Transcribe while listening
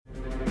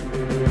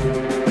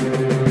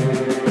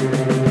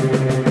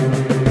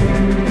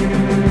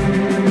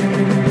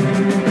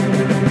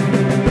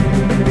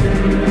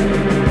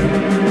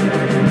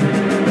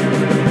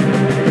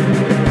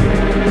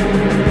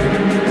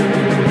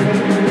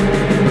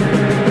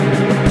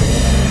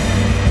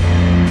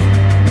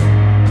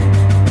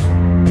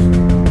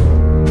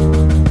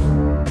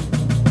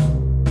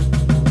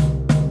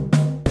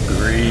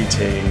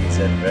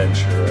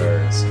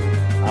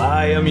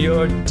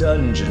your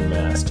Dungeon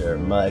Master,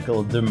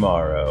 Michael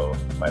DeMauro.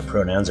 My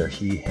pronouns are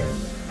he, him,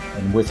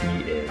 and with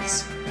me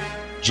is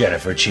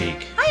Jennifer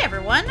Cheek. Hi,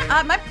 everyone.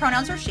 My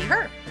pronouns are she,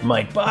 her.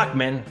 Mike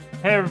Bachman.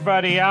 Hey,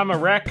 everybody. I'm a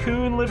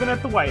raccoon living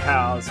at the White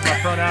House. My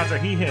pronouns are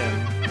he,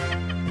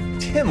 him.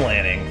 Tim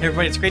Lanning. Hey,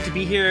 everybody. It's great to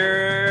be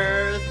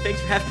here. Thanks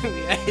for having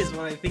me, guys.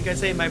 When I think I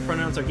say my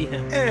pronouns are he,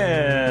 him.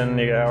 And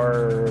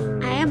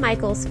our... I am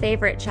Michael's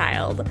favorite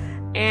child,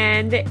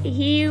 and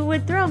he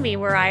would throw me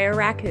were I a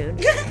raccoon.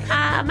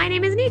 My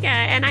name is Nika,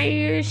 and I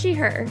use she,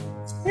 her.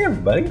 Hey,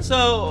 everybody.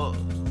 So,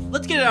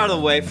 let's get it out of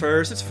the way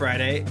first. It's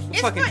Friday. We're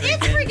fucking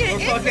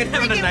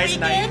having a nice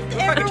night. We're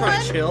fucking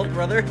trying to chill,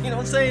 brother. You know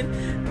what I'm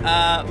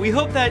saying? We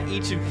hope that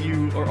each of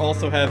you are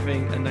also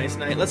having a nice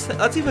night. Let's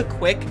leave a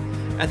quick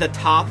at the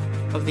top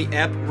of the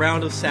ep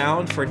round of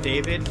sound for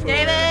David.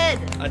 David!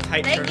 A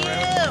tight Thank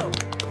turnaround.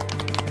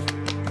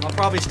 you! I'll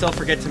probably still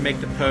forget to make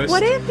the post.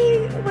 What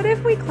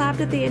if we clapped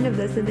at the end of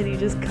this and then he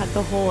just cut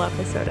the whole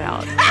episode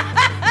out?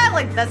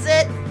 Like, that's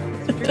it?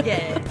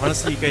 Forget it.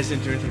 Honestly, you guys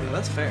didn't do anything.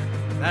 That's fair.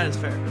 That is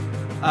fair.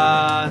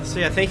 So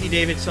yeah, thank you,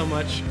 David, so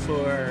much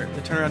for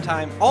the turnaround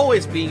time.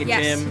 Always being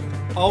a gym.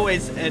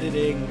 Always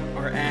editing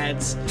our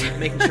ads,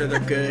 making sure they're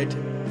good.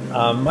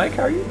 Mike,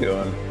 how are you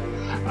doing?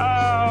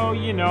 Oh,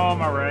 you know,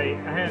 I'm all right.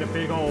 I had a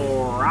big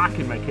old rock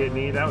in my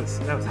kidney. That was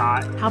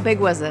hot. How big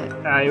was it?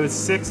 It was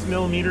 6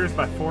 millimeters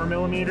by 4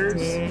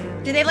 millimeters. Yeah.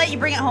 Did they let you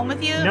bring it home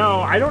with you?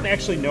 No, I don't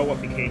actually know what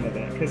became of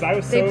it because I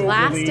was They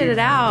blasted it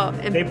out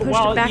and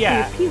pushed it back in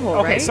your pee hole,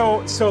 okay,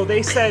 right? so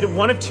they said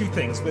one of two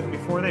things. But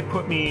before they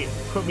put me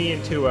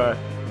into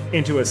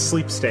a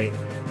sleep state,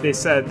 they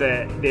said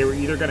that they were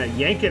either going to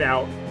yank it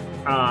out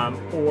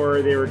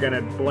or they were going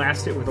to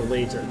blast it with a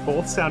laser.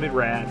 Both sounded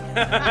rad.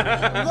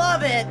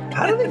 Love it.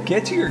 How did it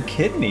get to your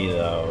kidney,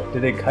 though?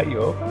 Did they cut you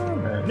open?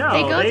 Or? No,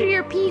 They go through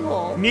your pee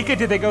hole. Nika,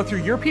 did they go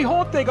through your pee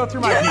hole? Did they go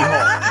through my pee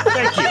hole?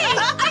 Thank you.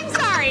 I'm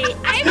sorry.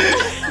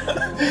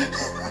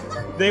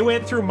 They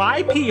went through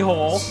my pee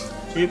hole,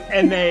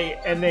 and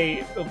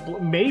they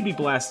maybe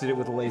blasted it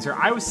with a laser.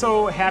 I was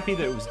so happy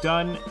that it was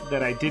done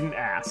that I didn't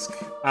ask.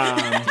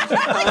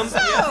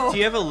 So, Do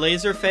you have a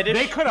laser fetish?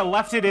 They could have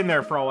left it in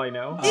there for all I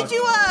know. did you,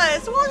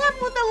 so what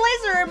happened with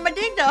the laser in my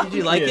ding dong? Did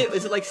you like Yeah. it?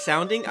 Is it like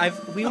sounding?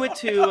 We went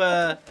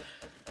to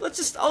I'll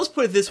just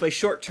put it this way,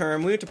 short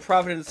term. We went to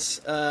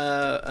Providence,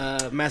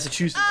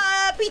 Massachusetts.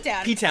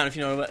 P-Town. P-Town, if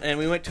you know, and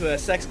we went to a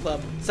sex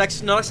club.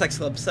 Not a sex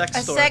club, sex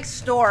A store. sex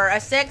store. A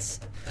sex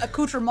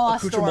accoutrement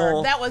store.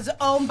 Accoutrement. That was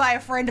owned by a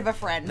friend of a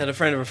friend. Had a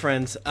friend of a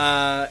friend's,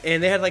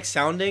 and they had like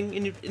sounding,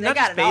 and not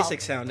got just it all.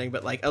 basic sounding,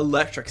 but like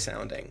electric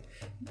sounding.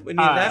 I mean,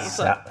 that was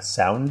like,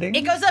 Sounding?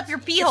 It goes up your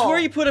pee it's hole. where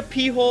you put a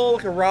pee hole,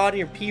 like a rod in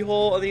your pee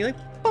hole, and then you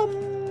like,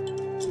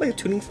 boom, like a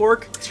tuning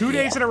fork. 2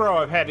 days in a row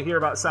I've had to hear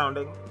about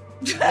sounding.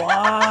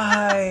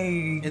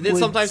 Why? And then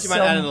sometimes you might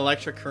add an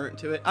electric current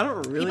to it. I don't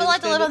really People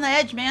like to live on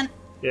understand the edge, man.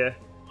 Yeah.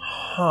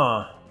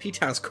 Huh. it.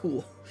 P-Town's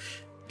cool.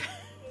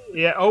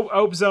 Yeah,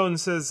 Obzone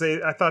says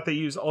I thought they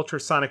use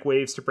ultrasonic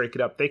waves to break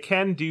it up. They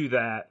can do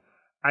that.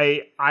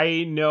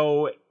 I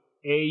know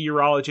a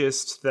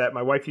urologist that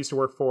my wife used to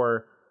work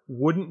for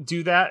wouldn't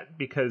do that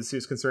because he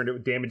was concerned it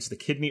would damage the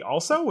kidney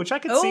also, which I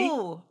could see.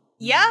 Oh,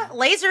 yeah,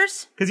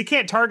 lasers. Because you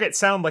can't target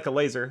sound like a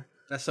laser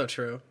That's so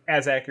true.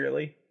 as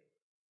accurately.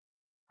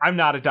 I'm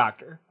not a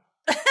doctor.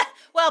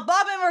 Well,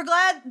 Bob, and we're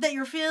glad that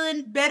you're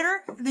feeling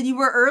better than you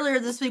were earlier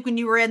this week when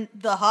you were in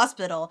the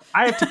hospital.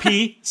 I have to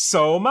pee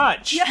so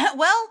much. Yeah,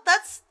 well,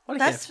 that's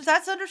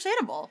gift.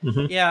 understandable.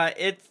 Yeah,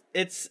 it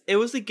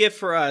was a gift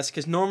for us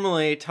because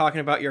normally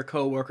talking about your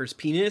coworker's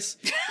penis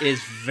is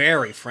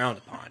very frowned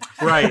upon.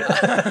 Right.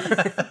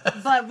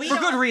 But we For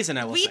don't- good reason,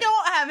 I will We say.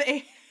 don't have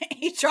a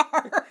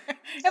HR.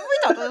 Have we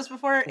talked about this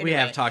before? We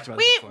have talked about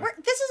this before.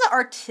 This is an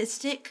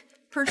artistic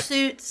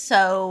pursuit,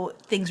 so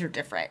things are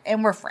different,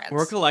 and we're friends.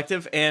 We're a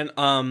collective, and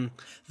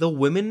the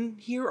women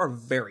here are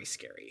very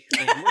scary.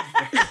 And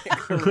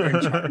we're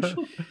in charge.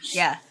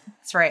 Yeah,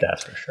 that's right.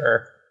 That's for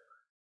sure.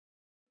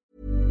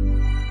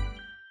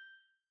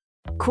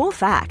 Cool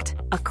fact,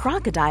 a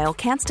crocodile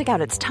can't stick out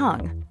its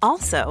tongue.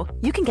 Also,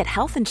 you can get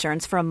health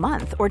insurance for a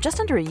month or just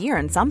under a year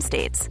in some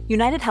states.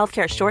 United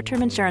Healthcare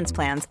short-term insurance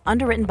plans,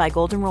 underwritten by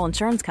Golden Rule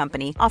Insurance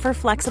Company, offer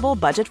flexible,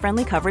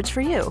 budget-friendly coverage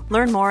for you.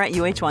 Learn more at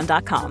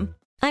uh1.com.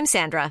 I'm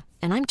Sandra,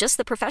 and I'm just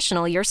the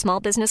professional your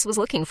small business was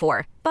looking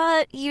for.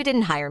 But you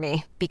didn't hire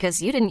me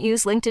because you didn't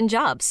use LinkedIn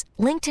Jobs.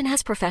 LinkedIn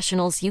has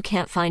professionals you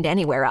can't find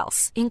anywhere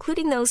else,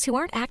 including those who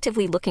aren't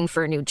actively looking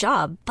for a new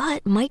job,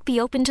 but might be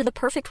open to the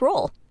perfect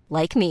role,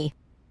 like me.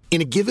 In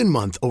a given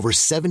month, over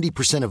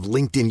 70% of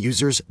LinkedIn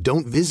users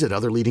don't visit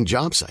other leading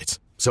job sites.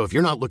 So if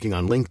you're not looking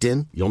on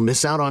LinkedIn, you'll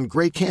miss out on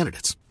great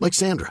candidates like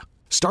Sandra.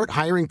 Start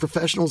hiring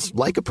professionals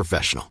like a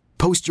professional.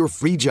 Post your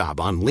free job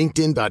on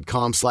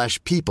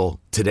linkedin.com/people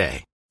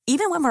today.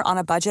 Even when we're on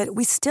a budget,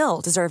 we still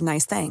deserve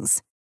nice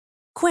things.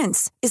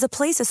 Quince is a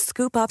place to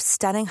scoop up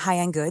stunning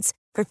high-end goods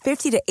for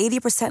 50 to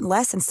 80%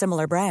 less than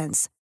similar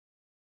brands.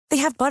 They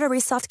have buttery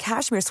soft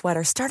cashmere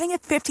sweaters starting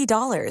at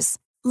 $50,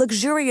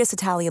 luxurious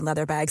Italian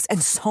leather bags,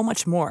 and so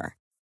much more.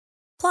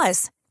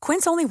 Plus,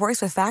 Quince only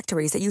works with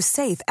factories that use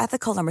safe,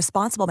 ethical, and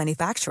responsible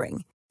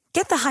manufacturing.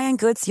 Get the high-end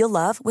goods you'll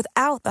love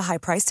without the high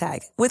price tag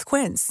with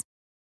Quince.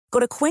 Go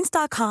to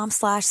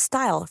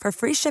quince.com/style for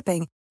free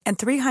shipping and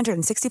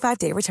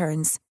 365-day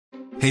returns.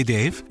 Hey,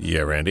 Dave.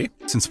 Yeah, Randy.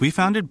 Since we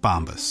founded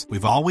Bombas,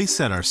 we've always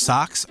said our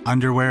socks,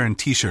 underwear, and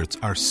T-shirts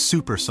are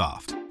super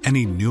soft.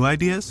 Any new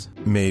ideas?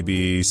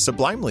 Maybe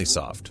sublimely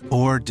soft.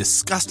 Or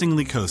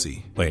disgustingly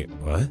cozy. Wait,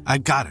 what? I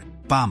got it.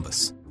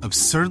 Bombas.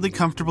 Absurdly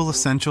comfortable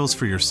essentials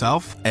for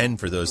yourself and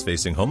for those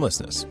facing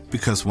homelessness.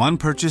 Because one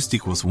purchased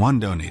equals one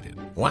donated.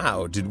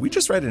 Wow, did we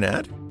just write an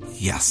ad?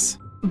 Yes.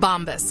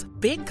 Bombas.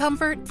 Big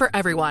comfort for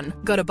everyone.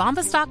 Go to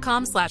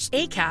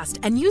bombas.com/ACAST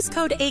and use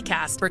code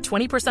ACAST for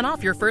 20%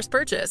 off your first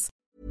purchase.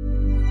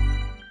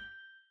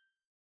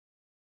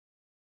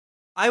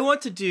 I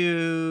want to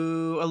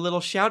do a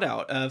little shout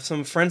out of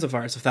some friends of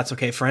ours, if that's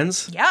okay,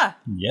 friends. Yeah.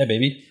 Yeah,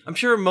 baby. I'm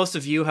sure most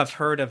of you have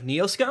heard of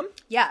Neoscum.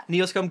 Yeah.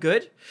 Neoscum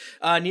Good.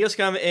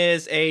 Neoscum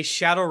is a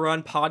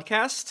Shadowrun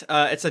podcast.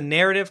 It's a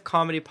narrative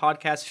comedy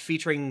podcast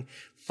featuring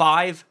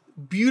 5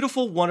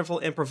 beautiful, wonderful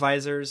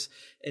improvisers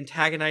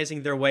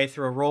antagonizing their way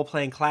through a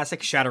role-playing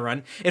classic,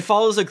 Shadowrun. It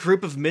follows a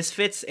group of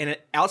misfits and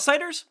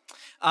outsiders.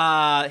 Here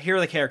are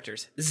the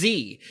characters.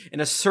 Z, an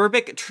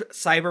acerbic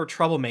cyber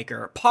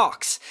troublemaker.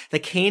 Pox, the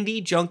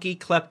candy junkie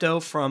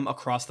klepto from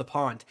across the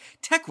pond.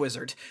 Tech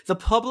Wizard, the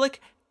public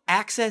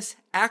access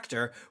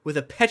actor with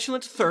a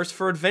petulant thirst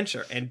for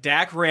adventure. And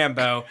Dak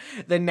Rambo,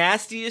 the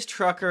nastiest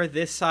trucker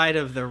this side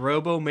of the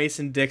Robo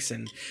Mason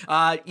Dixon.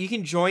 You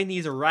can join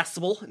these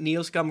irascible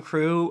Neoscum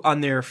crew on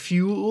their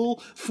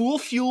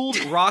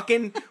fuel-fueled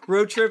rockin'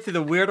 road trip through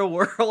the weirdo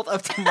world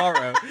of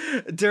tomorrow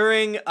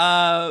during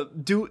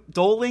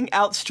doling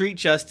out street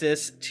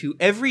justice to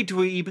every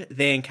dweeb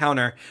they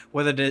encounter,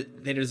 whether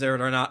they deserve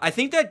it or not. I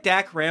think that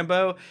Dak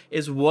Rambo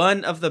is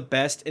one of the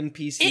best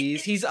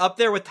NPCs. He's up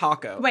there with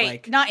Taco.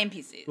 Wait, not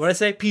NPCs. What did I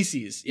say?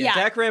 PCs. Yeah.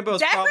 Dak Rambo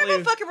is probably...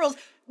 Rambo fucking rules.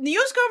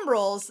 Neoscum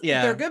rules.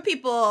 Yeah. They're good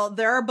people.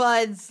 They're our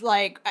buds.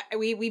 Like,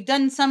 we've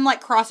done some,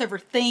 like,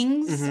 crossover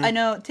things. Mm-hmm. I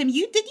know, Tim, did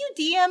you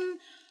DM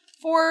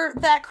for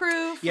that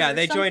crew? Yeah,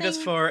 they joined us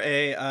for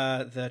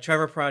the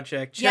Trevor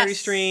Project Cherry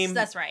stream.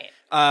 That's right.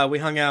 We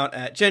hung out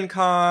at Gen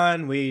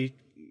Con. We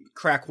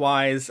crack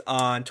wise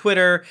on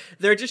Twitter.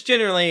 They're just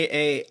generally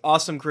a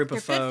awesome group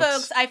of folks. Good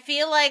folks. I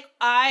feel like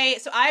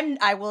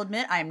I will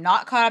admit I'm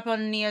not caught up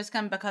on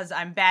Neoscum because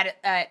I'm bad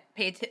at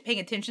paying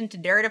attention to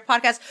narrative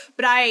podcasts,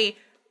 but I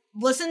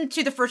listened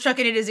to the first chunk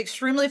and it is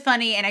extremely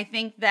funny, and I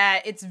think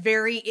that it's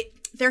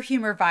their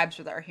humor vibes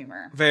with our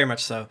humor. Very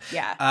much so.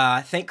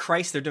 Yeah. Thank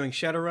Christ they're doing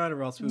Shadowrun,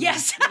 or else we would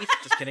Yes. be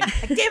just kidding.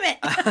 Damn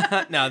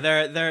it. No,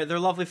 they're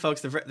lovely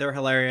folks. They're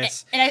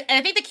hilarious. And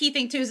I think the key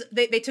thing too is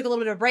they took a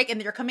little bit of a break and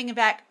they're coming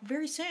back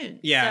very soon.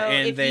 Yeah, so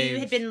and if you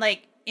had been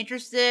like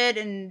interested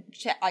in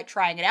like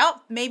trying it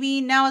out,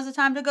 maybe now is the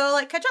time to go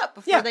like catch up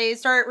before they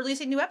start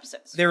releasing new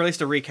episodes. They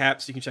released a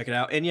recap, so you can check it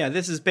out. And yeah,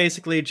 this is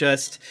basically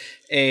just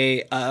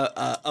a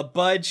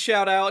Bud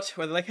shout out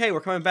where they're like, hey,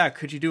 we're coming back.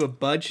 Could you do a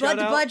Bud shout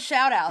out? Bud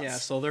shout outs. Yeah,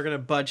 so they're gonna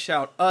Bud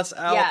shout us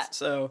out. Yeah.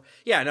 So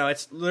yeah, no,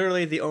 it's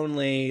literally the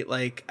only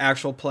like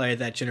actual play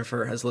that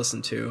Jennifer has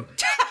listened to.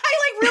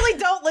 I like really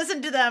don't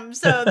listen to them,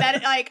 so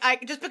that like I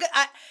just because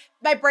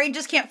my brain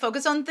just can't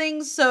focus on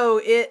things,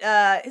 so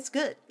it's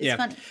good. It's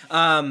funny.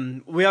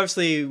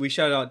 We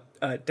shout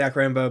out Dak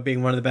Rambo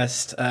being one of the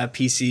best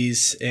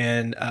PCs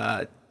and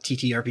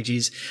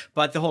TTRPGs,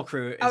 but the whole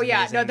crew is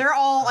amazing. No,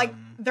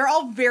 they're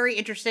all very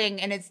interesting,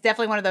 and it's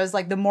definitely one of those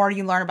like the more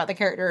you learn about the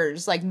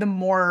characters, like the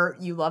more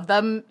you love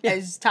them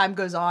as time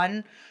goes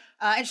on.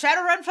 And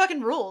Shadowrun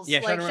fucking rules. Yeah,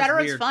 like Shadowrun's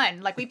Shadowrun's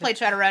fun. Like we played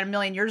Shadowrun a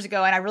million years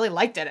ago, and I really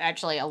liked it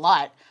actually a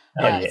lot.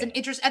 It's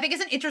I think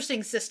it's an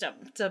interesting system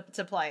to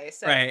play.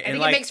 So right, I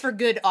think it makes for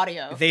good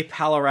audio. They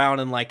pal around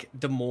in like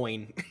Des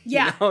Moines.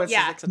 Yeah, It's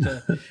like such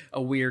a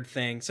weird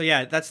thing. So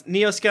yeah, that's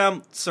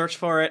Neoscum. Search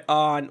for it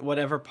on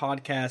whatever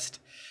podcast.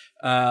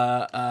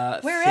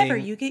 Wherever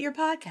you get your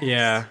podcast.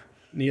 Yeah,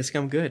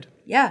 Neoscum good.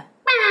 Yeah.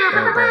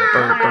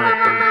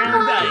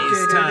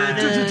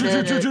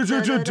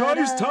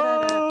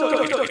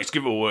 Dice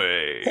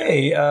giveaway.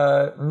 Hey,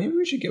 maybe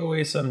we should give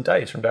away some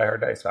dice from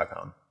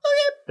dieharddice.com.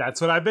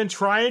 That's what I've been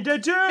trying to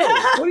do.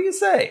 What do you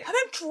say? I've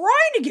been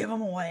trying to give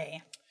them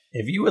away.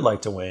 If you would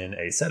like to win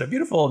a set of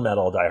beautiful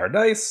metal Die Hard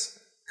dice,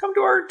 come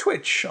to our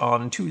Twitch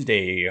on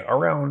Tuesday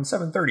around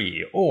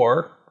 7:30,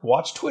 or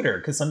watch Twitter,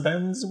 because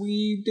sometimes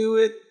we do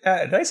it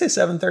at, did I say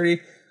 7:30?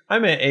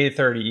 I'm at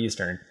 8:30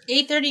 Eastern.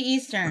 8:30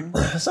 Eastern.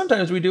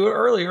 Sometimes we do it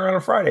earlier on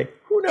a Friday.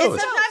 Who knows? And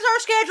sometimes our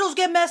schedules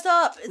get messed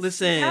up.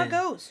 Listen, how it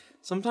goes.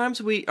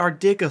 Sometimes our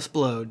dick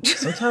explodes.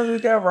 Sometimes we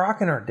got a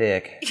rock in our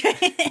dick.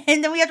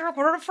 And then we have to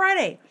record on a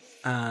Friday.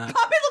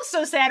 Poppy looks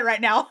so sad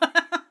right now.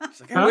 She's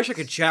like, I wish I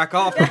could jack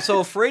off. I'm so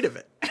afraid of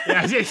it.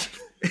 Yeah,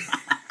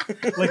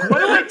 like, what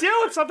do I do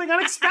if something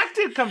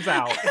unexpected comes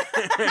out?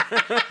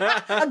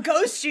 A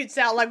ghost shoots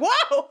out like,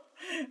 whoa!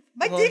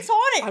 My dick's on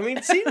it. I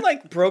mean, seeing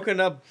like broken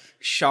up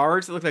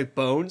shards that look like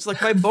bones,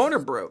 like my boner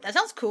broke. That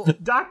sounds cool.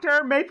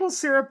 Dr. Maple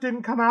syrup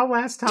didn't come out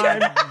last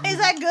time. Is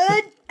that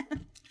good?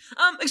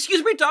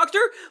 Excuse me, doctor.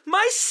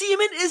 My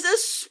semen is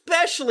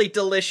especially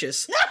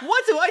delicious.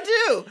 What do I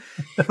do?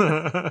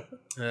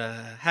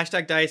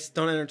 Hashtag dice.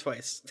 Don't enter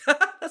twice.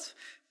 That's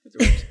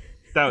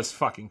That was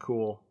fucking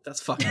cool.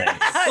 That's fucking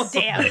nice.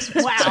 Damn.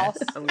 Wow.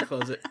 I'm gonna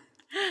close it.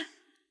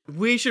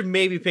 We should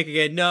maybe pick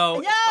again. No, No,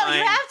 it's fine.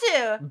 you have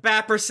to.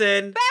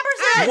 Bapperson.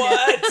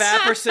 What?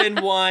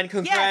 Bapperson won.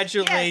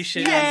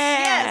 Congratulations.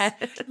 Yes.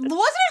 Wasn't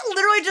it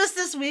literally just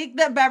this week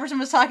that Bapperson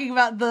was talking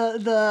about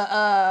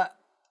the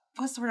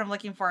what's the word I'm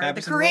looking for? Bapperson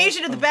the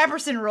creation rule? of the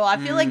Bapperson rule. I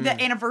feel like the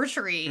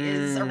anniversary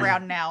is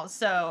around now,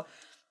 so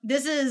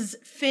this is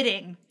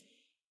fitting.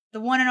 The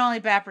one and only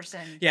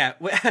Bapperson. Yeah,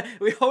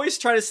 we always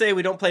try to say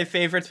we don't play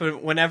favorites,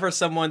 but whenever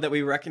someone that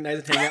we recognize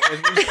and hang out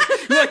with,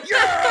 we're like,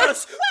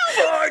 yes!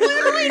 Well,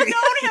 literally known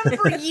him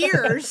for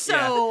years,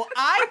 so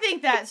I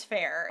think that's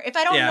fair. If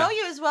I don't know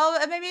you as well,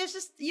 maybe it's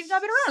just you've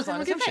not been around as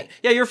long. It's okay.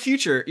 Yeah, you're a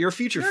future friend. You're a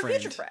future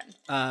friend.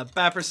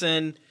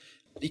 Bapperson,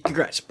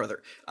 congrats,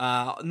 brother.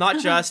 Not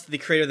just the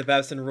creator of the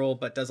Bapperson rule,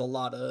 but does a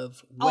lot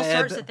of All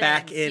sorts web of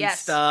back-end things.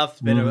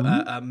 stuff. Been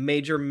a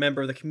major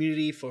member of the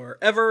community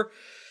forever.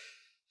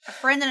 A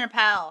friend and a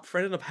pal.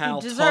 Friend and a pal,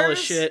 Who tall as deserves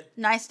shit.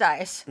 Nice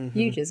dice.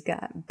 You just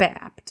got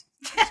bapped.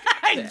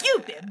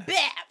 You've been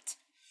bapped.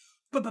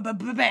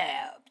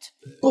 Bapped.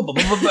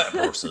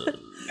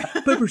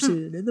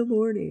 Bapperson in the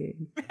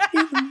morning.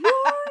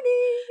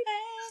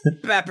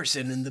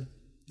 Bapperson and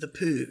the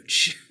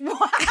pooch. Okay,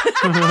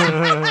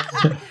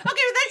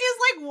 that is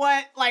like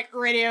what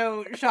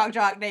radio shock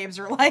jock names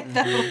are like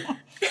though.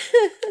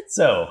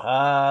 So,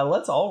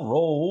 let's all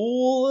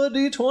roll a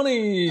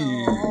d20.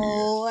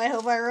 Oh, I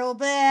hope I roll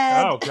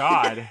bad. Oh,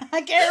 God.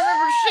 I can't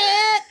remember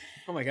shit.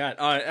 Oh my god.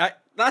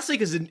 Last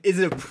week is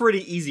a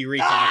pretty easy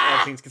recap,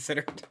 all things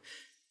considered.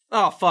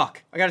 Oh,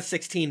 fuck. I got a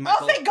 16, Michael.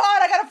 Oh, thank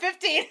God, I got a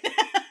 15.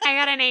 I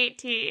got an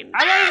 18.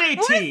 I got an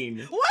 18.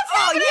 What's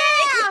happening?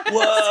 Yeah!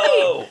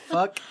 Whoa!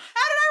 Fuck.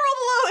 How did I roll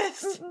the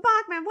lowest?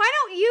 Bachman, why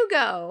don't you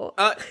go?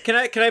 Can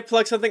I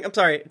plug something? I'm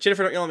sorry.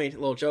 Jennifer, don't yell at me. A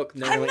little joke.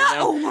 I'm not.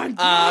 Oh my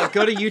God.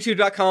 Go to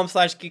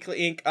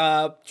youtube.com/geekly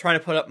inc. Trying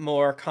to put up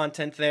more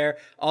content there.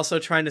 Also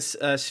trying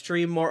to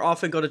stream more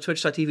often. Go to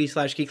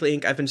twitch.tv/geekly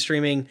inc. I've been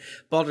streaming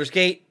Baldur's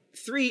Gate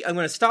 3. I'm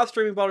going to stop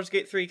streaming Baldur's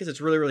Gate 3 because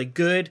it's really, really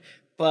good.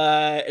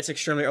 But it's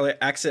extremely early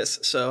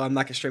access, so I'm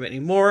not going to stream it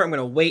anymore. I'm going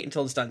to wait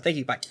until it's done. Thank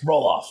you. Bye.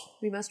 Roll off.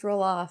 We must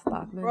roll off,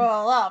 Bachman.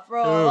 Roll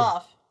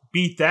off.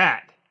 Beat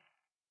that.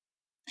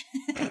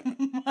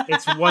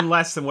 It's one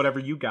less than whatever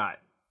you got.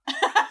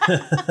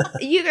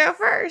 You go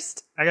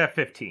first. I got a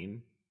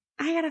 15.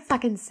 I got a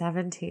fucking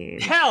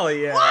 17. Hell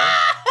yeah.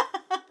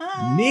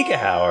 Nika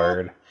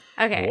Howard.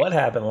 Okay. What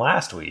happened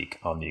last week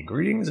on the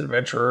Greetings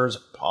Adventurers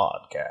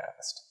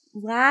podcast?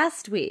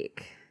 Last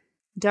week,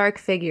 dark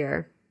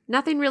figure.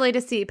 Nothing really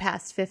to see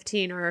past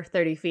 15 or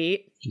 30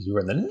 feet. You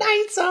were in the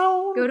night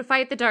zone. Go to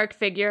fight the dark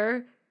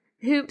figure.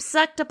 Hoop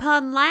sucked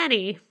upon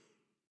Lanny.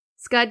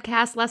 Scud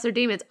cast lesser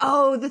demons.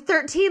 Oh, the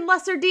 13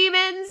 lesser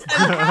demons.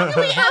 How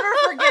can we ever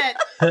forget?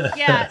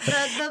 Yeah,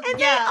 And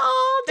they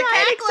all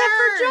died except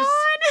for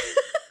John.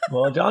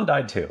 Well, John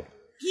died too.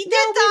 He did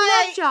We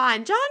die. love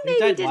John. John He maybe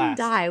died didn't last.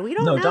 die. We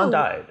don't know. No, John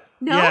died.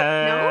 No,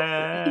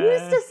 Yeah. no.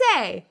 Who's to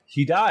say?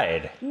 He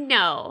died.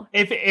 No.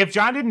 If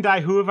John didn't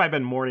die, who have I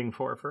been mourning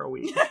for a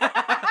week?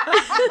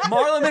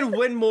 Marlon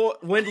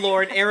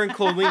Windlord and Aaron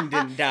Colwing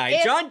didn't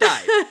die. John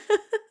died.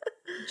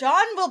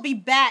 John will be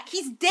back.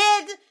 He's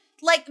dead.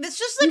 Like, it's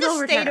just like He a will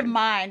state return. of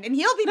mind, and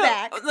he'll be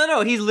back.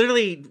 No. He's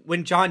literally,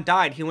 when John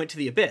died, he went to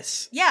the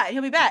abyss. Yeah,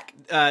 he'll be back.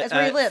 That's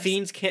where he lives.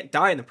 Fiends can't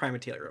die in the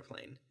primaterial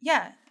plane.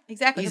 Yeah,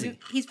 exactly. Easy.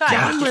 He's fine.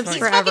 John He's lives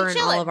fucking forever in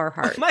chilling. all of our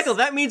hearts. Michael,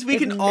 that means we If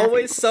can nothing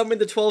always else. summon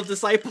the 12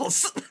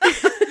 disciples.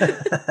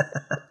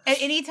 At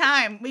any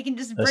time, we can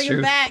just That's bring him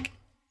true. back.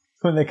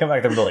 When they come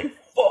back, they're like,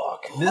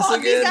 fuck, this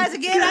Fuck these again? guys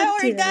again. I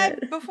already damn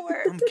died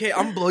before. Okay,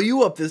 I'm gonna blow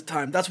you up this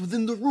time. That's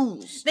within the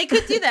rules. They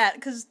could do that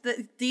because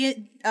the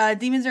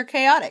demons are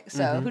chaotic,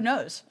 so who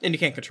knows? And you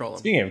can't control them.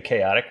 Speaking of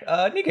chaotic,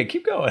 Nika,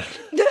 keep going.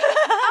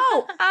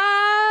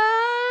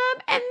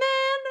 And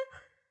then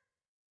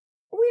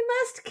we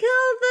must kill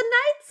the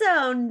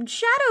Night Zone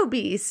Shadow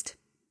Beast.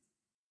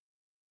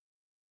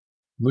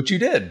 Which you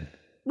did.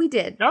 We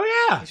did. Oh,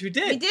 yeah. Yes, we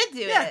did. We did do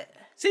Yeah. it.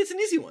 See, it's an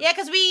easy one. Yeah,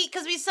 because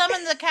we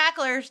summoned the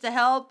cacklers to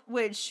help,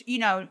 which,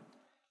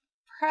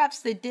 perhaps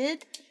they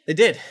did. They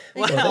did.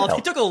 they Well, helped.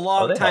 it took a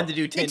long they time helped. to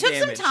do 10 It took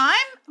damage. some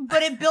time,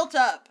 but it built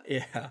up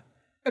Yeah.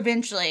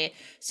 eventually.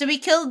 So we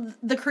killed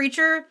the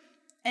creature,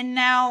 and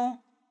now...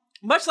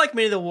 Much like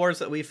many of the wars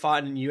that we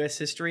fought in U.S.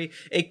 history,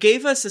 it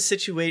gave us a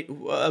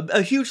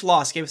huge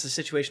loss, gave us a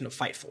situation to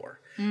fight for.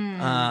 We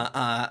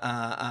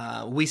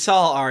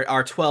saw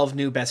our 12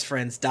 new best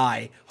friends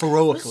die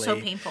heroically. It was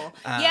so painful.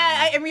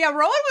 I mean,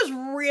 Rowan was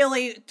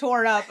really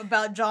torn up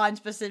about John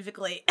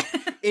specifically.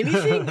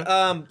 Anything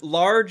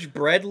large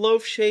bread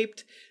loaf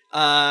shaped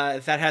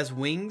that has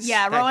wings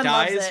that Rowan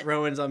dies, loves it.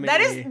 Rowan's on me.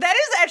 That is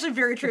actually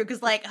very true, because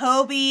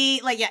Hobie,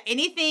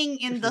 anything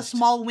in the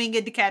small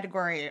winged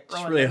category. It's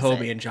Rowan really loves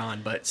Hobie it. and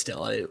John, but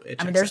still, it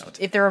I mean, checks out.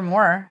 if there were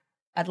more.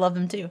 I'd love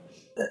them too.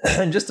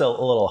 And just a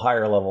little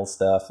higher level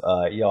stuff.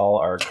 Y'all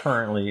are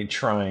currently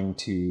trying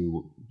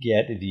to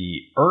get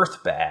the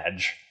Earth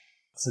badge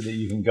so that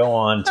you can go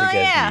on to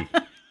get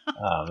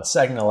the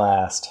second to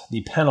last,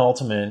 the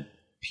penultimate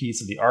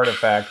piece of the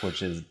artifact,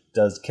 which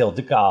does kill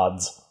the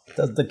gods.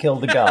 Does the kill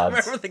the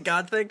gods? Remember the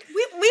god thing?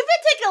 We've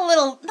been taking a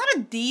little, not a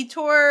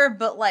detour,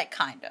 but like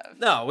kind of.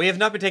 No, we have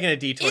not been taking a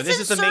detour. This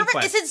is the main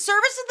quest. It's in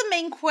service of the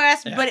main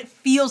quest, but it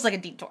feels like a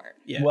detour.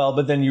 Yeah. Well,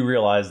 but then you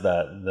realize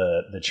that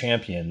the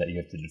champion that you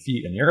have to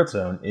defeat in the Earth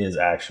Zone is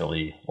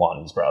actually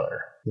Lonnie's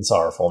brother, the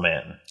sorrowful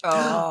man.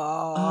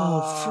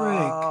 Oh,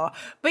 frick.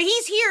 But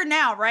he's here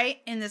now, right?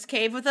 In this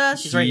cave with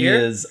us? He's right here?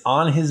 He is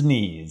on his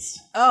knees.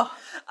 Oh.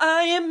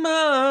 I am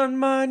on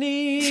my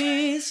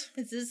knees.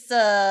 Is this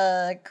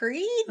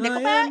Creed?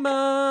 Nickelback? I am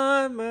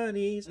on my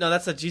knees. No,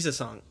 that's a Jesus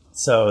song.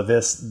 So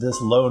this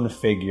lone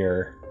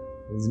figure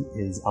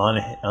is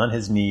on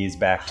his knees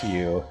back to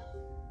you,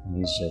 and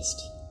he's just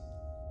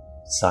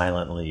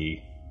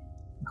silently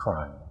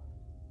crying.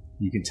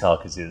 You can tell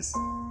because his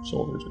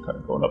shoulders are kind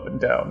of going up and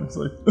down. It's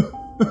like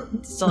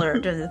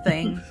sort of the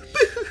thing.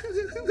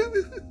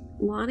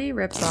 Lonnie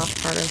rips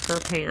off part of her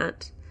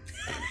pant.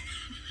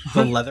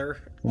 The leather.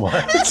 What?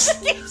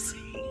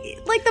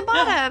 Like the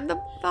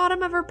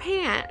bottom of her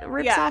pant.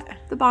 Rips off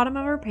the bottom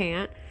of her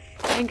pant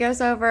and goes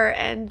over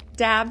and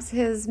dabs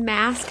his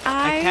mask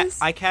eyes.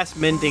 I cast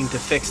mending to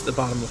fix the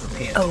bottom of her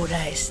pants. Oh,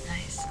 nice.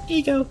 Here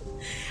you go.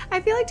 I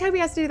feel like Toby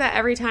has to do that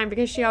every time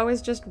because she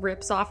always just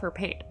rips off her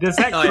pant. Does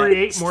that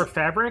create more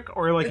fabric?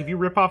 Or like if you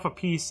rip off a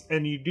piece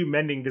and you do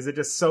mending, does it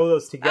just sew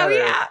those together? Oh,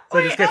 yeah. So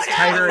it just gets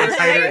tighter and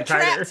tighter and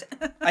tighter.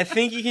 I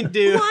think you can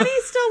do...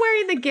 Lonnie's still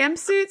wearing the gimp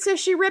suit, so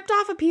she ripped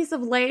off a piece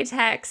of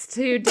latex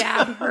to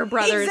dab her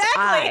brother's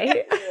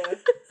eye.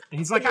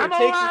 He's like, I'm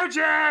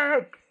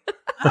allergic!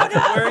 I've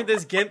been wearing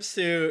this gimp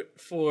suit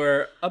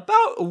for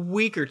about a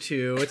week or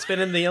two. It's been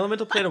in the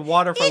elemental plane of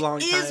water for a long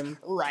time. It's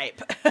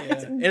ripe. Yeah.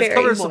 It's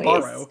covered in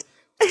Sabaro.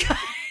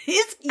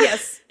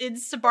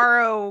 It's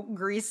Sabaro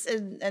grease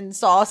and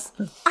sauce.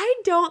 I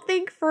don't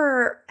think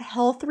for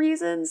health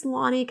reasons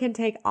Lonnie can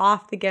take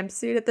off the gimp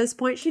suit at this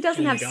point. She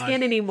doesn't have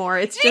skin anymore.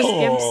 It's just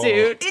gimp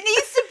suit. It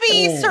needs to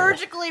be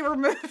surgically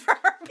removed from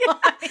her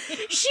body.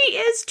 She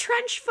is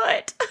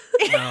Trenchfoot.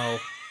 No.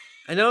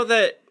 I know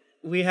that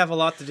we have a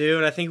lot to do,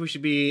 and I think we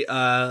should be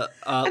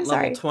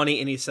level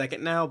 20 any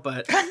second now,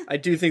 but I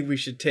do think we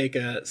should take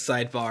a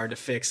sidebar to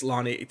fix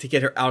Lonnie, to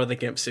get her out of the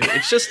gimp suit.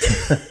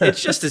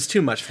 It's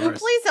too much for us.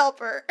 Please help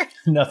her.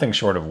 Nothing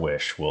short of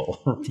Wish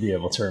will be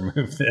able to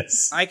remove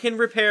this. I can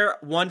repair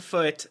 1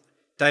 foot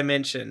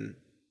dimension,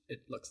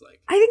 it looks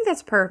like. I think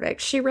that's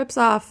perfect. She rips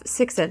off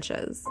 6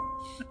 inches.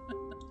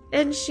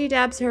 And she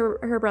dabs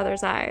her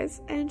brother's eyes.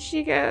 And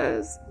she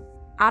goes,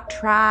 I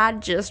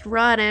tried just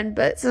running,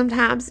 but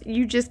sometimes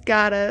you just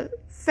gotta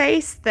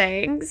face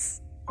things.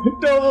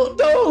 Don't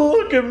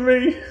look at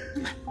me.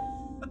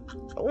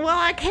 Well,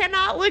 I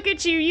cannot look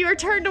at you. You are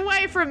turned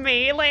away from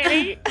me,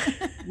 lady.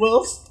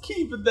 Well,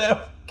 keep it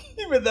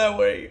that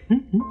way.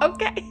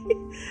 Okay.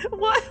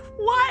 What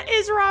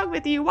is wrong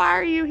with you? Why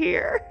are you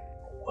here?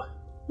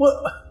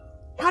 What?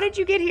 How did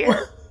you get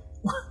here?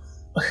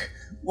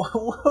 What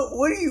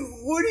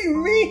do you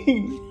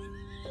mean?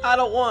 I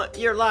don't want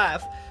your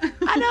life.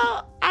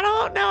 I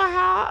don't know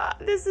how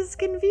this is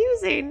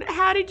confusing.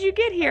 How did you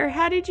get here?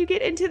 How did you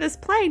get into this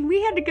plane?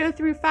 We had to go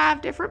through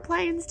 5 different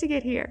planes to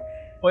get here.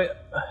 Wait.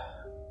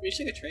 We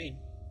should take a train.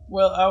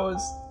 Well, I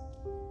was.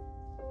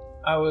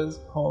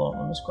 Hold on,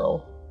 let me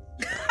scroll.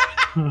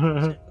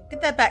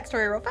 Get that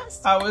backstory real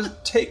fast. I was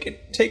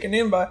taken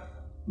in by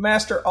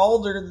Master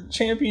Alder, the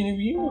champion of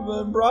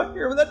Unova, and brought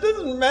here, but that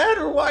doesn't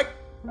matter. Why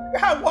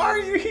are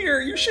you here?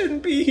 You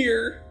shouldn't be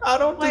here. I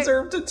don't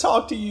deserve to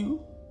talk to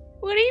you.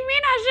 What do you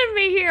mean I shouldn't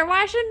be here?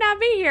 Why shouldn't I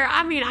be here?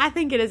 I mean, I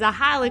think it is a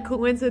highly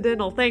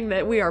coincidental thing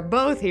that we are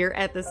both here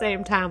at the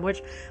same time,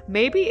 which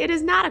maybe it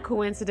is not a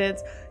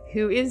coincidence.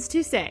 Who is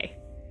to say?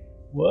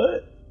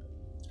 What?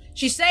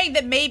 She's saying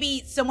that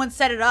maybe someone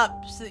set it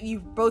up so that you're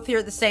both here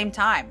at the same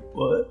time.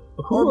 What?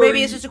 Or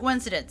maybe it's just a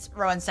coincidence.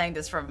 Rowan's saying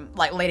this from,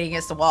 like, leaning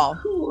against the wall.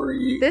 Who are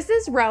you? This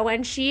is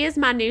Rowan. She is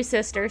my new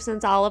sister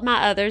since all of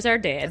my others are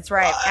dead. That's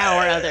right.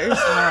 Our others.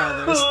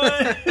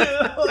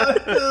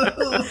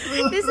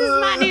 This is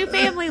my new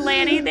family,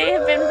 Lanny. They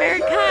have been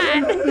very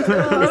kind.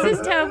 This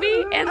is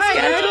Toby and Scott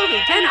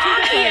and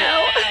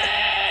Akio.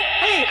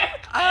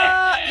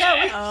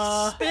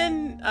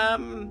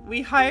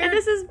 We hired... And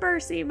this is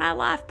Bercy, my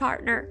life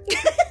partner.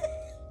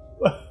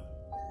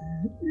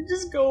 You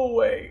just go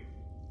away.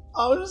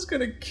 I was just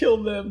gonna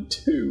kill them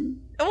too.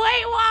 Wait,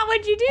 why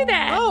would you do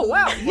that? Oh,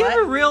 wow. You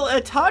have a real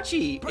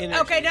Itachi energy.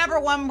 Okay, number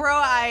one, bro,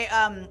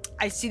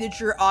 I see that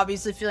you're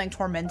obviously feeling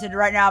tormented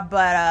right now,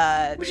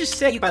 but which is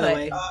sick, by the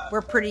way.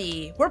 We're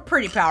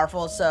pretty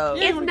powerful, so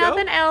if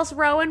nothing else,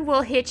 Rowan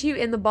will hit you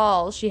in the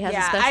balls. She has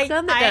a special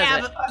gun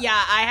that does it.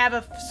 I have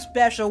a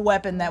special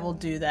weapon that will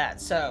do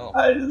that, so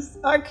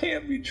I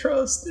can't be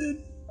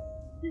trusted.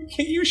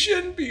 You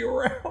shouldn't be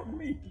around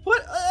me.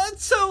 What?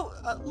 So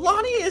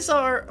Lonnie is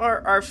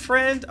our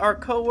friend, our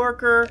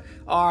coworker,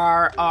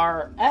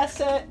 our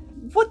asset.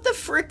 What the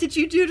frick did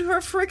you do to her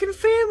frickin'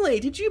 family?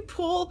 Did you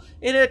pull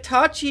an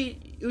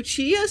Itachi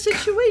Uchiha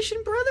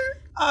situation,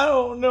 brother? I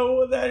don't know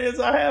what that is.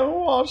 I haven't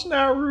watched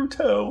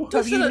Naruto.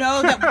 So you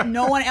know that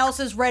no one else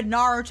has read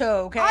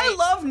Naruto, okay? I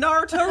love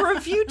Naruto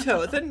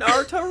Reviewto, the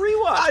Naruto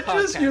rewatch I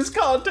podcast. just use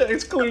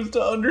context clues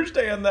to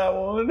understand that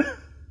one.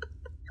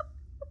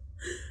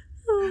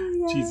 Oh,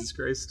 yeah. Jesus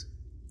Christ.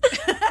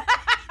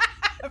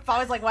 I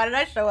was like, why did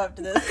I show up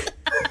to this?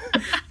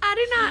 I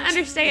do not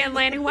understand,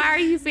 Lanny. Why are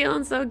you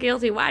feeling so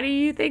guilty? Why do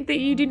you think that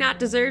you do not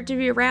deserve to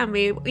be around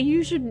me?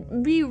 You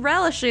should be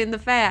relishing the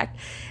fact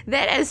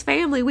that as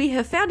family, we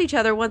have found each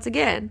other once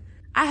again.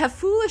 I have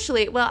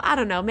foolishly, well, I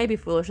don't know, maybe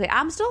foolishly,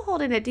 I'm still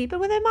holding it deep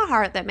within my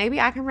heart that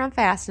maybe I can run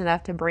fast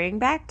enough to run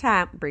back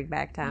time,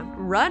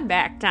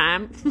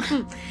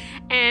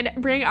 and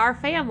bring our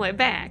family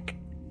back.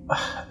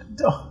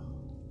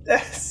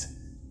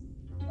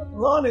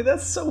 Lonnie,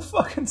 that's so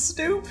fucking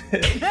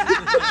stupid.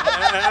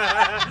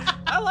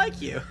 I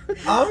like you.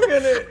 I've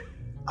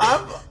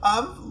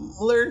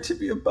learned to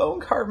be a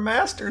bone carved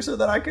master so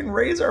that I can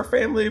raise our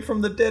family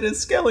from the dead as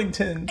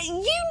skeletons.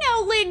 You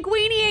know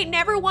Linguini ain't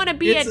never want to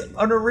be It's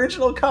an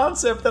original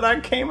concept that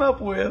I came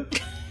up with.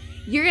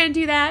 You're gonna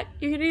do that?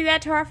 You're gonna do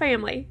that to our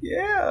family?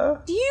 Yeah.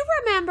 Do you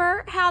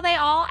remember how they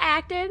all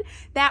acted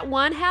that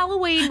one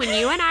Halloween when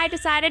you and I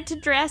decided to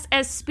dress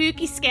as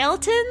spooky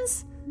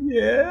skeletons?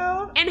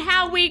 Yeah. And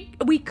how we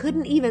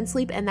couldn't even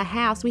sleep in the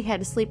house. We had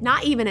to sleep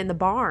not even in the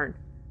barn.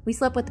 We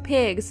slept with the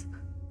pigs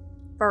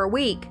for a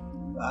week.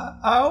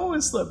 I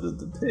always slept with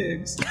the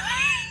pigs.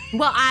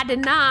 Well, I did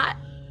not.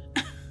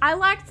 I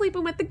liked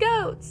sleeping with the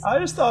goats. I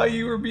just thought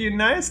you were being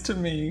nice to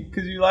me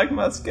because you like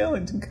my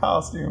skeleton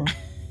costume.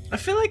 I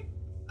feel like,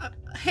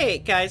 hey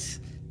guys,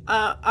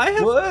 I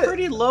have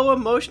pretty low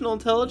emotional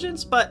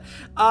intelligence, but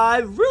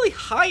really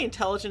high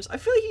intelligence. I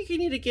feel like you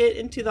need to get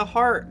into the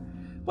heart.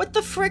 What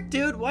the frick,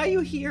 dude? Why are you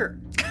here?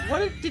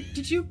 What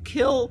did you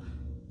kill?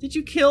 Did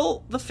you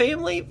kill the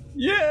family?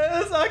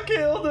 Yes, I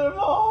killed them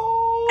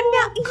all.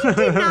 No, you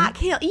did not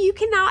kill. You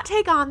cannot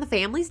take on the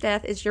family's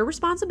death. It's your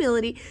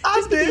responsibility.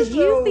 Just because did,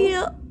 you though.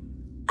 feel.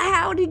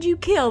 How did you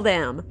kill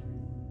them?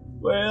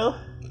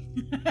 Well,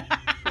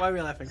 why are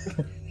we laughing? It's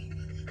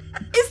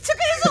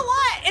a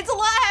lot. It's a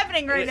lot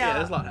happening right now. Yeah,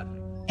 there's a lot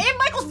happening. And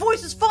Michael's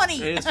voice is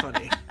funny. It is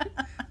funny.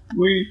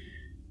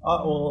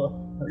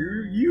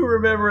 You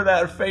remember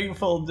that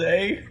fateful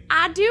day?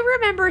 I do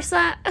remember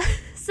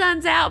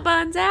Sun's Out,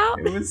 Buns Out.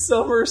 It was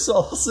summer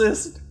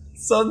solstice.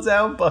 Sun's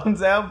out,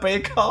 buns out,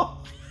 bake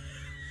off.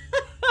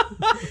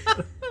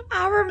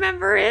 I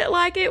remember it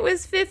like it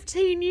was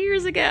 15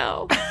 years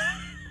ago.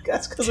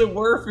 That's because it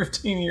were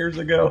 15 years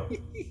ago.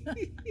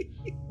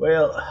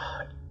 Well,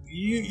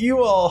 you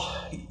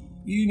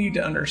need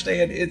to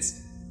understand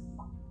it's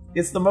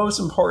the most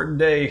important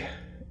day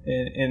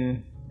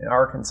in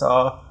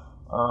Arkansas,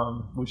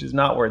 which is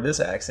not where this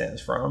accent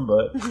is from,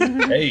 but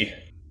hey,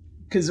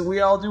 because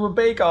we all do a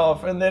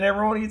bake-off and then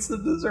everyone eats the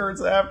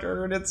desserts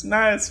after, and it's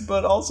nice,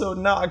 but also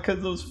not,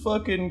 because those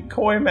fucking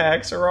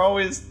Koimaks are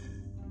always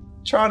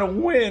trying to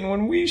win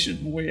when we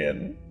should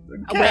win.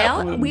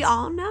 Well, we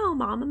all know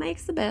Mama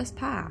makes the best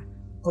pie.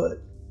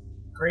 But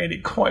Granny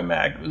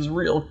Koimak was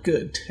real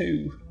good,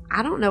 too.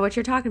 I don't know what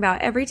you're talking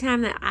about. Every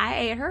time that I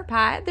ate her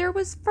pie, there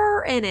was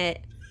fur in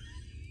it.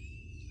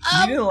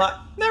 You didn't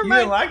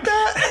like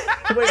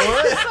that? Wait,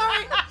 what?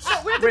 Sorry. So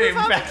we have to move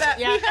on with that.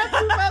 Yeah. We have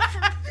to move on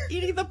from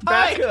eating the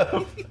pie. Back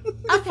up.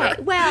 Okay,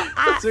 well,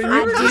 So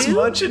you were just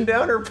munching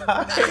down her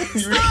pie?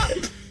 Stop.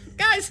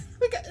 Guys,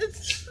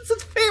 it's a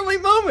family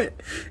moment.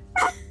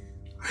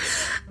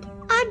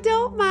 I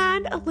don't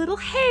mind a little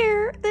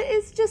hair that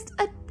is just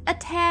a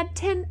tad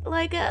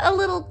like a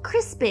little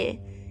crispy.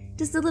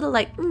 Just a little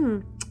like,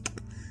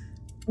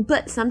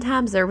 But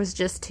sometimes there was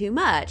just too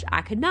much.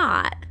 I could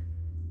not.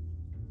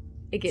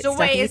 It gets So stuck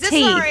wait, in is your this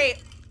teeth. right?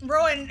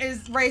 Rowan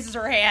raises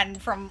her hand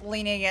from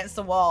leaning against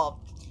the wall.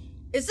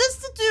 Is this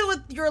to do with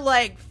your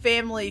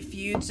family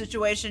feud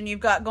situation you've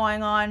got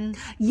going on?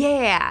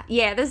 Yeah,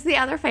 this is the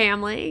other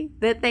family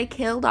that they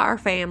killed our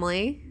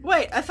family.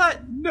 Wait, I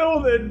thought.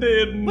 No, they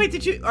didn't. Wait,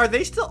 are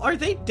they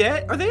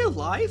dead? Are they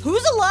alive?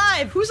 Who's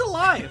alive? Who's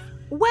alive?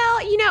 Well,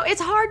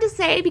 it's hard to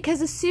say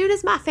because as soon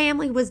as my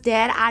family was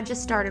dead, I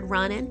just started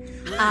running.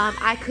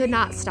 I could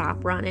not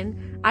stop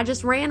running. I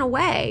just ran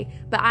away.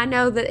 But I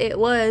know that it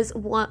was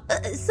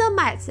some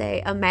might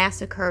say a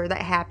massacre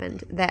that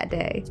happened that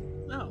day.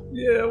 Oh.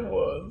 Yeah, it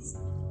was.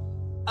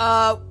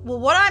 Well,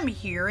 what I'm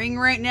hearing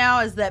right now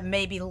is that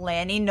maybe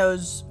Lanny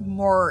knows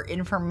more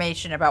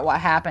information about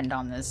what happened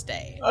on this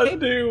day. I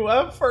do.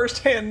 I have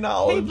first-hand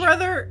knowledge. Hey,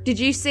 brother. Did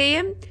you see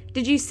him?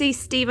 Did you see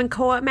Stephen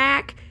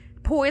Koimak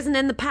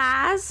poisoning the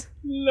pies?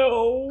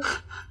 No.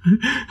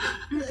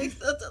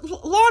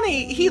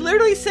 Lonnie, he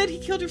literally said he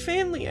killed your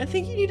family. I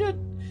think you're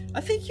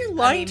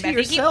lying to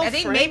yourself. I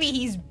think maybe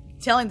he's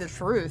telling the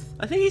truth.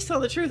 I think he's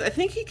telling the truth. I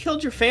think he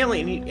killed your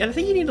family, and I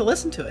think you need to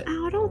listen to it.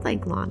 Oh, I don't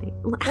think Lonnie.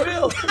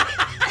 Well,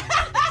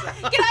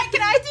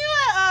 Can I do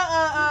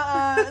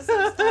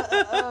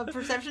a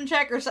perception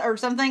check or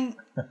something?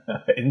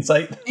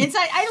 Insight.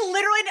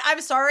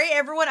 I'm sorry,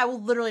 everyone. I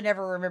will literally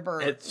never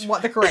remember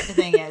what the correct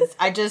thing is.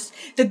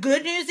 The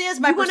good news is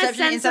my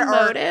perception and insight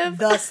are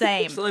the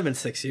same. It's only been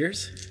 6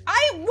 years.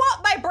 I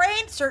want my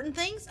brain certain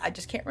things. I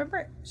just can't remember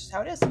it. It's just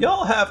how it is.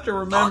 Y'all have to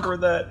remember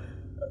that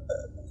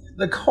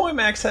the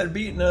Coimax had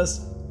beaten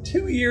us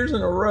 2 years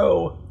in a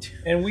row,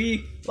 and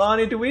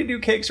Lonnie, do we do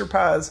cakes or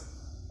pies?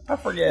 I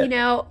forget.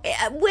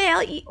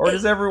 Or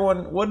does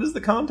everyone? What is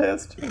the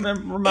contest?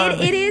 Remind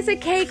me. It is a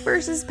cake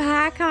versus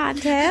pie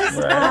contest.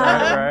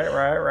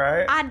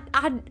 Right. I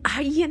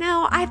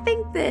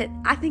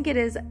think it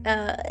is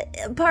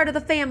part of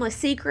the family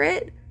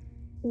secret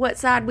what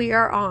side we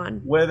are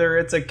on. Whether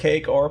it's a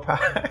cake or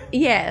pie.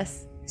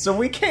 Yes. So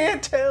we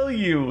can't tell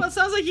you. Well, it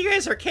sounds like you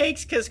guys are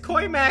cakes because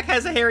Coimac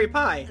has a hairy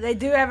pie. They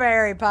do have a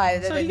hairy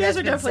pie. So you guys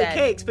are definitely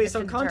cakes based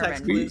on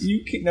context clues.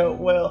 You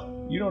don't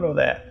know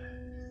that.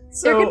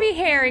 So, there could be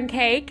herring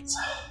cake.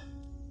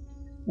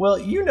 Well,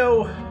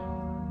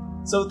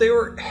 so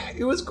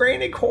it was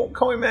Granny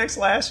Coimax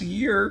last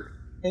year,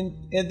 and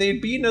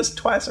they'd beaten us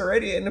twice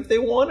already, and if they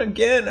won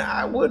again,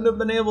 I wouldn't have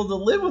been able to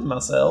live with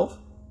myself.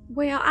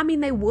 Well,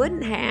 they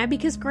wouldn't have,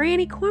 because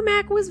Granny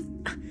Coimac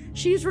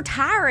she was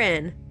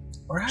retiring.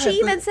 Right, she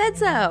even said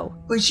so.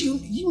 But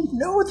you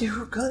know they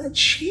were gonna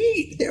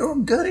cheat. They were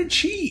gonna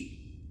cheat.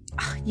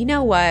 You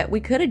know what? We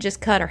could have just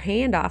cut her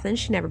hand off, then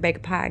she'd never bake a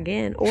pie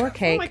again, or a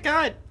cake. Oh my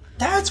god.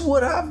 That's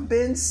what I've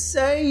been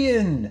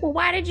saying. Well,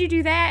 why did you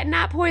do that and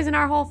not poison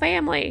our whole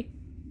family?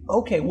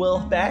 Okay, well,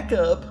 back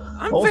up.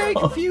 I'm very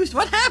confused.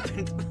 What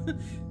happened?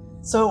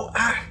 So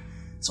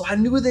I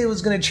knew they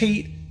was gonna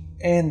cheat,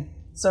 and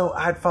so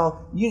I'd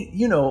follow.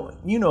 You know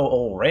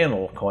old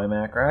Randall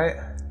Coimac, right?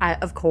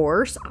 Of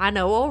course, I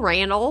know old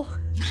Randall.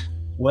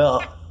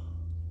 Well,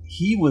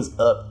 he was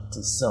up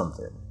to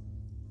something.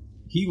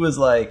 He was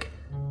like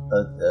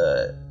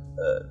a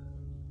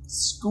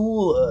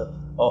school,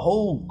 a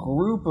whole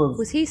group of...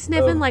 Was he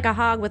sniffing like a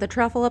hog with a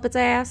truffle up its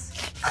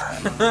ass?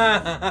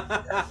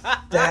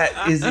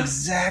 That is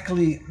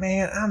exactly...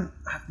 Man,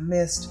 I've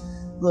missed...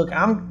 Look,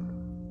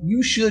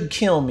 you should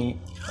kill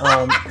me,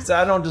 because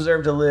I don't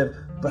deserve to live,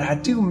 but I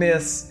do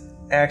miss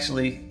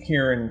actually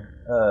hearing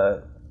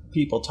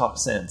people talk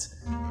sense.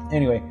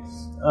 Anyway,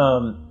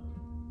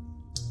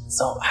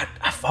 so I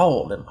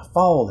followed him.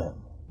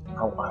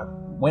 I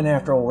went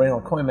after old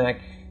Randall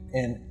Coimac,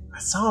 and I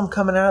saw him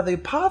coming out of the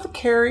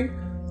apothecary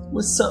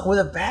with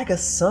a bag of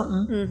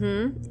something.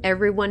 Mm-hmm.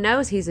 Everyone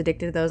knows he's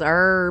addicted to those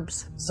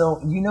herbs.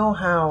 So you know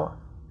how...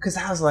 Because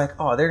I was like,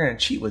 oh, they're going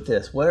to cheat with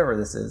this, whatever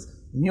this is.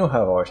 You know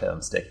how I've always had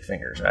them sticky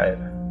fingers, right?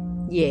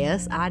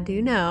 Yes, I do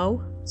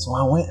know. So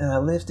I went and I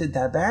lifted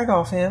that bag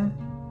off him,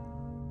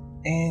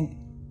 and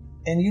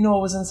you know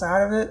what was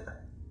inside of it?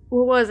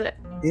 What was it?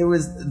 It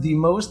was the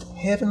most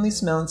heavenly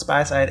smelling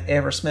spice I had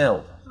ever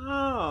smelled.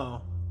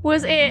 Oh.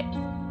 Was it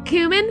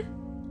cumin?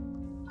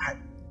 I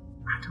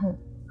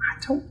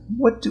don't,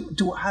 what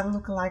do I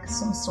look like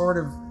some sort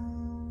of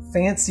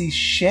fancy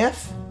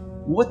chef?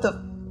 What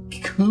the,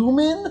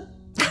 cumin?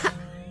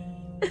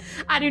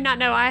 I do not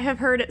know. I have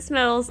heard it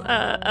smells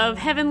of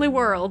heavenly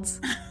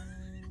worlds.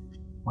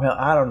 Well,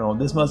 I don't know.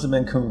 This must have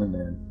been cumin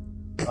then.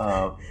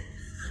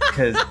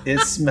 Because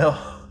it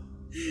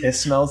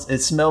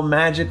smelled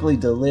magically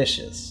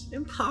delicious.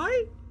 In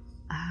pie?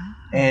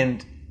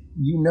 And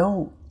you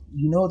know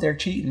they're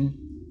cheating.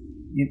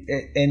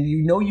 And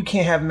you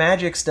can't have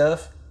magic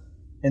stuff.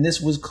 And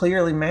this was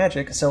clearly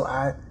magic. So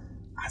I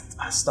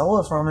stole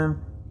it from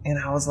him. And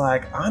I was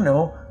like, I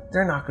know.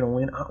 They're not going to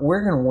win.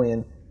 We're going to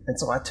win. And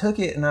so I took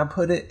it and I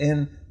put it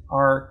in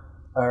our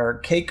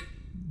cake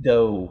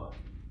dough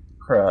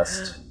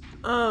crust.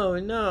 Oh,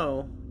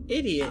 no.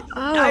 Idiot.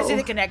 Oh. I see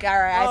the connect. All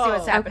right, I see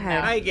what's happening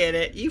now. I get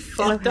it. You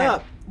fucked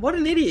up. What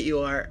an idiot you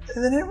are.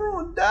 And then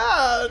everyone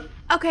died.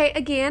 Okay,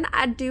 again,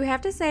 I do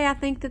have to say I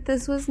think that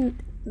this was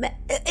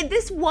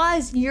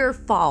your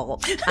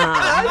fault. It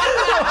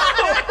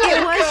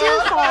was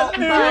your fault,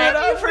 but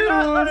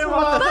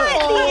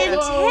the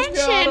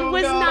intention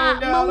was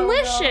not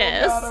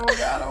malicious.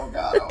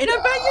 And I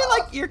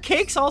bet your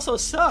cakes also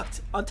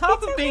sucked. On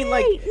top of being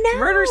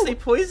murderously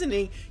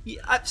poisoning.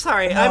 I'm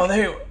sorry.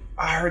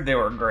 I heard they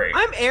were great.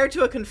 I'm heir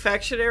to a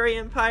confectionery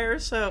empire,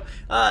 so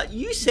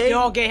you say...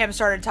 Don't get him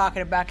started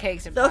talking about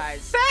cakes and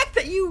pies. The fact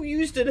that you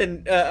used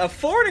a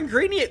foreign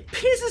ingredient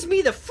pisses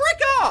me the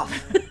frick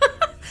off!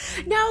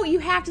 No, you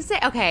have to say...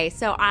 Okay,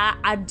 so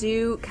I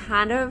do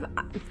kind of...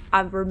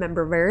 I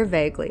remember very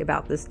vaguely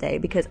about this day,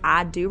 because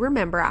I do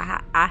remember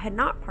I had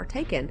not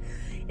partaken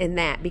in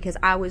that, because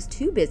I was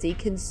too busy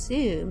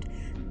consumed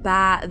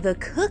by the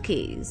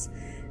cookies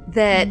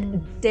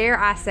that, dare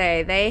I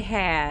say, they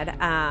had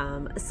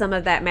some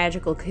of that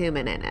magical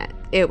cumin in it.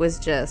 It was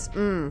just,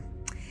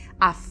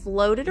 I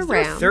floated around.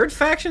 Is there a third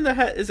faction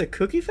that is a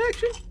cookie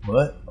faction?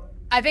 What?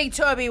 I think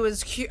Toby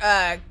was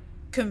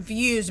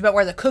confused about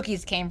where the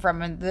cookies came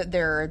from and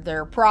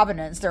their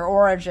provenance, their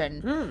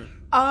origin.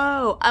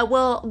 Oh,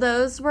 well,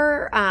 those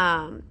were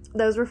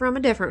from a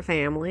different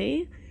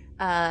family.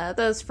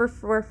 Those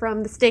were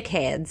from the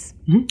Stickheads.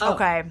 Mm-hmm. Oh.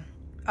 Okay.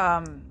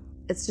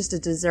 It's just a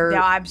dessert.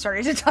 Yeah, I'm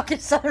starting to talk in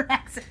Southern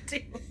accent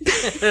too.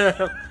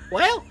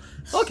 Well,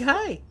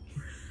 okay.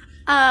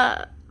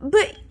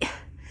 But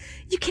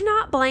you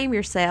cannot blame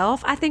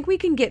yourself. I think we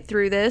can get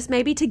through this.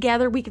 Maybe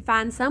together we can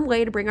find some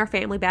way to bring our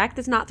family back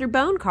that's not through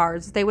bone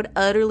cards they would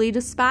utterly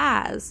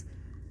despise.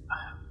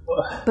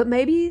 But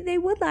maybe they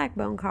would like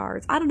bone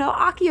cards. I don't know.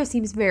 Akio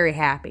seems very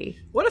happy.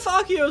 What if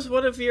Akio's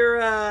one of your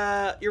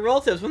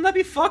relatives? Wouldn't that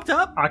be fucked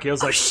up?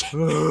 Akio's like,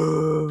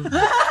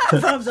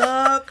 thumbs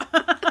up.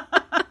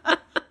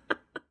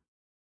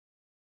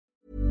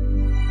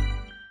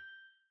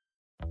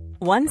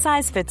 One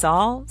size fits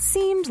all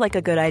seemed like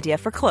a good idea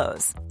for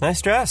clothes.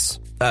 Nice dress.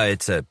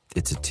 It's a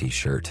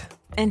t-shirt.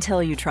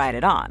 Until you tried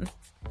it on.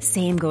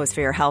 Same goes for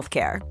your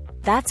healthcare.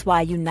 That's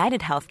why United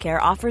Healthcare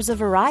offers a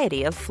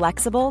variety of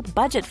flexible,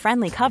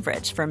 budget-friendly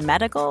coverage for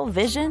medical,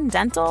 vision,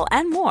 dental,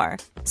 and more.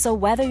 So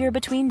whether you're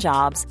between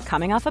jobs,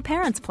 coming off a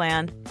parent's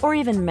plan, or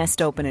even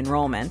missed open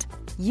enrollment,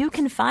 you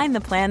can find the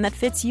plan that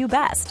fits you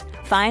best.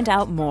 Find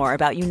out more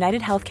about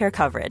United Healthcare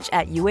coverage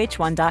at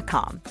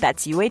uh1.com.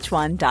 That's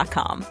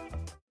uh1.com.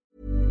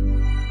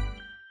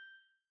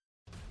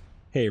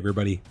 Hey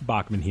everybody,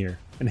 Bachman here.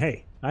 And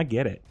hey, I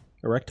get it.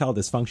 Erectile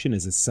dysfunction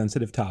is a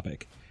sensitive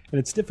topic, and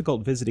it's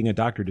difficult visiting a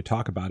doctor to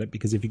talk about it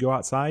because if you go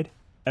outside,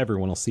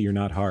 everyone will see you're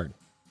not hard.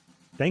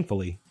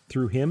 Thankfully,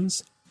 through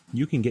HIMS,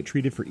 you can get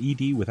treated for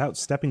ED without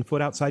stepping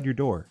foot outside your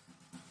door.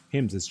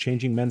 HIMS is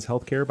changing men's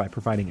healthcare by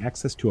providing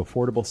access to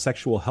affordable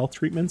sexual health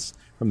treatments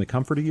from the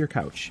comfort of your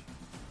couch.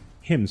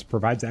 HIMS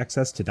provides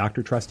access to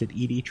doctor-trusted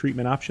ED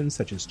treatment options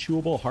such as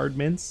chewable hard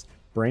mints,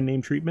 brand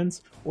name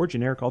treatments, or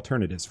generic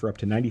alternatives for up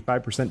to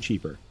 95%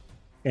 cheaper.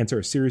 Answer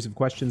a series of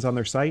questions on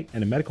their site,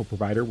 and a medical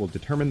provider will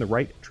determine the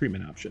right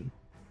treatment option.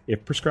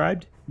 If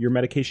prescribed, your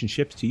medication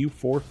ships to you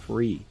for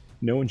free,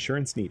 no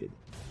insurance needed.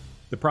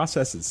 The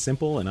process is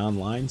simple and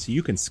online, so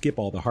you can skip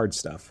all the hard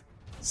stuff.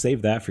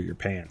 Save that for your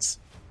pants.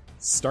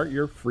 Start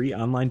your free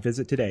online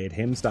visit today at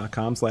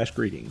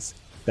hims.com/greetings.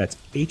 That's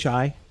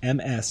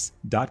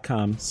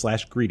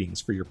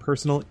HIMS.com/greetings for your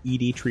personal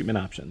ED treatment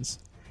options.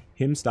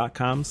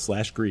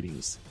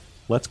 hims.com/greetings.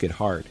 Let's get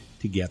hard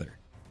together.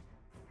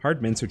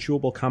 Hard mints are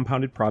chewable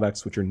compounded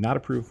products which are not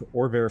approved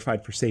or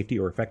verified for safety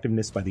or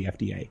effectiveness by the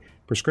FDA.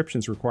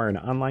 Prescriptions require an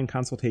online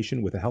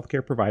consultation with a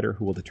healthcare provider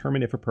who will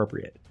determine if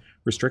appropriate.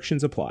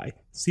 Restrictions apply.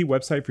 See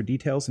website for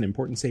details and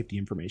important safety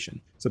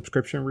information.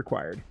 Subscription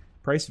required.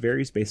 Price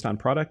varies based on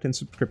product and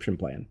subscription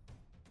plan.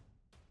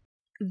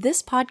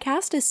 This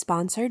podcast is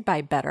sponsored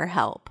by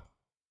BetterHelp.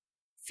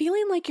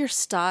 Feeling like you're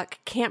stuck,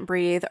 can't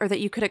breathe, or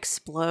that you could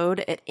explode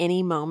at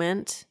any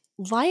moment?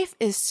 Life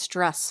is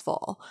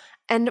stressful.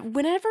 And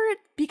whenever it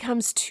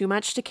becomes too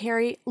much to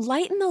carry,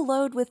 lighten the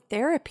load with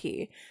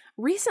therapy.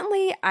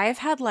 Recently, I've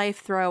had life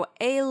throw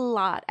a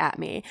lot at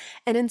me,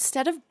 and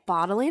instead of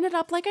bottling it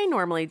up like I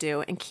normally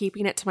do and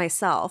keeping it to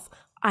myself,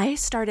 I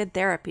started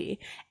therapy,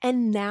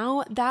 and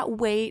now that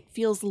weight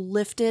feels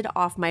lifted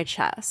off my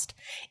chest.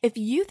 If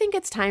you think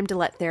it's time to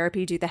let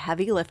therapy do the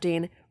heavy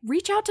lifting,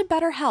 reach out to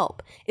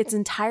BetterHelp. It's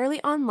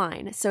entirely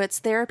online, so it's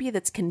therapy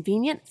that's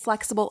convenient,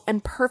 flexible,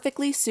 and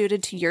perfectly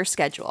suited to your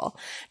schedule.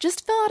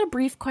 Just fill out a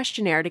brief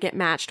questionnaire to get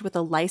matched with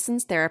a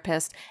licensed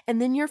therapist, and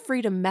then you're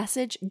free to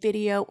message,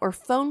 video, or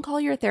phone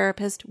call your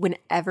therapist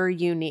whenever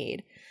you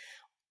need.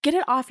 Get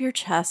it off your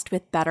chest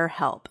with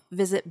BetterHelp.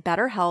 Visit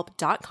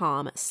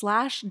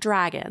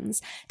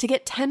betterhelp.com/dragons to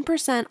get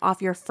 10%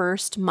 off your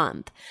first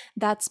month.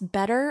 That's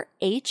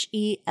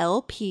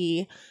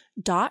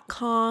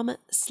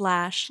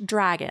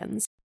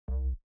betterhelp.com/dragons.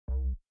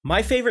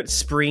 My favorite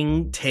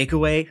spring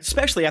takeaway,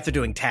 especially after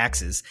doing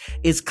taxes,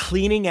 is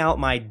cleaning out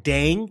my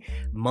dang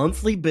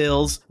monthly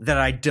bills that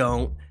I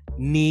don't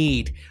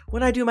need.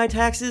 When I do my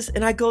taxes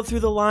and I go through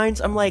the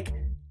lines, I'm like,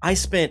 I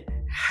spent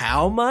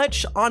how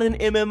much on an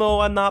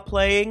MMO I'm not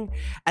playing?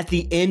 At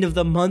the end of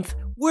the month,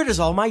 where does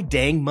all my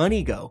dang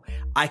money go?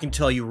 I can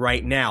tell you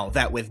right now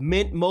that with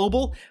Mint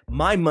Mobile,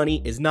 my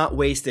money is not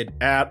wasted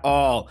at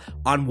all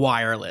on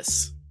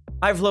wireless.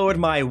 I've lowered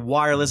my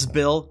wireless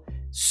bill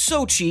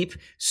so cheap,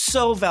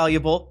 so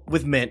valuable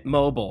with Mint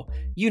Mobile.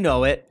 You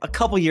know it. A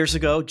couple years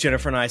ago,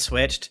 Jennifer and I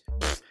switched.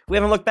 We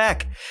haven't looked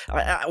back.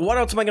 What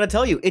else am I going to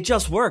tell you? It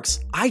just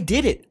works. I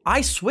did it. I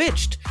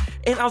switched.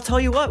 And I'll tell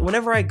you what,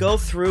 whenever I go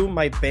through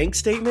my bank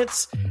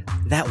statements,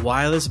 that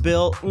wireless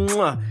bill,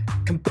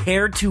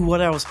 compared to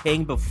what I was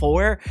paying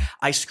before,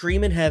 I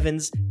scream in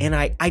heavens and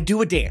I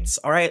do a dance,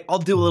 all right? I'll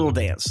do a little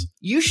dance.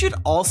 You should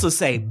also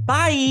say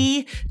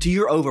bye to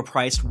your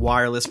overpriced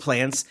wireless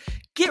plans.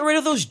 Get rid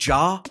of those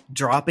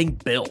jaw-dropping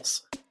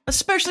bills,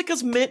 especially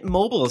because Mint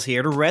Mobile is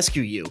here to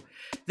rescue you.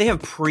 They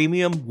have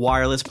premium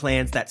wireless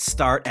plans that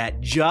start at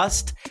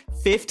just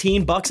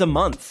 $15 a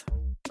month.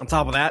 On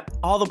top of that,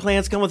 all the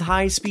plans come with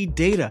high-speed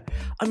data,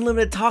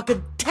 unlimited talk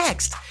and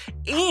text,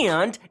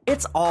 and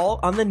it's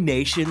all on the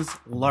nation's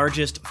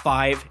largest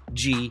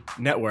 5G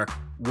network.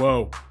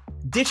 Whoa.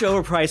 Ditch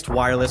overpriced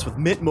wireless with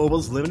Mint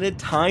Mobile's limited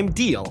time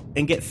deal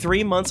and get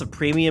 3 months of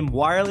premium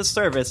wireless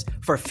service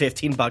for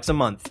 $15 a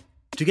month.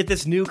 To get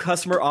this new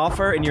customer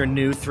offer and your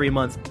new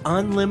 3-month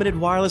unlimited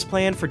wireless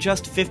plan for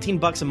just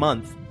 $15 a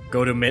month,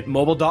 go to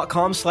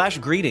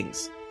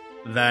mintmobile.com/greetings.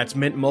 That's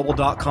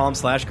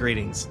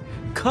mintmobile.com/greetings.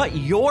 Cut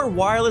your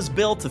wireless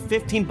bill to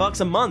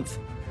 $15 a month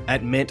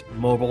at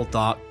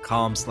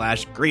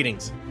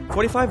mintmobile.com/greetings.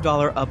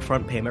 $45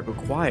 upfront payment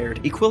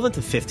required, equivalent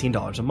to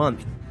 $15 a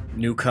month.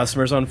 New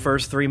customers on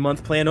first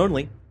 3-month plan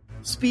only.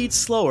 Speed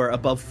slower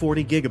above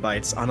 40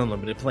 gigabytes on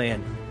unlimited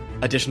plan.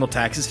 Additional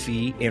taxes,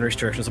 fee, and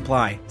restrictions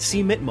apply.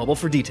 See Mint Mobile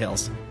for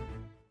details.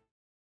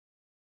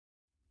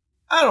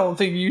 I don't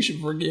think you should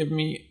forgive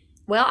me.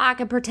 Well, I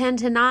can pretend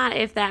to not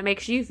if that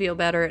makes you feel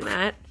better at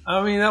night.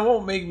 I mean, that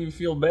won't make me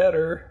feel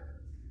better,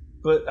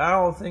 but I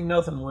don't think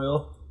nothing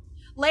will.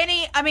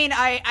 Laney, I mean,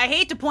 I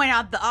hate to point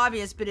out the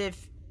obvious, but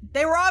if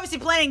they were obviously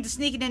planning to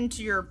sneak it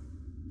into your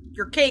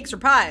cakes or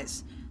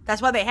pies,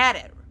 that's why they had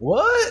it.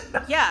 What?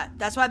 Yeah,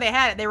 that's why they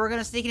had it. They were going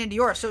to sneak it into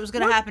yours, so it was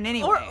going to happen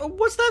anyway. Or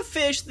what's that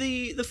fish?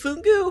 The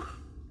fugu?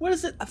 What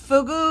is it? A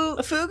fugu?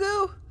 A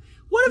fugu?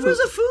 What if it was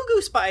a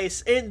fugu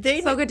spice and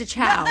they Fogo de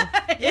chao?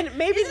 And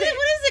maybe what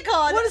is it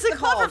called? What is it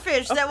called?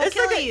 Pufferfish that will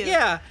kill you.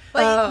 Yeah,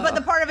 but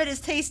the part of it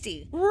is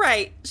tasty.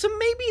 Right. So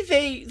maybe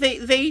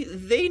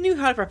they knew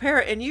how to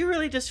prepare it, and you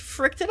really just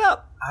fricked it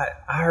up.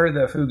 I heard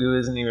that fugu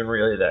isn't even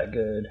really that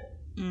good.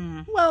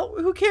 Well,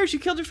 who cares? You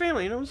killed your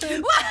family. You know what I'm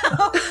saying?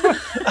 I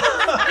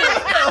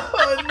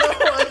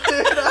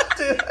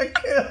did. I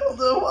killed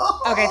him.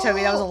 Okay,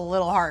 Toby, that was a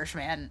little harsh,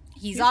 man.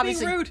 He's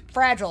obviously being rude.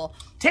 fragile.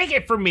 Take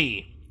it from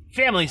me.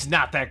 Family's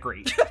not that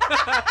great.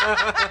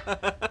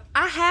 I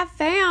have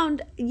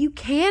found you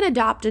can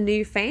adopt a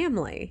new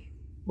family.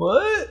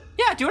 What?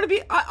 Yeah, do you want to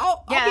be?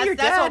 I'll be your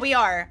dad. That's what we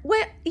are.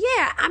 Well,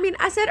 yeah, I mean,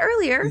 I said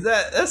earlier.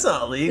 That's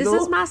not legal.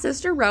 This is my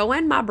sister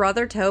Rowan, my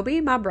brother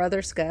Toby, my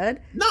brother Scud,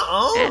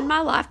 and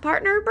my life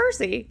partner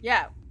Bercy.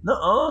 Yeah.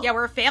 Nuh-uh. Yeah,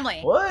 we're a family.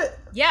 What?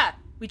 Yeah,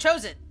 we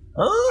chose it.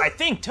 Huh? I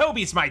think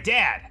Toby's my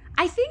dad.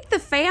 I think the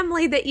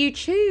family that you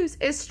choose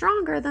is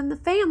stronger than the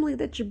family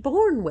that you're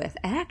born with,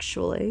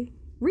 actually.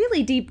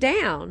 Really deep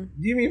down.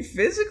 Do you mean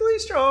physically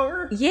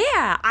stronger?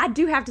 Yeah, I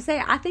do have to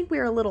say, I think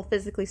we're a little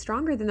physically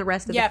stronger than the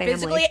rest of the family. Yeah,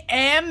 physically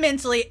and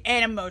mentally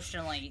and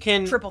emotionally.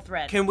 Triple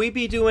threat. Can we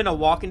be doing a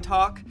walk and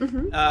talk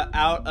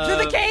out of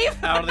the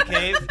cave? Out of the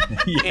cave,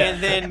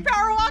 and then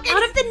power walking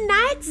out of the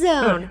night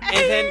zone.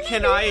 And then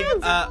can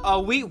I?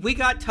 We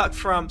got Tuck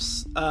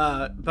Frump's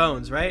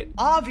bones, right?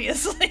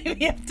 Obviously,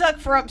 we have Tuck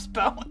Frump's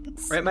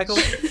bones. Right, Michael?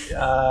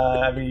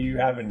 I mean, you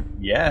haven't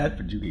yet,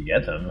 but you can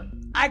get them.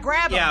 I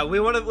grab them. Yeah, we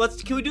want to.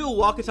 Can we do a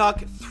walk and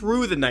talk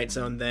through the night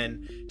zone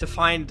then to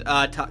find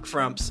Tuck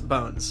Frump's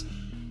bones?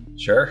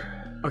 Sure.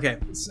 Okay.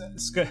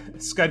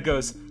 Scud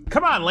goes,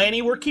 "Come on,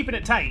 Lanny, we're keeping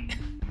it tight."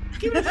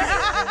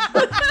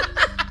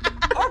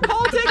 Our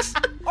politics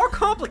are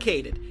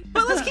complicated,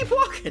 but let's keep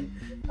walking.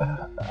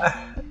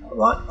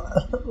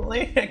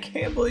 Lanny, I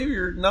can't believe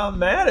you're not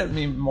mad at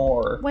me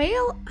more.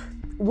 Well,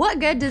 what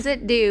good does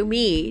it do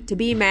me to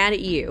be mad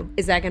at you?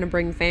 Is that going to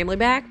bring the family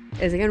back?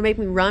 Is it going to make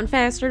me run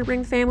faster to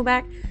bring the family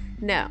back?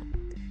 No.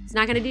 It's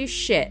not going to do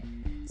shit.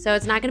 So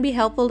it's not going to be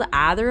helpful to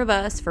either of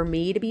us for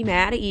me to be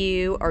mad at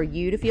you or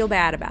you to feel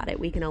bad about it.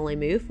 We can only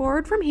move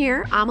forward from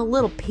here. I'm a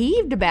little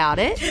peeved about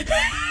it.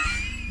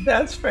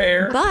 That's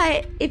fair.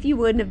 But if you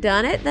wouldn't have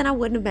done it, then I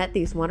wouldn't have met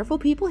these wonderful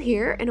people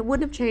here and it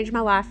wouldn't have changed my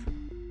life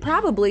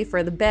probably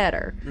for the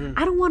better.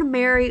 I don't want to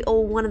marry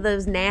one of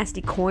those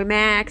nasty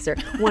Coimacs or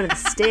one of the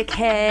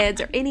stickheads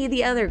or any of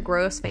the other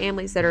gross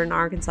families that are in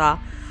Arkansas.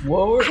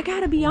 I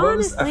gotta be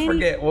honest, I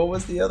forget, what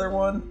was the other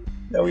one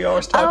that we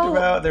always talked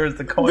about? There was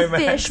the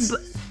Coimacs.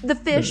 The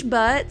fish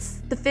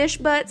butts, the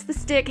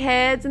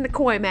stickheads, and the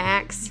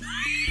Coimacs.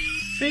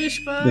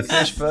 The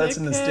fish butts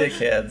and the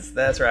stickheads.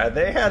 That's right.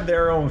 They had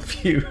their own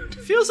feud.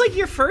 Feels like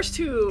your first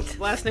two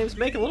last names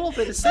make a little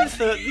bit of sense.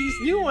 These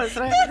new ones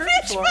that I haven't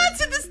heard before. The fish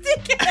butts and the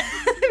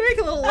stickheads. They make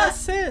a little less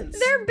sense.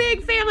 They're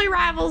big family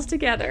rivals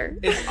together.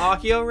 Is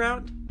Akio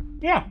around?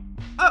 Yeah.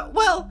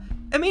 Well,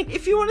 I mean,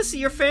 if you want to see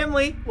your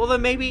family, well,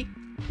 then maybe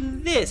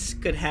this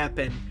could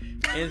happen.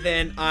 And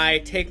then I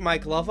take my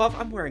glove off.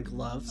 I'm wearing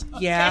gloves.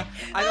 Okay. Yeah,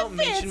 I don't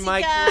mention my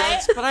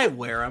gloves, but I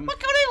wear them. What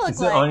do they look like? Is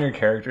like? it on your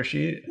character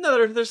sheet?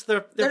 No,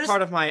 they're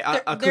part of my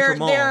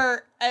accoutrement.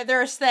 They're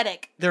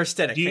aesthetic. They're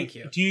aesthetic, thank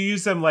you. Do you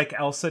use them like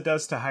Elsa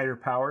does to hide her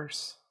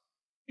powers?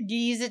 Do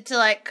you use it to,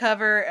 like,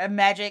 cover a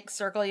magic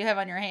circle you have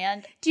on your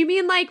hand? Do you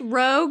mean like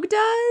Rogue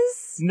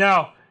does?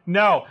 No.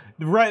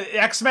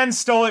 X-Men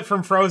stole it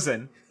from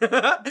Frozen.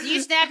 Do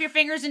you snap your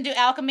fingers and do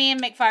alchemy and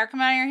make fire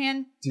come out of your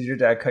hand? Did your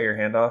dad cut your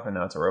hand off and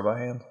now it's a robot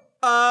hand?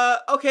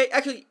 Okay,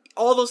 actually,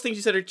 all those things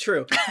you said are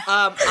true.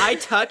 I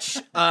touch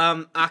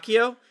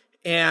Akio,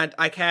 and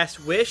I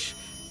cast Wish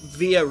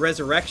via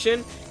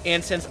Resurrection,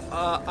 and since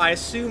I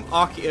assume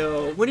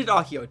Akio... When did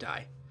Akio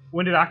die?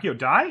 When did Akio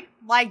die?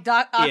 Like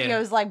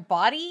Akio's, like,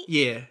 body?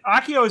 Yeah.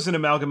 Akio is an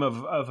amalgam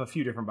of a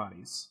few different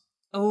bodies.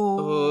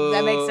 Ooh,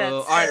 that makes sense.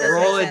 All right,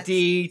 roll a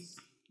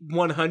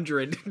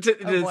D100 to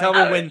tell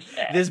me when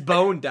this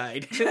bone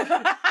died.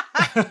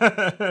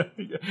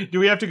 Do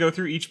we have to go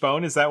through each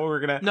bone? Is that what we're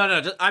gonna?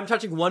 No. I'm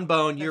touching one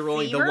bone. You're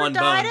rolling the one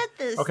bone.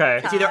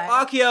 Okay. It's either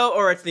Akio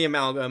or it's the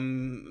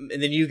amalgam,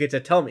 and then you get to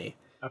tell me.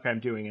 Okay, I'm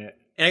doing it.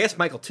 And I guess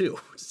Michael too,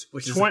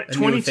 which is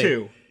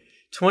 22.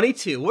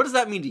 22. What does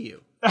that mean to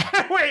you?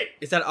 Wait,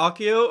 is that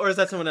Akio or is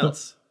that someone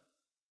else?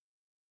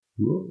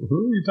 Who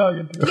are you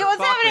talking to? Yo,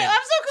 what's happening?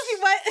 I'm so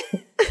confused. What?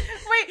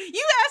 Wait,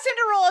 you asked him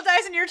to roll a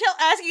dice, and you're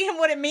asking him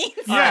what it means?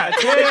 Yeah.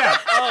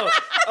 Oh,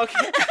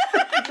 okay.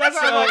 That's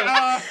all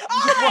right,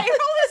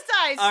 roll his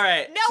dice. All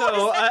right. Now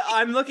So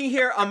I'm looking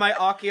here on my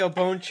Akio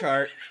bone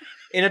chart,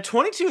 and a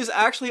 22 is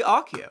actually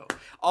Akio.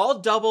 All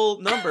double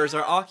numbers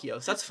are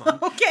Akios. That's fun.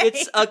 Okay.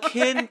 It's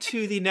akin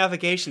to the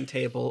navigation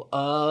table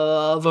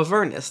of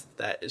Avernus.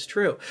 That is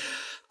true.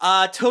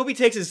 Toby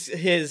takes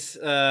his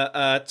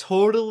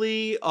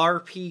totally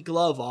RP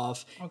glove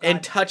off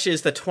and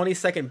touches the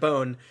 22nd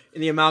bone in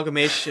the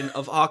amalgamation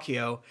of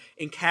Akio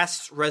and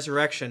casts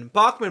Resurrection.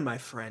 Bachman, my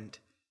friend,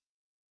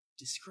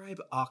 describe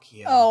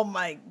Akio. Oh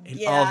my god!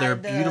 And all their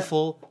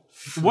beautiful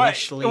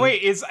fleshly.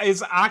 Wait, is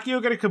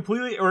Akio going to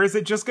completely, or is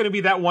it just going to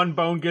be that one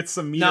bone gets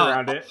some meat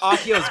around it?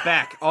 Akio's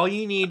back. All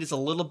you need is a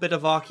little bit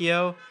of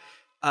Akio.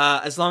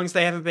 As long as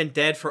they haven't been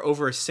dead for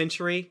over a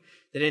century,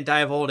 they didn't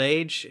die of old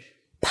age.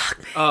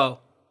 Oh,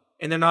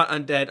 and they're not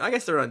undead. I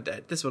guess they're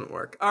undead. This wouldn't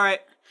work. All right.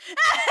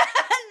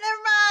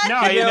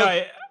 Never mind.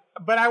 No,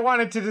 but I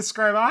wanted to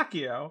describe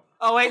Akio.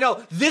 Oh wait,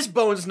 no. This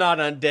bone's not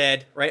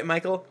undead, right,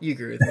 Michael? You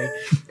agree with me?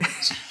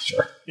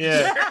 Sure.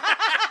 Yeah.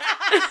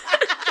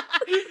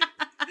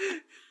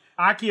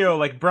 Akio,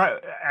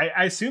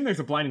 I assume there's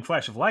a blinding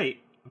flash of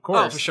light. Of course.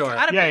 Oh, for sure.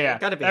 Yeah.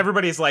 Gotta be.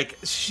 Everybody's like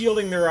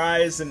shielding their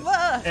eyes and Do you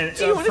want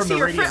to from see the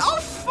your radiance. friend? Oh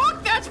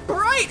fuck, that's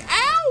bright!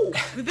 Ow!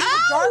 We've been in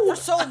the dark for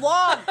so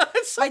long.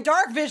 My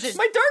dark vision.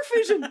 My dark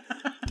vision.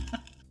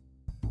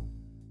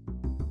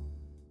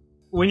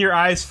 When your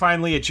eyes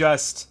finally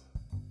adjust,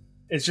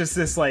 it's just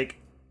this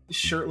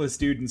shirtless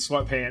dude in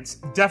sweatpants.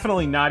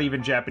 Definitely not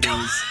even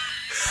Japanese.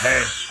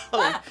 Hey.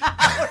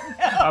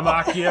 I'm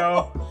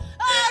Akio.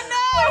 Oh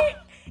no!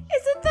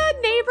 Is it the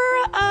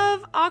neighbor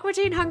of Aqua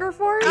Teen Hunger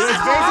Force?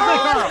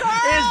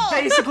 It's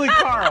basically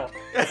Carl.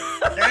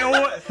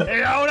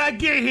 Hey, how did I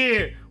get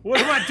here?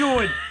 What am I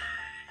doing?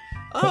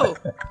 Oh,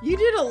 you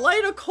did a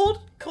light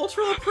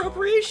cultural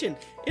appropriation,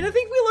 and I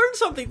think we learned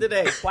something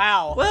today.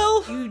 Wow.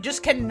 Well, you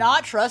just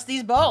cannot trust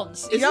these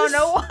bones. You don't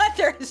know what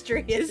their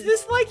history is. Is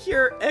this like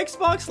your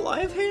Xbox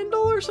Live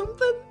handle or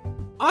something?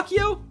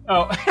 Akio?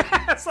 Oh,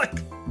 it's no?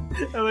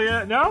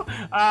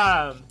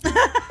 I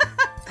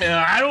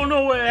don't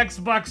know what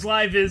Xbox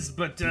Live is,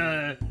 but,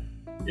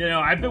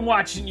 I've been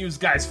watching you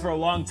guys for a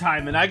long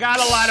time, and I got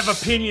a lot of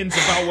opinions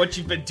about what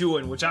you've been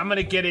doing, which I'm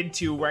gonna get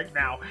into right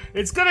now.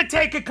 It's gonna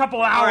take a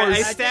couple hours. All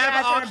right, I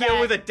stab Akio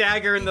with a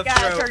dagger in the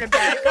throat. Turn it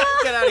back.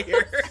 Get out of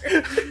here.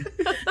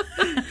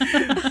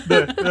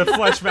 the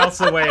flesh melts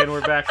away, and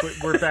we're back with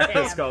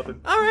the skeleton.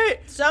 All right.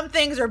 Some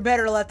things are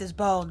better left as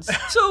bones.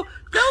 So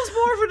that was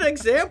more of an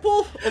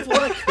example of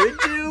what I could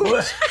do.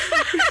 What?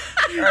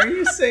 Are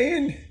you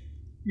saying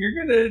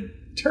you're gonna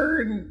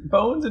turn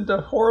bones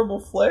into horrible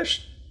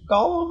flesh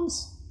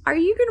golems? Are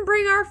you going to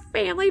bring our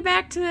family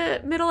back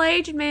to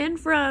middle-aged men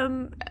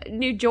from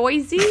New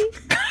Jersey?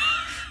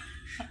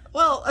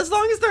 Well, as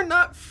long as they're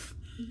not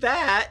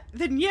that,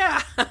 then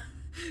yeah.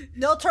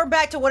 They'll turn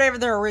back to whatever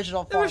their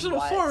original form was.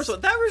 So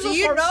that original So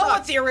you form know sucked.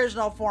 what the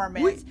original form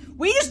is.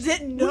 We just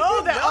didn't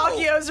know that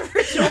Akio's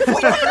original We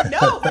form didn't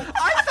know.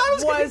 I thought it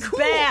was gonna was be cool.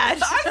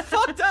 bad. I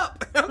fucked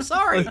up. I'm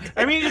sorry.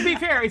 I mean, to be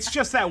fair, it's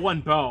just that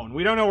one bone.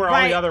 We don't know where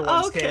all the other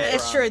ones came from.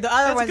 It's true. The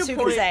other That's a ones, good who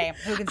point. can say?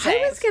 Who can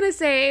say? I was going to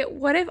say,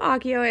 what if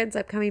Akio ends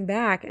up coming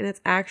back and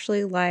it's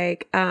actually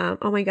oh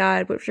my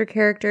god, what's your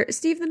character?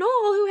 Steve the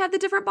Knoll, who had the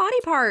different body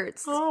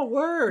parts. Oh,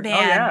 word. Man. Oh,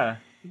 yeah.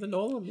 The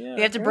Nolan, yeah.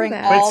 We have to bring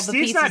that. all But the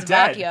Steve's pieces not of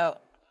dead. Akio.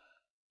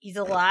 He's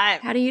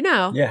alive. How do you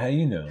know? Yeah, how do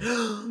you know?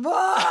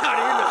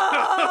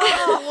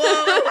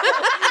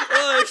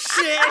 Oh,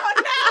 shit.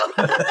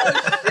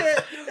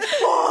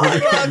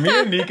 Me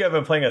and Nika have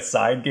been playing a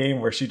side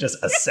game where she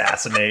just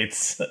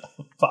assassinates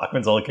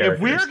Bachman's old characters.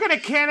 If we're gonna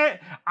can it,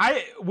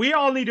 we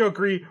all need to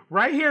agree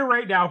right here,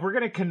 right now. If we're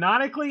gonna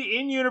canonically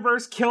in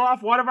universe kill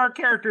off one of our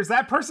characters,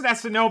 that person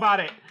has to know about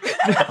it.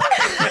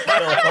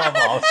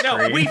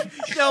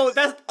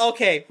 That's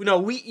okay.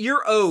 No,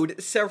 you're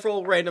owed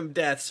several random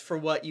deaths for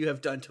what you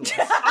have done to us.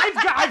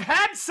 I've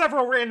had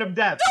several random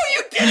deaths. No,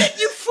 you didn't,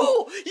 you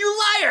fool! You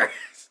liar!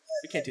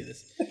 We can't do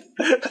this.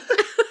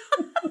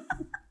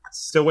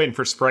 Still waiting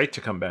for Sprite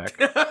to come back.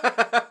 Where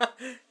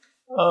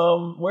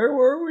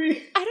were we?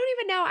 I don't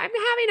even know. I'm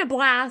having a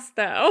blast,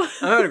 though.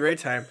 I'm having a great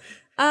time.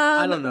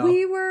 I don't know.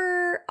 We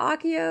were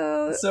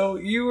Akio. So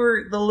you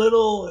were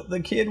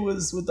the kid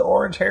was with the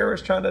orange hair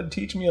was trying to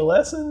teach me a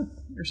lesson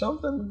or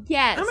something?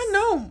 Yes. I'm a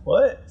gnome.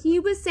 What? He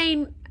was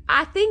saying,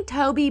 I think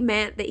Toby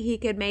meant that he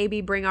could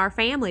maybe bring our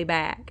family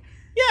back.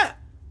 Yeah,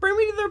 bring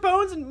me to their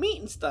bones and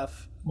meat and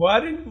stuff. Why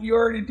didn't you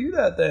already do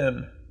that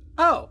then?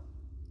 Oh.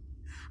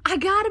 I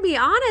gotta be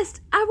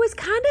honest, I was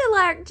kind of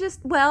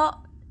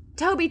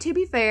Toby, to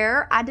be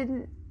fair, I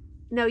didn't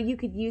know you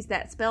could use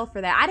that spell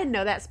for that. I didn't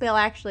know that spell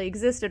actually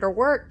existed or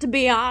worked, to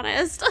be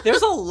honest.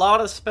 There's a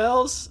lot of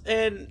spells,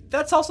 and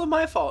that's also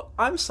my fault.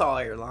 I'm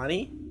sorry,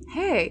 Lonnie.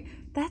 Hey,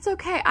 that's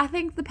okay. I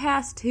think the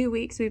past 2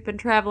 weeks we've been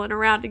traveling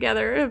around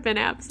together have been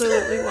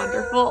absolutely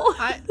wonderful.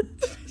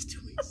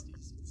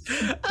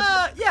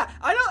 Yeah,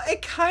 I know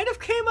it kind of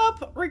came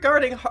up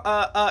regarding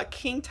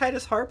King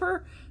Titus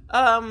Harper,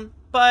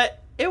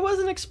 but it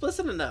wasn't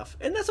explicit enough,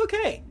 and that's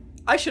okay.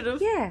 I should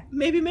have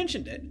maybe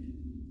mentioned it.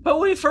 But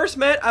when we first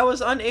met, I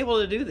was unable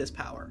to do this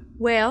power.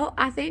 Well,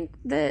 I think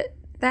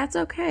that's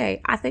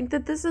okay. I think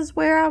that this is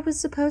where I was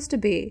supposed to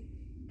be,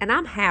 and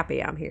I'm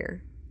happy I'm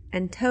here.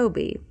 And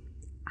Toby,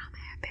 I'm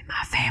happy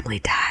my family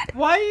died.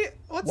 Why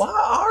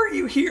are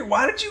you here?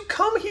 Why did you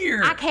come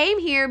here? I came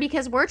here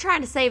because we're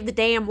trying to save the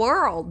damn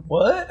world.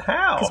 What?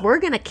 How? Because we're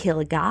going to kill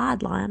a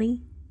god,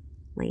 Lanny.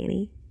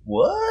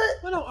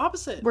 What? Well, no,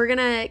 opposite. We're going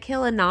to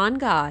kill a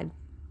non-god.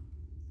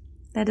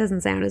 That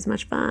doesn't sound as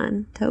much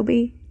fun,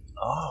 Toby.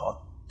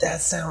 Oh, that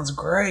sounds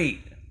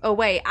great. Oh,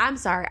 wait, I'm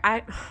sorry.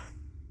 I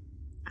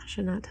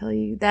should not tell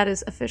you. That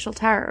is official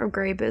Tower of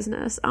Grey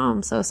business. Oh,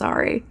 I'm so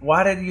sorry.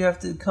 Why did you have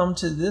to come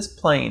to this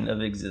plane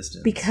of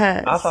existence?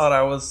 Because I thought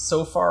I was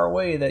so far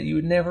away that you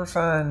would never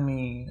find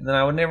me. And then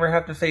I would never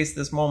have to face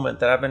this moment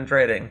that I've been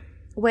dreading.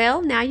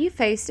 Well, now you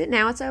faced it.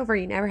 Now it's over.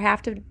 You never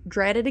have to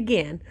dread it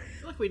again. I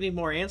feel like we need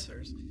more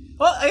answers.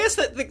 Well, I guess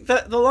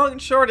the long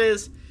and short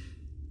is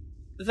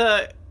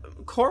the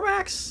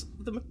Cormax.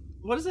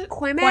 What is it?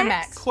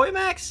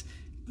 Coimax.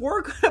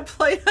 We're gonna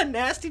play a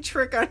nasty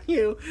trick on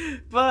you,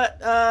 but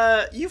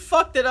you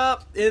fucked it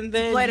up, and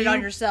then you played it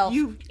on yourself.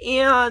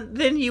 And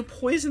then you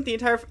poisoned the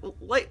entire.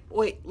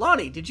 Wait,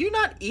 Lonnie, did you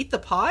not eat the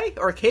pie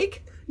or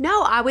cake?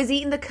 No, I was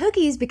eating the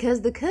cookies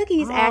because the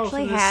cookies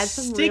actually had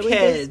some really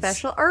good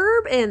special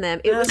herb in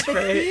them. It was the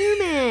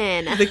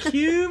cumin. The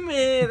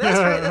cumin.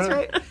 That's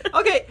right.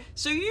 Okay,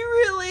 so you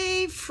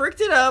really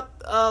fricked it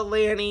up,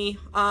 Lanny.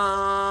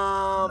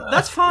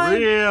 That's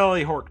fine.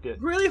 Really horked it.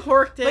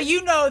 But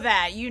you know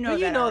that. You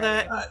know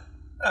that.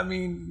 I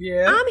mean,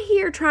 yeah. I'm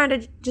here trying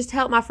to just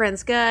help my friend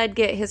Scud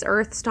get his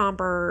Earth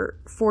Stomper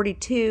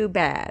 42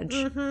 badge.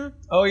 Mm-hmm.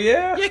 Oh,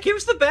 yeah? Yeah, give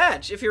us the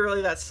badge if you're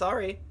really that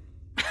sorry.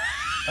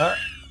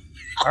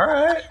 All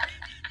right.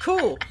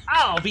 Cool.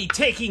 I'll be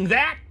taking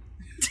that.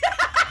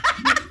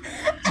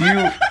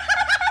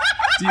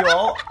 Do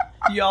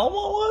y'all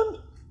want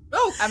one?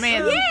 Oh, I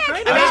mean, yeah.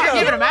 You're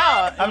giving them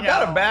out. I've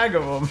got a bag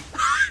of them.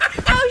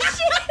 Oh,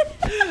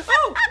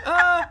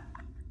 shit.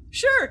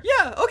 Sure.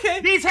 Yeah.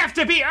 Okay. These have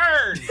to be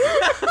earned.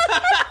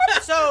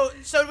 So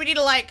we need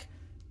to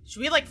should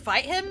we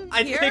fight him?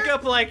 I'd pick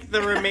up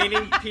the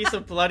remaining piece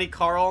of bloody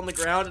Carl on the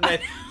ground and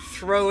I'd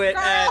throw it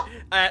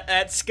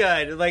at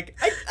Scud. I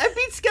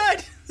beat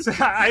Scud.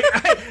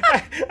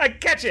 I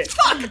catch it.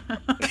 Fuck.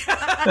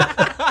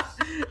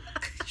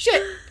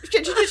 Shit.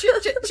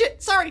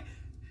 Sorry.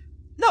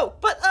 No,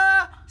 but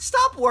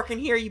stop working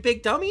here, you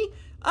big dummy.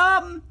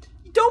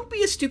 Don't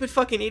be a stupid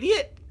fucking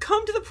idiot.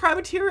 Come to the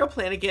Primaterial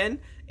plan again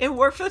and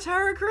work for the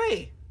Tower of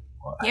Grey.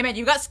 Yeah, man,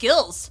 you got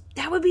skills.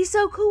 That would be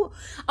so cool.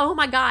 Oh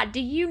my god,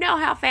 do you know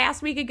how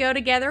fast we could go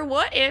together?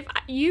 What if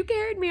you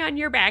carried me on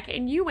your back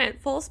and you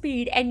went full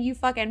speed and you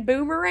fucking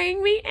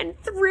boomeranged me and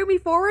threw me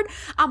forward?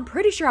 I'm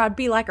pretty sure I'd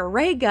be like a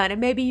ray gun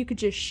and maybe you could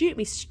just shoot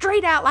me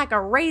straight out like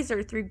a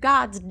razor through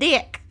God's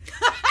dick.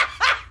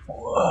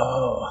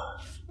 Whoa.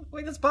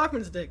 Wait, that's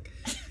Bachman's dick.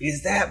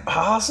 Is that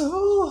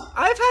possible?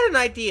 I've had an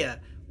idea.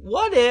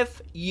 What if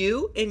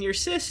you and your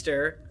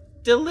sister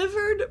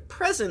delivered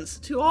presents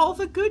to all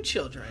the good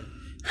children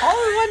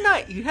all in one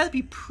night? You'd have to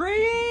be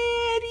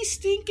pretty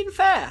stinking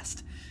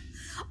fast.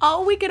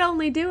 Oh, we could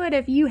only do it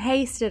if you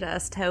hasted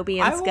us, Toby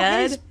and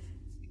Scud.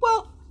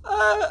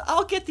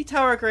 I'll get the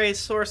Tower of Grey's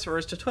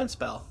sorcerers to twin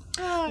spell.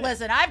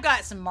 Listen, I've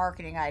got some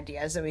marketing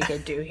ideas that we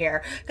could do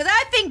here. Because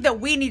I think that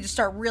we need to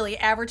start really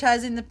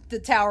advertising the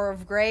Tower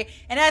of Grey.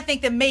 And I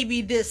think that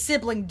maybe this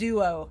sibling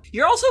duo.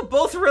 You're also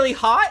both really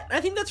hot.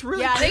 I think that's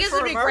really I think good it's for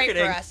going to be marketing.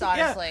 great for us,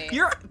 honestly.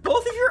 Yeah,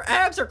 both of your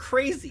abs are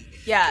crazy.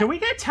 Yeah. Can we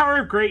get Tower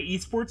of Grey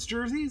esports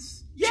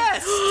jerseys?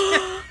 Yes!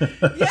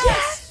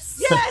 Yes!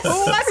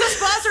 Oh, that's a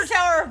sponsor,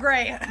 Tower of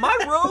Grey. My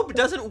robe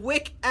doesn't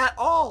wick at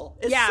all.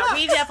 It sucks.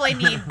 We definitely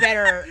need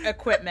better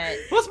equipment.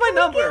 What's my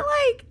number?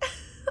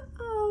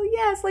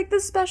 The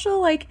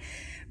special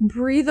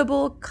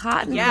breathable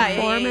cotton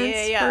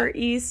performance for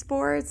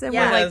esports, and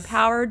we're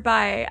powered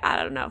by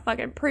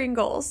fucking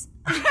Pringles.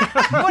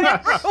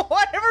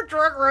 whatever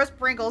drug roast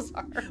Pringles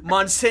are.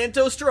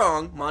 Monsanto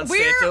strong.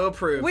 Monsanto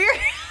approved.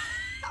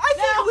 I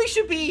think we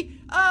should be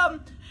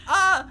Tower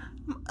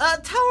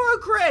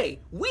of Grey.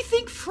 We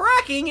think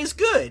fracking is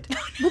good.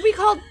 We'll be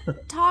called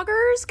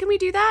Toggers. Can we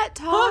do that?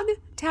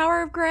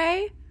 Tower of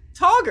Grey.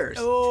 Toggers.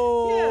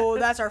 Oh,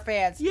 that's our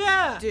fans.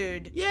 Yeah,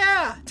 dude.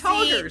 Yeah,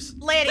 Toggers. See,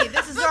 Lady,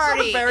 this is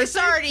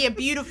already a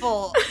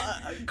beautiful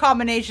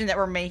combination that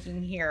we're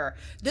making here.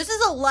 This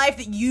is a life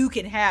that you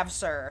can have,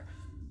 sir.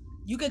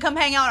 You can come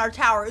hang out in our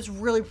tower. It's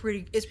really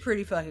pretty. It's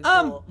pretty fucking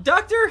cool.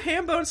 Dr.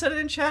 Hambone said it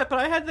in chat, but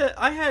I had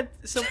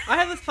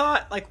the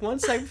thought like 1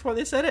 second before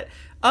they said it.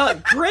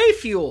 Gray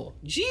fuel,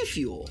 G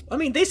fuel. I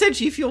mean, they said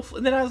G fuel,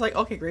 and then I was like,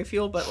 okay, gray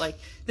fuel, but like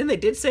then they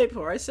did say it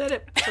before I said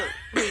it. So,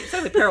 I mean, it's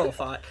like a parallel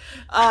thought.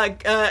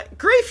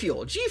 Gray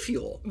fuel, G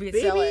fuel,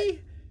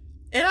 baby.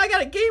 And I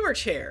got a gamer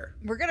chair.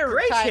 We're gonna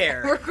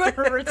retire. We're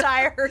gonna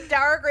retire.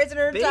 Tower Gray's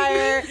gonna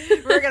retire.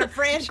 We're gonna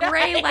franchise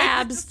Gray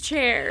Labs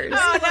chairs.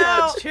 Oh no,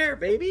 Labs chair,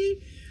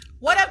 baby.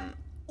 What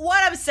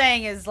I'm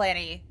saying is,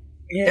 Lanny,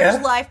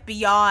 there's life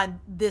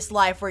beyond this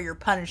life where you're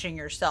punishing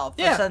yourself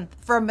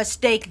for a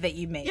mistake that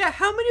you made. Yeah.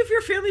 How many of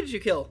your family did you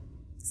kill?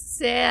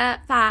 5.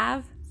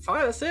 5.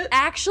 That's it.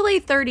 Actually,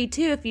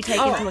 32 if you take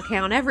into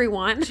account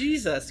everyone.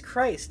 Jesus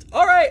Christ!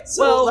 All right.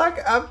 So,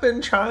 I've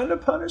been trying to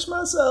punish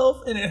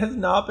myself, and it has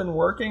not been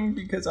working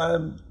because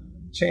I'm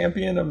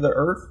champion of the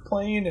Earth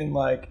plane, and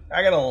I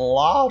got a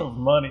lot of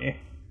money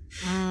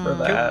for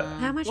that.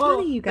 How much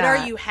money you got? But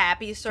are you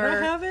happy, sir?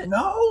 Can I have it?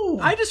 No.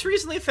 I just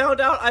recently found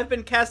out I've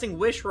been casting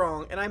Wish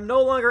wrong, and I'm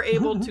no longer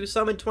able to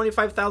summon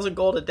 25,000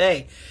 gold a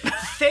day.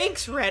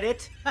 Thanks,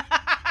 Reddit.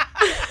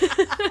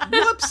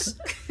 Whoops.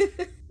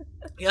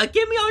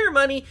 Give me all your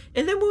money,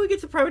 and then when we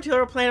get to the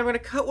Privateer plan, I'm going to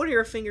cut one of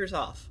your fingers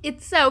off.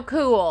 It's so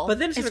cool. But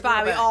then it's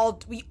fine. We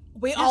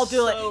all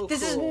do it.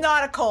 This is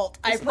not a cult.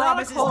 I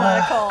promise it's not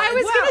a cult. I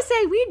was going to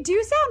say, we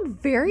do sound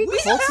very culty.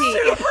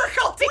 Super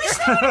culty. We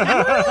sound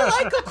really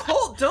like a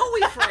cult, don't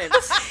we, friends?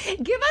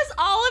 Give us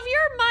all of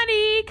your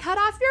money. Cut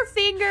off your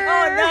finger.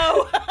 Oh,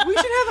 no. We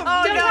should have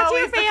a... Don't talk to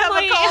your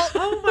family.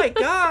 Oh, my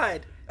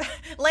God.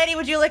 Lady,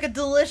 would you like a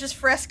delicious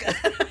fresca?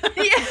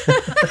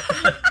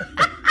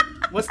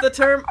 What's the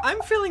term?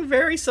 I'm feeling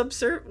very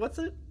subservient. What's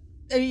it?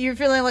 You're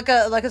feeling like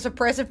a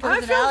suppressive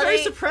personality? I feel very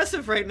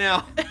suppressive right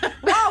now.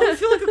 Wow, I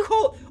feel like a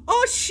cult.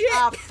 Oh, shit.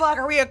 Oh, fuck.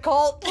 Are we a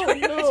cult? Oh,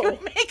 no. Did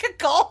we make a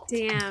cult?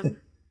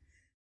 Damn.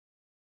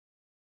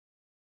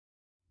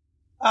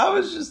 I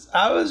was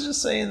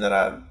just saying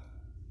that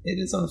it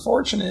is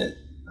unfortunate.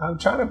 I'm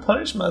trying to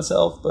punish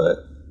myself, but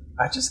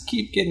I just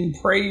keep getting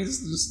praise,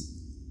 just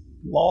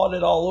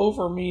lauded all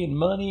over me and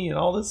money and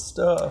all this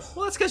stuff.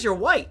 Well, that's because you're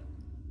white.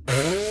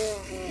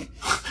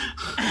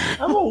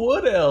 I'm a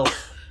wood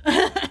elf.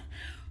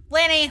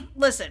 Lanny,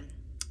 listen.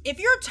 If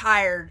you're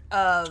tired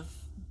of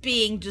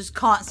being just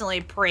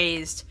constantly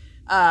praised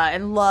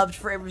and loved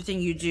for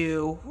everything you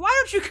do, why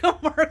don't you come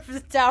work for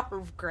the Tower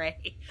of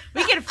Grey?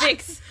 We can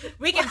fix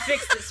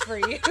this for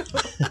you.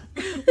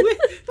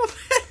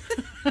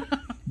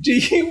 Do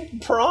you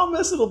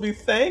promise it'll be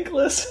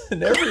thankless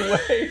in every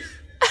way?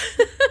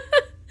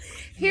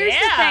 Here's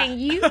the thing,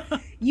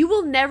 you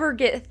will never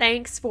get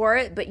thanks for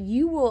it, but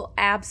you will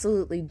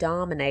absolutely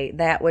dominate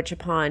that which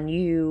upon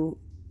you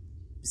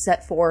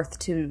set forth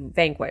to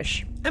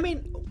vanquish. I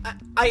mean,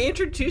 I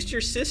introduced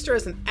your sister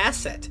as an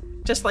asset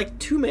just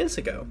 2 minutes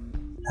ago.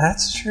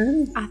 That's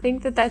true. I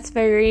think that's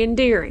very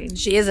endearing.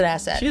 She is an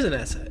asset. She's an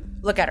asset.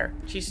 Look at her.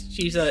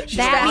 She's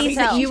that means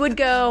that you would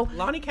go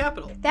Lonnie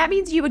Capital. That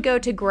means you would go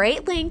to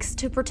great lengths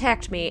to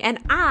protect me, and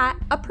I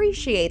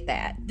appreciate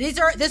that.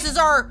 This is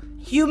our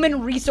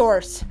human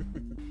resource.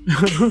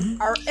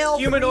 Our elf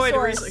humanoid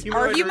resource.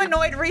 Our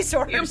humanoid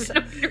resource.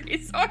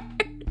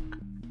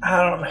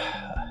 I don't know.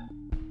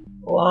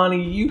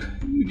 Lonnie, you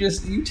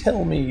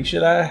tell me,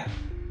 should I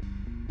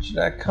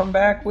come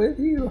back with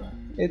you?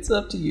 It's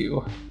up to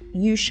you.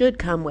 You should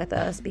come with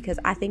us, because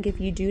I think if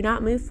you do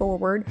not move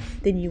forward,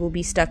 then you will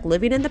be stuck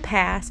living in the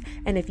past,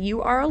 and if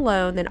you are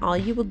alone, then all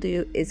you will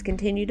do is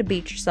continue to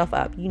beat yourself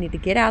up. You need to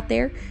get out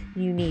there.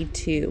 You need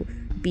to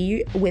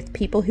be with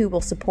people who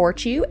will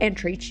support you and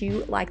treat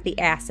you like the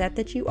asset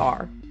that you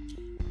are.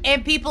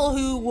 And people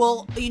who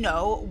will,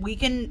 we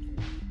can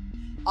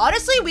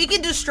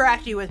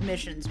distract you with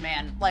missions,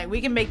 man.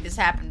 We can make this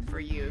happen for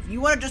you. If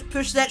you want to just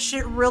push that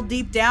shit real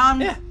deep down,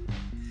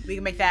 we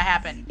can make that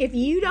happen. If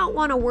you don't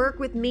want to work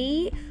with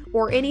me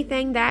or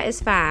anything, that is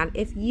fine.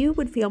 If you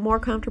would feel more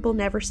comfortable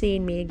never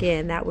seeing me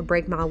again, that would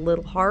break my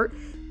little heart.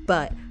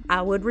 But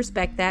I would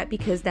respect that,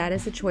 because that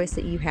is a choice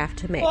that you have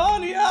to make.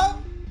 Lonnie,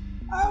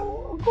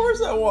 of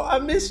course I will. I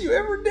miss you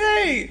every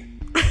day.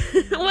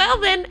 Well,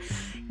 then,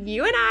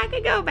 you and I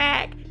could go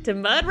back to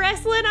mud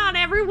wrestling on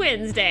every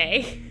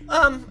Wednesday.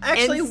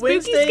 Actually, and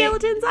spooky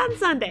skeletons on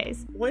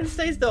Sundays.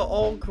 Wednesday's the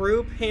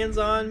all-group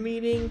hands-on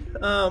meeting.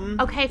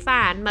 Okay,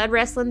 fine. Mud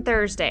wrestling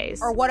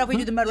Thursdays. Or what if we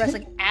do the mud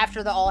wrestling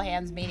after the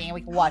all-hands meeting and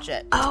we can watch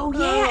it? Oh,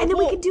 yeah, and then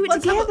we can do it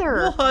together.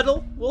 We'll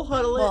huddle. We'll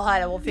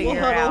figure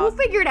it out. We'll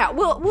figure it out.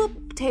 We'll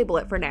table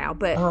it for now,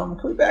 but... Can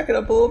we back it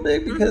up a little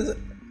bit? Because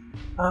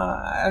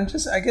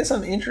I guess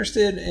I'm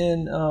interested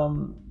in,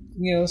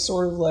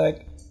 sort of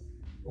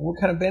what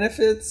kind of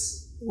benefits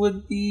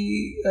would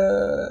be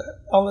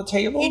on the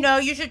table.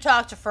 You should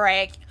talk to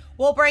Frank.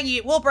 We'll bring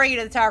you to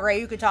the Tower Grey.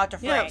 You can talk to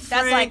Frank. Yeah,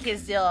 That's like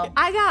his deal.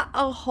 I got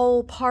a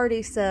whole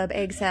party sub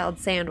egg salad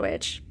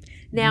sandwich.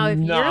 Now, if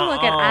you're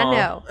looking, I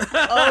know.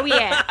 Oh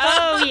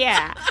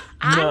yeah.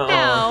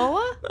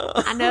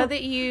 I know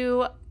that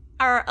you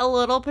are a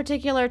little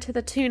particular to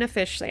the tuna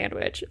fish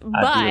sandwich,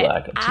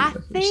 but I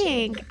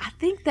think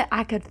that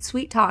I could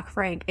sweet talk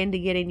Frank into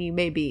getting you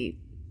maybe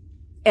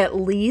at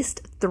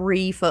least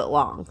 3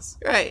 footlongs.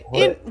 Right.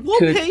 And we'll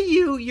pay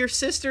you your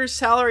sister's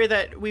salary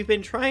that we've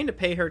been trying to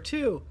pay her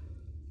too.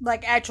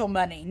 Like actual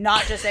money,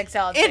 not just egg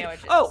salad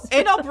sandwiches. Oh,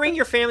 and I'll bring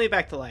your family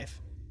back to life.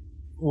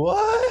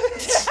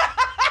 What?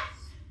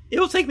 It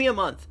will take me a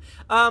month.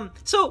 The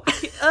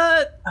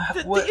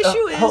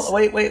issue is...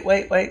 Wait.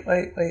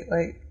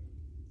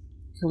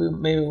 Could we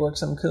maybe work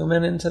some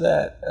cumin into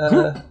that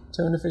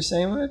tuna fish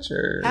sandwich?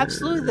 Or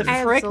absolutely, the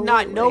frick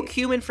not. No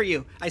cumin for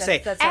you. I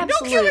say, no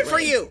cumin for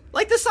you.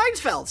 Like the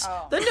Seinfelds.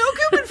 Oh. The no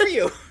cumin for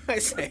you. I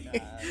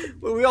say.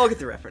 Well, we all get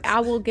the reference. I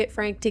will get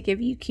Frank to give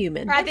you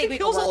cumin. I think we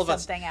can work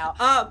something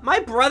out.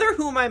 My brother,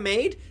 whom I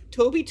made,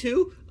 Toby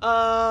too, he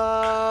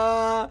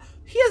has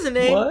a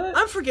name. What?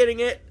 I'm forgetting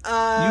it.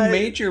 You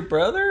made your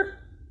brother?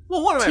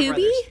 Well, one of my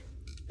brothers.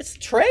 It's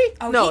Trey?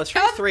 Oh, no, it's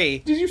Trey 3.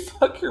 Did you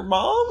fuck your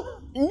mom?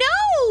 No!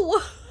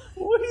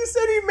 Well, he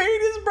said he made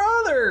his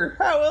brother.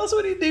 How else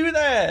would he do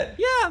that?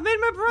 Yeah, I made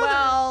my brother.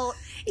 Well,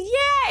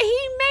 yeah,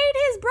 he made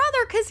his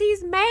brother because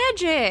he's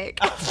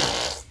magic.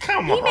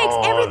 Come on. He makes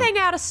everything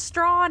out of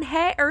straw and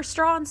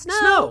straw and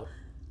snow.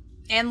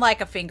 And like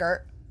a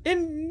finger.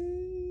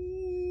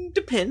 And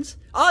depends.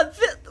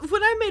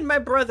 When I made my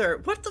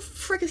brother, what the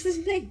frick is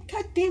his name?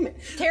 God damn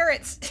it.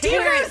 Terrence. Thank you.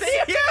 Hugo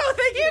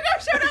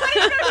showed up.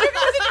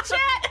 Hugo's in the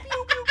chat.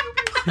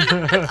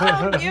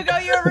 Hugo,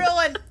 you're a real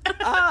one.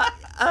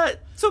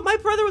 So my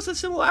brother was a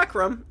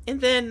simulacrum, and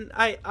then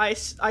I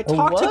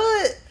talked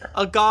to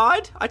a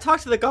god. I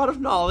talked to the god of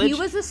knowledge. He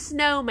was a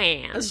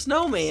snowman. A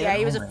snowman. Yeah,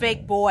 he was a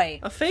fake boy.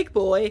 A fake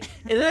boy.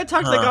 And then I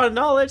talked to the god of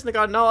knowledge, and the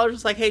god of knowledge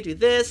was like, "Hey, do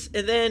this."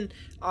 And then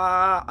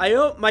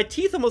my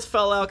teeth almost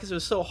fell out because it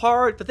was so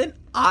hard. But then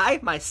I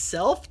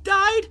myself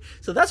died,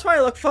 so that's why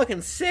I look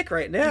fucking sick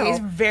right now. He's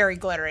very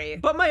glittery.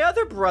 But my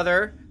other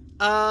brother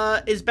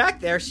is back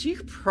there, so you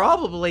could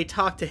probably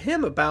talk to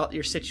him about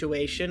your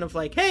situation of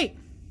like, hey,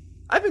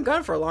 I've been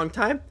gone for a long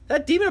time.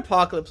 That demon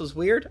apocalypse was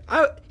weird.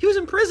 He was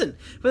in prison,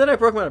 but then I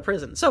broke him out of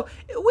prison. So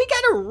we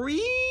got a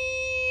real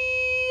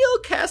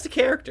cast of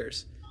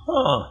characters.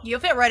 Huh.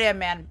 You'll fit right in,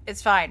 man.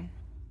 It's fine.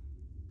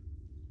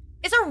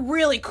 It's a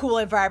really cool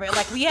environment.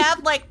 Like, we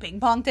have, like, ping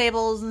pong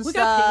tables and stuff. We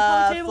got ping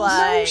pong tables?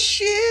 Like, no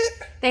shit.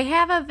 They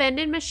have a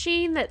vending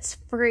machine that's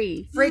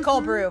free. Free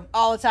cold brew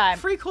all the time.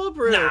 Free cold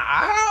brew.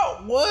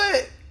 Nah,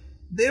 what?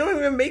 They don't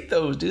even make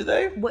those, do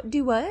they? What?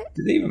 Do what?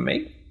 Do they even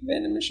make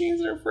vending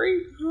machines that are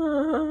free?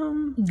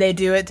 They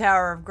do at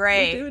Tower of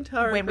Grey. They do in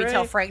Tower of when Grey. we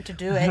tell Frank to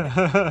do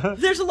it.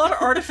 There's a lot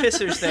of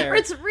artificers there.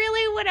 It's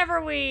really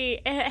whenever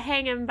we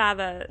hang him by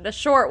the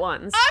short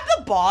ones. I'm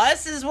the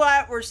boss, is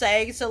what we're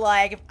saying. So,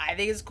 like, if I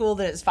think it's cool,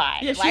 then it's fine.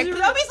 Yeah, like, Toby's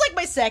like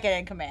my second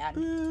in command.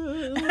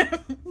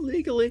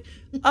 Legally.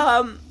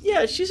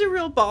 Yeah, she's a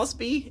real boss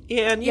bee.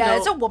 And, you know,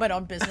 it's a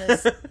woman-owned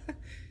business.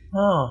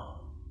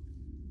 Oh.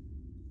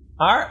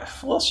 Alright,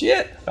 well,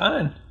 shit.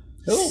 Fine.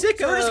 Cool. So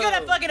we're just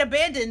gonna fucking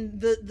abandon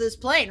this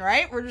plane,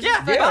 right? We're just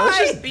let's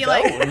just be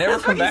like, never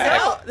come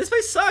back. This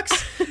place sucks.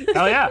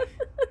 Hell yeah.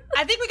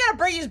 I think we gotta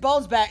bring these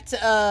bones back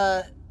to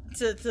our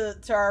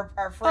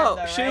friend. Oh,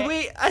 though, should right?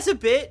 we, as a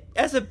bit,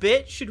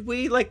 should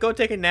we like go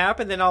take a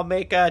nap and then I'll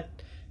make a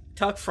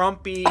Tuck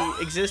Frump be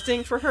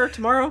existing for her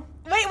tomorrow?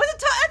 Wait, was it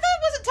Tuck? I thought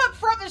it wasn't Tuck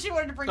Frump that she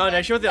wanted to bring back.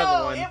 No, she was the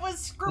other one. It was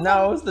Scruple.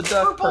 No, it was the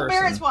duck person.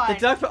 Barrett's wife.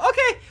 The duck.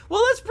 Okay,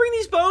 well, let's bring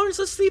these bones.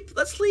 Let's sleep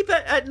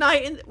at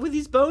night with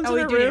these bones in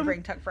we our do need to room.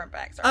 bring Tuck Frump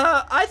back. Sorry.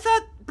 I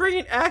thought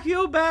bringing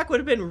Accio back would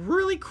have been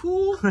really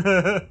cool.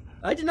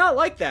 I did not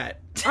like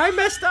that. I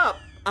messed up.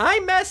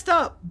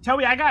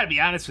 Toby, I gotta be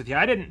honest with you.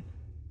 I didn't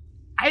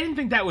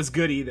think that was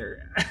good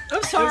either.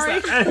 I'm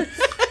sorry.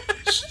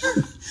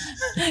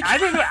 I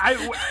think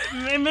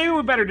maybe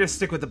we better just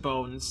stick with the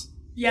bones.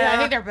 Yeah, I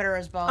think they're better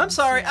as bones. I'm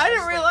sorry. I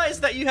didn't honestly.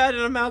 realize that you had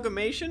an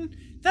amalgamation.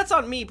 That's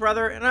on me,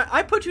 brother, and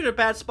I put you in a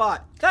bad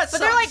spot. That But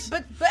sucks. they're like,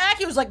 but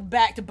Aki was like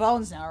back to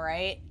bones now,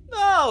 right?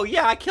 Oh,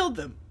 yeah, I killed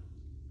them.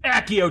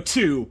 Accio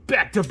 2,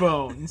 back to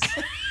bones.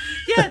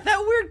 Yeah, that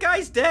weird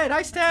guy's dead.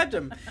 I stabbed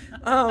him.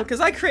 Because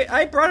I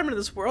brought him into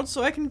this world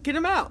so I can get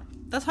him out.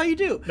 That's how you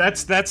do.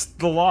 That's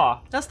the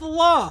law. That's the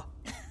law.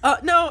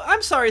 No,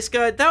 I'm sorry,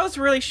 Scud. That was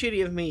really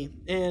shitty of me.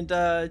 And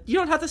you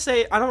don't have to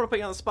say, I don't want to put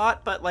you on the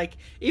spot, but like,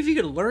 if you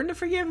could learn to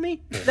forgive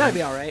me, that'd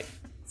be all right.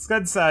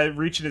 Scud's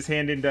reaching his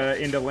hand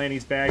into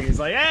Lanny's bag. He's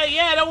like, hey,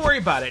 yeah, don't worry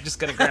about it. Just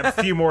gonna grab a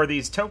few more of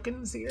these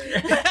tokens here.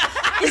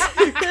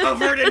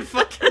 Covered in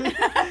fucking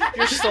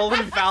your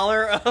stolen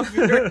valor of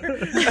your...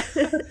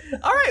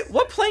 All right,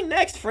 what play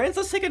next, friends?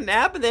 Let's take a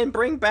nap and then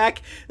bring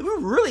back... We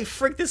really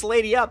freaked this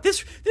lady up.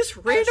 This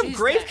random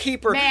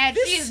gravekeeper. Man,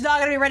 she's not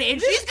gonna be ready. And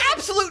she's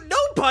absolute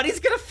nobody's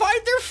gonna find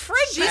their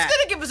friend She's back.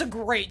 gonna give us a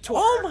great tour.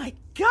 Oh my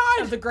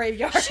god. Of the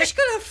graveyard. She's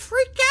gonna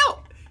freak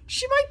out.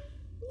 She might...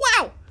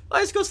 Wow.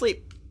 Let's go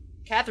sleep.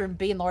 Catherine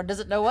Beanlord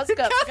doesn't know what's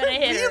gonna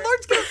hit her.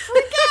 Beanlord's gonna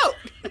freak out.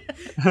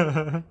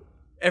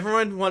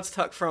 Everyone wants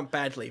Tuck Frump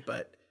badly,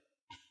 but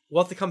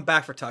we'll have to come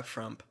back for Tuck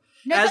Frump.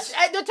 No, the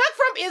Tuck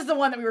Frump is the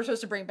one that we were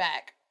supposed to bring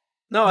back.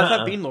 No, I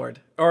thought Beanlord.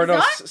 Or no,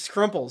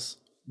 Scrumples.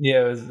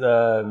 Yeah, it was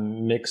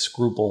Mick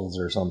Scruples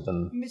or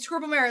something.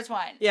 Scruple Maris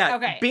wine. Yeah.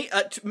 Okay.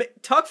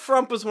 Tuck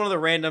Frump was one of the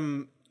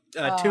random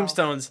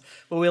tombstones,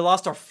 but we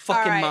lost our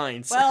fucking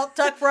minds. Well,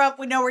 Tuck Frump,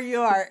 we know where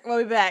you are.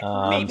 We'll be back.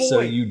 So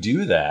you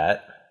do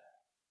that.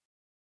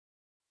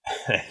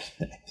 I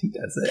think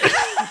that's it.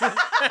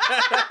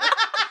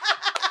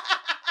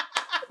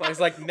 It's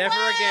like never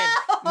again.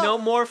 No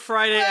more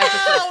Friday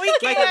episodes. We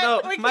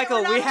can't.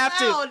 Michael, we have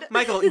to.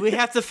 Michael, we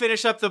have to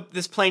finish up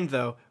this plane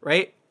though,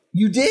 right?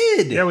 You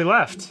did. Yeah, we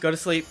left. Go to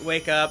sleep.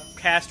 Wake up.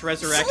 Cast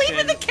Resurrection. Sleep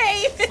in the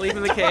cave. Sleep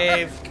in the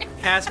cave.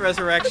 Cast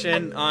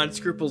Resurrection on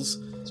Scruples.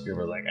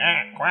 Scruples like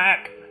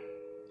quack.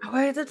 Oh,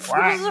 wait, the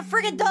Scruples is a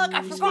friggin' duck.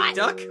 I forgot.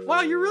 Duck?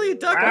 Wow, you're really a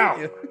duck,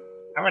 aren't you?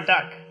 I'm a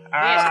duck.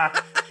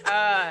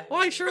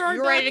 Well, I sure are.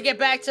 You ready to get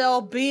back to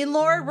old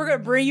Beanlord? We're gonna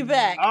bring you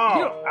back.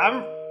 Oh,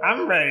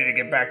 I'm ready to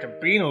get back to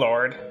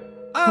Beanlord.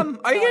 Are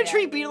you gonna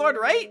treat Beanlord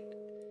right?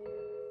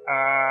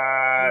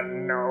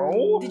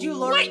 No. Did you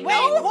learn? Wait,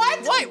 no? what?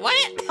 Wait,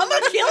 what? I'm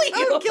gonna kill you.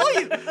 I'm gonna kill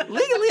you.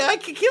 Legally, I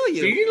can kill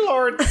you.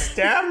 Beanlord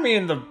stabbed me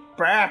in the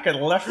back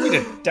and left me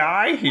to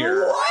die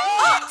here.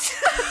 What?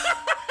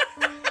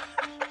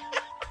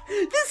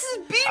 This is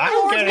Beanlord.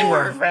 I'm getting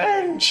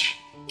revenge.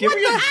 Give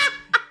me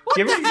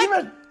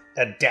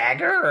a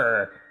dagger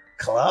or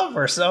club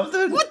or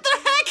something. What the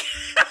heck?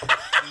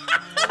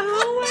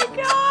 Oh my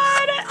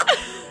god!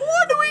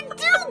 What do we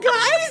do,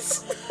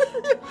 guys?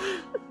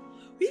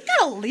 We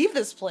gotta leave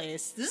this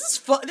place. This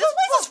place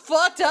is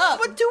fucked up.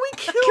 What do we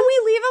kill? Can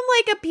we leave him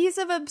like a piece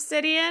of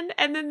obsidian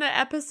and then the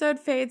episode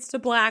fades to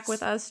black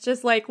with us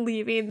just like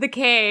leaving the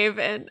cave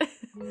and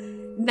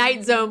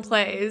Night Zone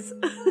plays?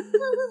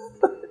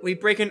 We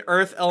break an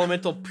earth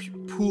elemental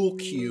pool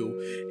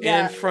cue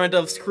in front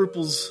of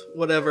Scruples,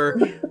 whatever.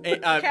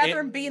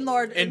 Catherine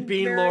Beanlord and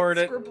Beanlord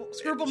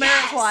Scruple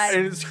Maris wine.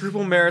 And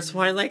Scruple Maris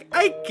wine, like,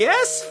 I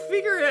guess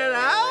figure it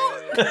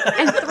out.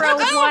 And throw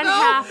one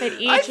half at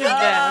each of them.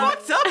 I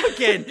fucked up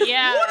again.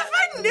 Yeah. What if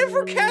I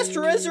never cast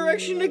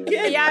Resurrection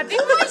again? Yeah, I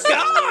think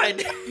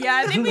God. Yeah,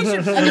 I think we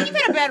should. I think you've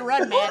had a bad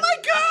run, man. Oh my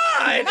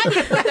God. You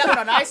might put that one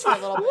on ice for a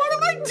little bit. What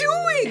am I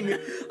doing?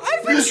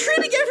 I've been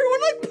treating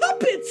everyone like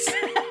puppets.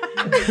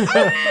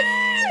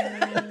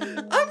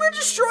 I'm gonna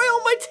destroy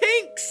all my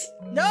tanks.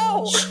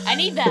 No, I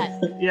need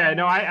that. Yeah,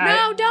 no,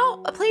 No,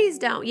 don't. Please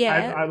don't.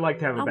 Yeah. I'd like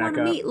to have a I want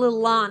to backup. meet little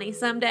Lonnie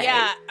someday.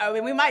 Yeah, I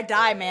mean, we might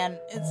die, man.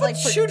 It's like.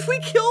 Should we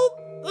kill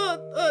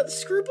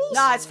Scruples?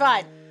 Nah, it's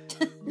fine.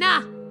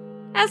 Nah.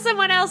 That's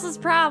someone else's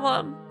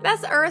problem.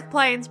 That's Earth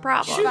Plane's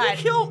problem. Should we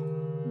kill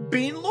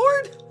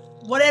Beanlord?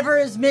 Whatever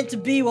is meant to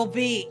be will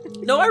be.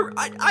 No,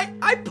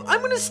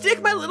 I'm gonna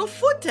stick my little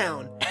foot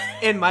down.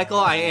 And Michael,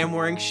 I am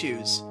wearing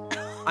shoes.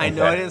 I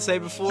know I didn't say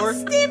before.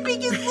 Stamping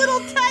his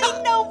little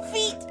tiny gnome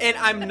feet. And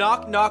I'm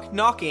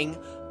knocking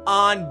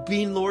on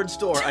Beanlord's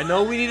door. I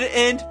know we need to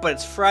end, but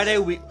it's Friday.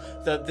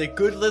 The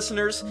good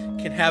listeners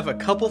can have a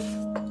couple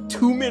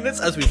 2 minutes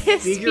as we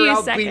figure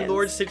out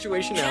Beanlord's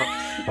situation out.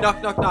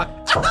 Knock.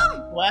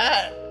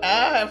 What?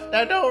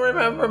 I don't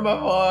remember my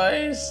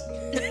voice.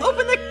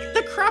 Open the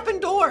crapping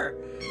door.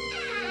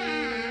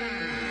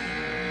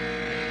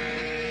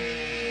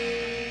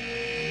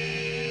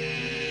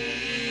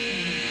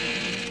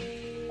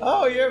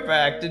 Oh, you're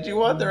back. Did you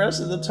want the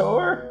rest of the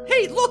tour?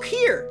 Hey, look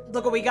here.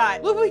 Look what we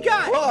got. Look what we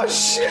got. Oh,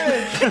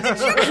 shit. Did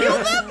you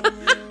kill them?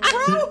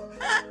 Bro.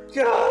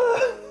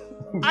 God.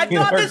 I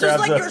thought this was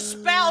like your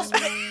spouse,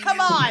 but come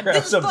on.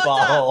 This is fucked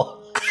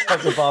up.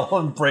 Grabs a bottle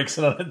and breaks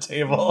it on a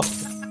table.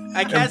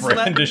 I cast and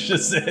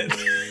brandishes it.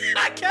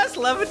 I cast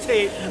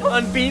Levitate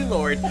on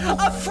Beanlord.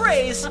 A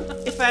phrase,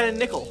 if I had a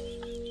nickel.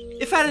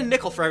 If I had a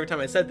nickel for every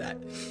time I said that,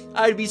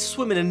 I'd be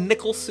swimming in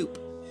nickel soup.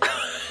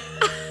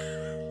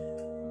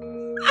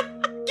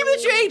 Give me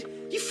the jade,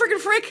 you freaking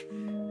frick.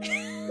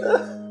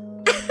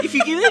 If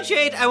you give me the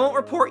jade, I won't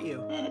report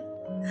you.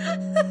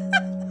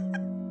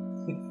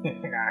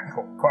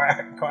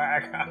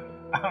 Quack.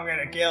 I'm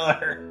gonna kill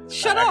her.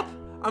 Shut up.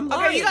 I'm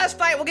lying. Okay, you guys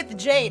fight. We'll get the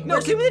jade. No,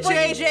 give me the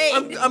jade.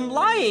 Jade. I'm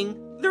lying.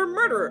 They're a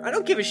murderer. I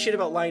don't give a shit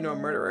about lying to a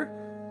murderer.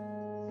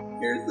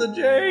 Here's the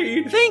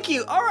jade. Thank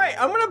you. All right,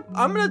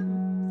 I'm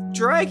gonna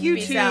drag you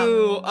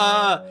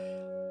to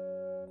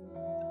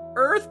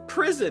Earth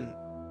Prison.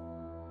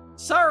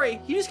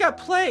 Sorry, you just got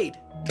played.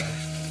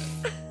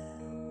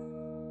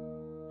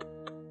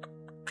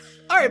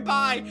 All right,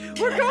 bye.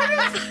 We're going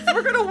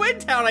to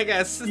Windtown, I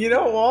guess. You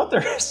don't want the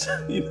rest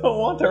of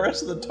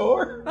the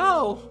tour?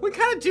 Oh, we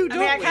kind of do, don't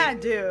we? I kind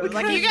of do.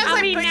 Like you guys.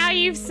 I mean, now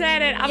you've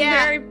said it. I'm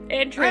very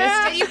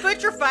interested. Can you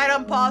put your fight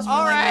on pause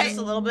for just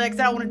a little bit?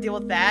 Because I don't want to deal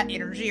with that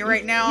energy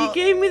right now. You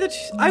gave me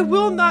I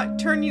will not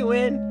turn you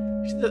in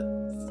to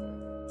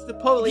the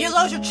police. As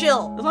long as you're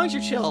chill. As long as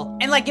you're chill.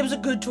 And give us a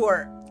good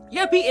tour.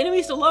 Yeah, be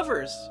enemies to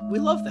lovers. We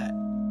love that.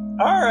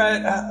 All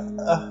right.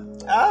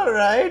 All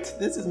right.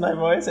 This is my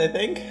voice, I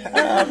think. Here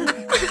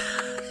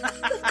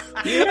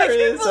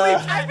is.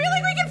 I feel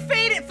like we can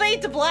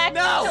fade to black.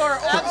 No, tour.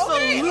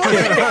 Absolutely not.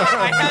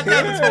 I have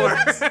that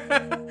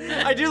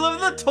tour. I do love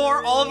the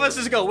tour. All of us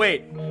just go,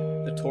 wait,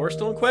 the tour's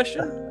still in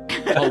question?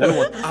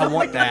 I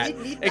want that.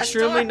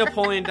 Extremely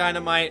Napoleon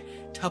Dynamite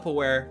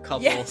Tupperware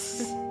couple.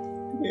 Yes.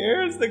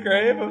 Here's the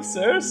grave of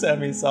Sir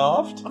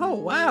Semisoft. Oh,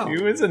 wow.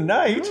 He was a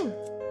knight.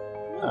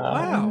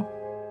 Wow.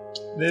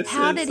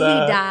 How did he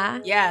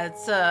die? Yeah,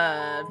 it's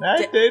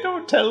they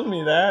don't tell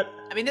me that.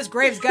 I mean, this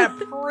grave's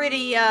got a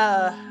pretty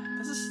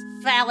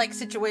phallic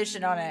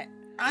situation on it.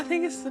 I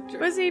think it's the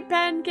Was he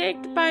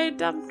pancaked by a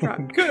dump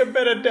truck? Could have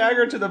been a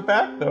dagger to the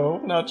back, though.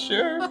 Not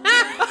sure. All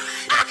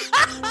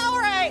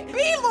right,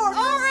 Beanlord.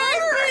 All right,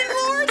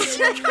 Beanlord.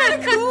 You're kind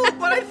of cool,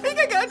 but I think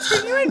I got to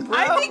turn you in, bro.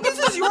 I think this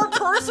is your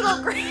personal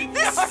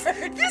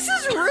graveyard. This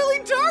is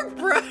really dark,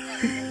 bro.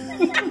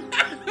 We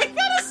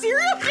got a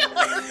serial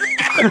killer.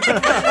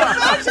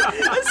 Imagine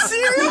a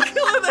serial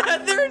killer that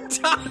had their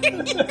entire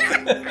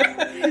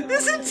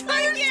this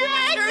entire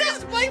chapter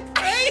is my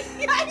prey.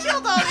 I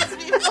killed all these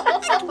people.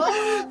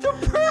 The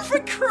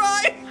perfect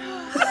crime.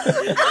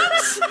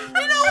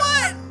 You know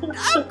what?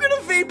 I'm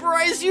gonna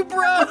vaporize you,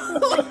 bro.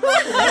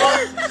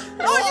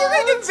 Oh, you're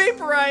gonna get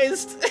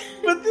vaporized.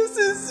 But this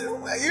is... You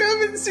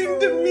haven't seen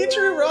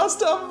Dmitri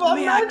Rostov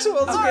von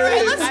Maxwell's grave. All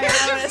right,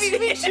 let's hear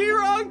Dmitri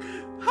wrong.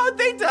 How'd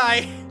they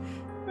die?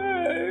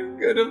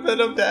 Could have been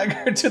a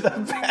dagger to the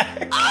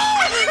back.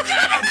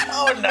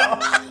 Oh no!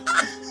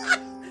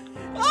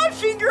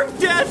 Finger of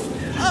death,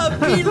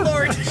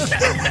 Beanlord.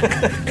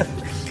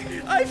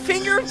 I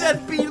finger of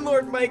death,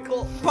 Beanlord,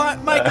 Michael.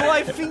 Michael,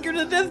 I finger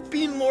to death,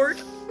 Beanlord.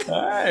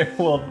 All right,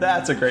 well,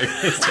 that's a great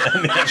place to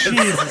end the episode.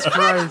 Jesus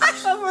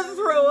Christ. I'm gonna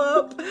throw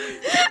up.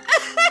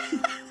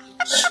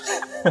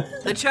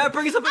 The chat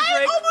brings up a great...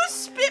 I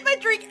almost spit my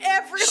drink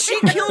everywhere. She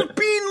killed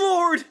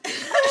Beanlord.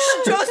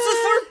 Justice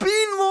for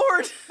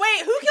Beanlord.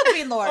 Wait, who killed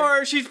Beanlord?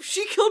 Or she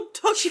killed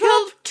Tuck. She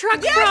killed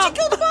Truck. Yeah, she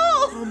killed them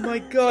all. Oh my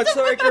God!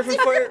 Sorry, Griffin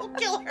Fire.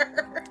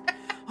 Killer.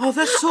 Oh,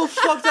 that's so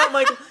fucked up,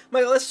 Michael.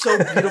 Michael, that's so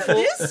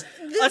beautiful.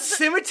 A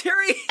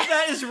cemetery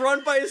that is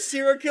run by a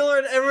serial killer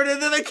and everyone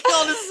that they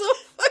killed is so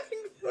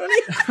fucking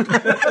funny.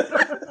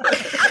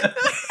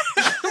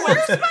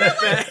 Where's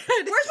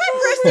my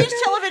prestige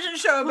television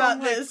show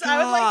about this? I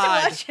would like to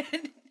watch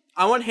it.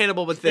 I want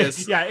Hannibal with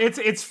this. Yeah,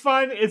 it's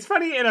fun. It's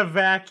funny in a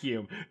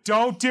vacuum.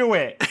 Don't do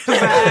it.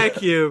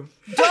 Vacuum.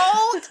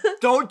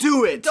 Don't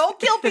do it. Don't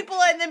kill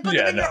people and then put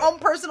them in your own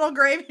personal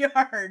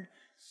graveyard.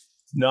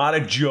 Not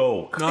a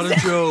joke. Not a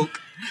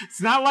joke.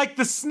 It's not like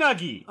the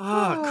Snuggie.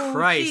 Oh,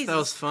 Christ, Jesus that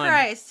was fun.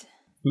 Christ.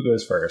 Who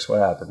goes first? What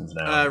happens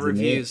now?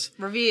 Reviews.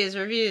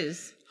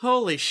 Reviews.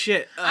 Holy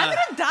shit. I'm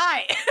gonna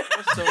die.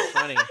 That's so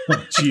funny.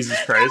 Jesus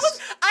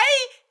Christ.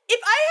 If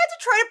I had to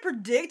try to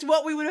predict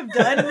what we would have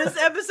done in this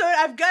episode,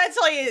 I've got to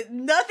tell you,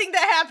 nothing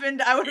that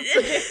happened I would have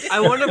predicted. I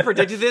wouldn't have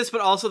predicted this,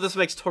 but also this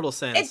makes total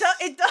sense.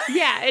 It does.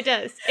 Yeah, it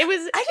does. I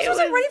just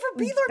wasn't ready for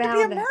Beanlord to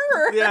be a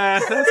murderer. Yeah,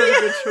 that's a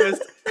good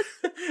twist.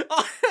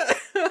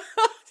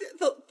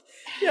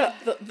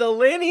 The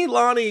Lanny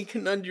Lonnie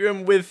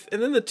conundrum with,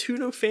 and then the two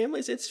new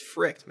families, it's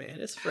fricked, man.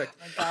 It's fricked.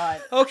 Oh my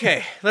God.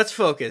 Okay, let's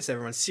focus.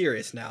 Everyone's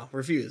serious now.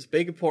 Reviews.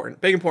 Big important.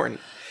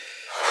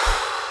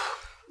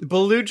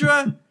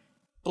 Beludra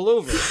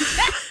Blover.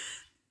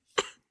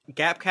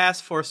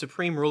 Gapcast for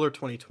Supreme Ruler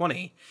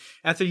 2020.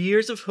 After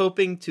years of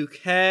hoping to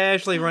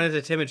casually run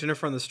into Tim and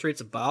Jennifer on the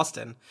streets of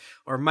Boston,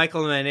 or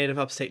Michael in my native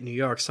upstate New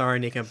York, sorry,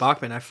 Nick and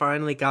Bachman, I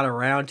finally got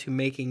around to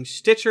making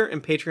Stitcher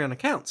and Patreon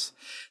accounts.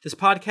 This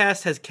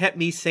podcast has kept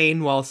me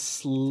sane while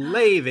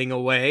slaving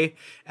away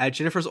at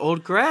Jennifer's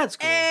old grad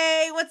school.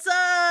 Hey, what's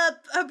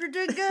up? Hope you're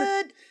doing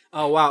good.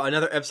 Oh, wow,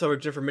 another episode where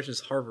Jennifer mentions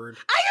Harvard.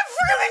 I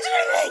didn't mention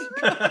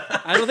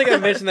anything! I don't think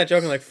I've mentioned that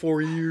joke in like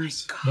 4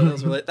 years.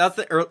 That's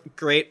the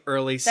great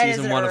early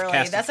season one of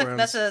Cast of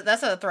Thrones.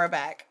 That's a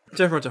throwback.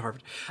 Jennifer went to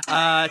Harvard.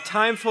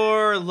 Time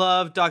for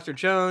Love. Dr.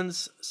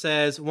 Jones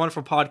says,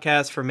 wonderful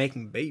podcast for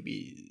making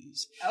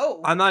babies. Oh.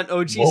 I'm not an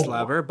OG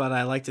slabber, but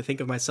I like to think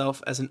of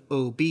myself as an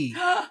OB.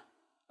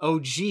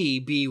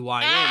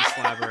 OGBYN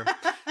slabber.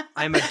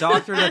 I'm a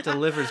doctor that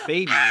delivers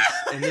babies,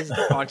 and this is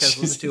the podcast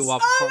I listen to while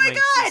performing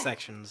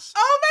C-sections.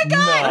 Oh my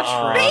God!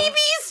 Nah.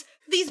 Babies!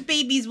 These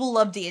babies will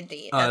love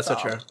D&D. That's so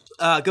true.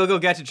 Go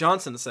Gadget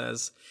Johnson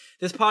says,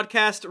 this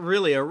podcast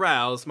really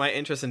aroused my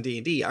interest in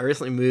D&D. I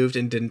recently moved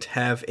and didn't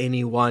have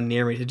anyone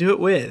near me to do it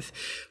with.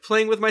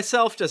 Playing with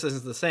myself just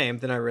isn't the same.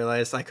 Then I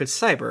realized I could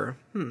cyber.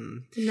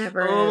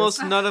 Never.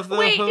 Almost none of the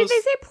Wait, hosts... did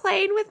they say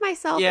playing with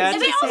myself? Yeah,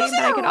 is the same, but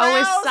I could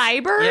always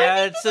cyber?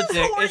 Yeah, it's a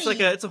dick. It's like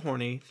it's a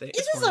horny thing.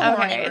 It's just a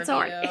horny. Okay, it's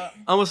horny.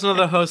 Almost none of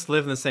the hosts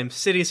live in the same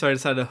city, so I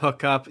decided to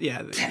hook up.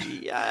 Yeah,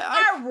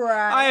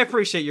 I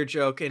appreciate your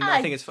joke, and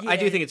I think it's. I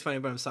do think it's funny,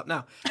 but I'm stopped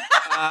now.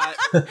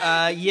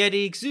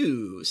 Yeti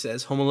Xu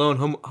says Home Alone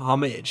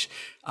homage.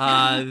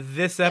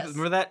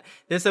 Remember that?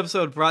 This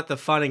episode brought the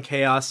fun and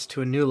chaos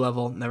to a new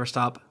level. Never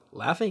stop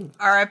laughing.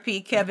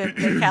 R.I.P. Kevin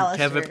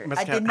McAllister.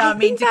 I did not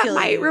mean to kill you. That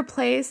might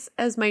replace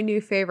as my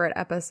new favorite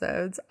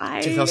episodes.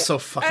 Dude, that was so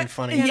fucking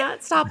funny. I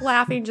cannot stop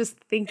laughing just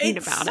thinking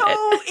about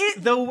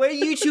it. The way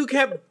you two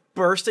kept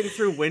bursting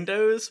through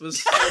windows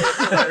was.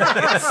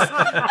 I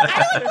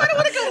don't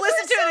want to go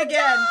listen to it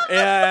again.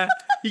 Yeah.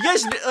 You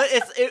guys,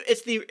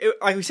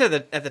 like we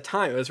said at the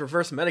time, it was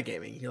reverse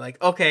metagaming. You're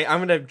like, okay, I'm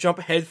gonna jump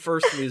head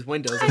first through these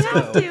windows. Let's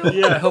go.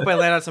 Yeah. I hope I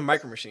land on some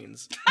micro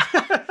machines.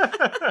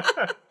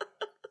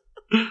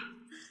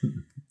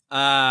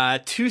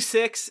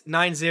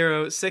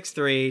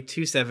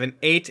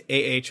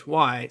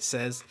 2690632788AHY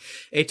says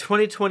a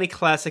 2020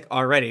 classic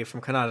already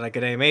from Canada. Good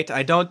day, mate.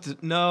 I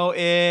don't know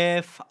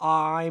if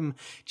I'm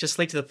just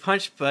late to the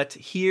punch, but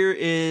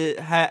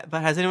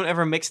but has anyone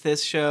ever mixed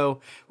this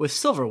show with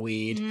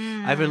silverweed?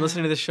 I've been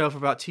listening to this show for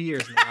about 2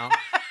 years now,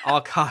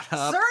 all caught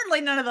up.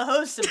 Certainly, none of the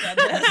hosts have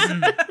done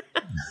this.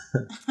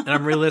 And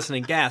I'm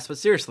re-listening gas, but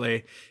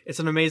seriously, it's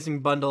an amazing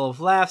bundle of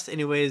laughs.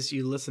 Anyways,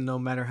 you listen no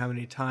matter how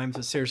many times,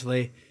 but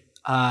seriously,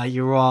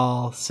 you're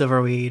all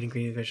silverweed and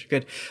green adventure.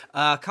 Good.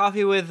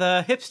 Coffee with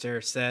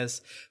Hipster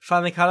says,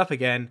 finally caught up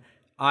again.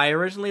 I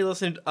originally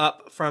listened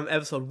up from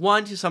episode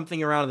 1 to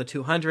something around the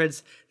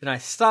 200s. Then I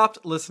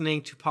stopped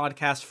listening to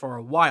podcasts for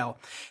a while.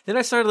 Then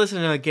I started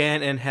listening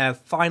again and have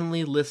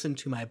finally listened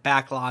to my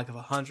backlog of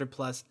 100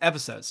 plus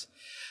episodes.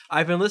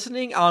 I've been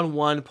listening on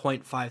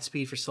 1.5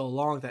 speed for so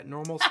long that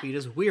normal speed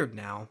is weird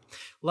now.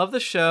 Love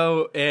the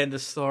show and the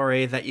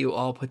story that you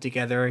all put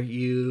together.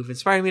 You've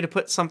inspired me to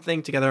put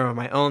something together on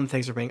my own.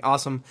 Thanks for being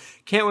awesome.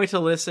 Can't wait to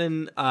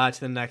listen to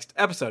the next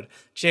episode.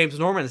 James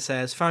Norman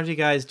says, found you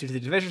guys due to the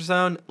Adventure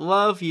Zone.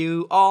 Love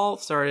you all.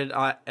 Started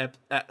at Ep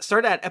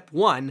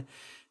 1.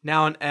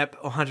 Now on Ep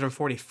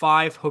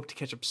 145. Hope to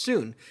catch up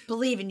soon.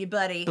 Believe in you,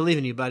 buddy. Believe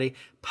in you, buddy.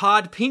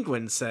 Pod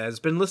Penguin says,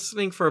 been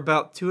listening for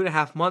about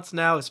 2.5 months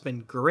now. It's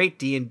been great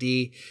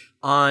D&D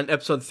on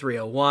episode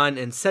 301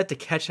 and set to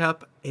catch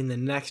up in the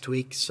next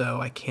week, so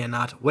I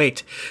cannot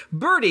wait.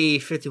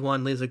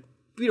 Birdie51 leaves a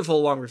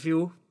beautiful long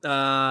review.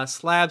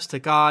 Slabs to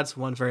Gods,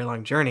 One Very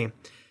Long Journey.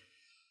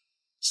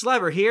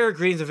 Slabber here.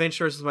 Greetings,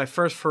 adventurers. This was my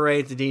first foray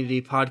into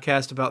D&D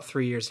podcast about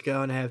 3 years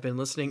ago, and I have been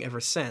listening ever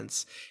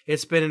since.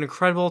 It's been an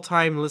incredible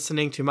time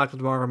listening to Michael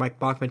DeMar, Mike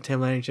Bachman, Tim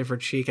Lanning, Jennifer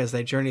Cheek as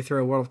they journey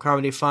through a world of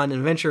comedy, fun,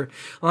 and adventure.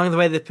 Along the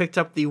way, they picked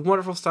up the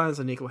wonderful styles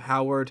of Nico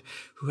Howard,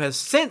 who has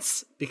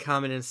since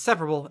become an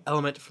inseparable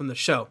element from the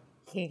show.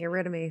 Can't get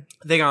rid of me.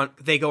 They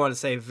go on to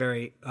say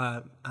very...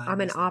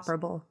 I'm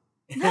inoperable.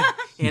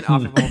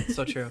 Inoperable,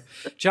 so true.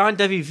 John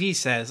WV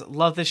says,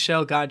 love this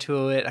show, got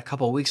into it a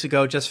couple of weeks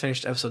ago, just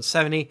finished episode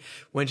 70,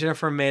 when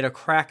Jennifer made a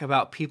crack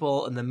about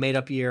people in the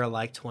made-up year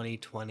like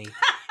 2020.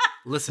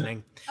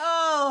 Listening.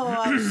 Oh,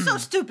 I was so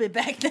stupid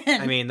back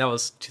then. I mean, that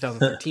was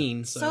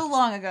 2013. So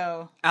long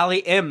ago.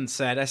 Ali M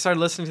said, I started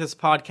listening to this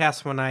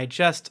podcast when I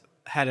just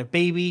had a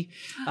baby,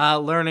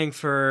 learning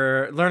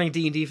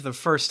D&D for the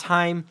first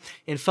time,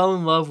 and fell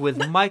in love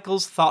with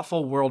Michael's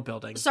thoughtful world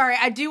building. Sorry,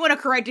 I do want to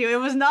correct you. It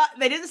was not.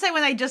 They didn't say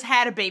when they just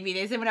had a baby.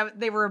 They said when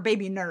they were a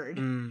baby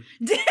nerd.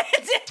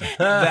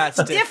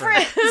 That's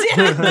different.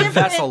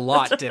 That's a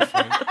lot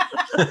different.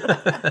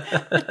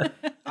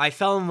 I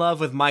fell in love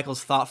with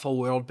Michael's thoughtful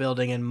world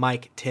building and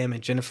Mike, Tim,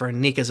 and Jennifer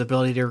and Nika's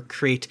ability to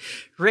create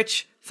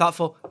rich,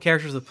 thoughtful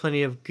characters with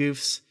plenty of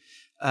goofs.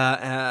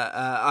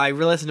 I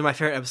re-listen to my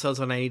favorite episodes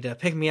when I need to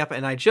pick me up,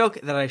 and I joke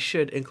that I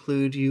should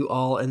include you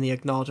all in the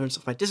acknowledgments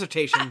of my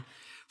dissertation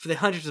for the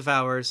hundreds of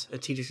hours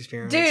of teaching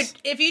experience. Dude,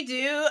 if you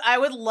do, I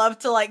would love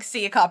to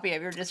see a copy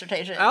of your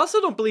dissertation. I also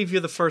don't believe you're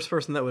the first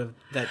person that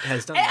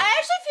has done that. I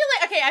actually feel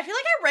like I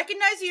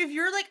recognize you if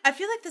you're I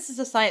feel like this is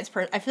a science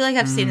person. I feel like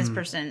I've seen this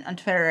person on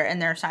Twitter,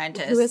 and they're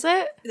scientists. Who is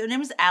it? Their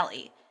name is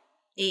Allie,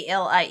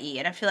 ALIE,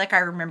 and I feel like I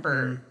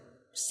remember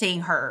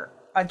seeing her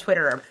on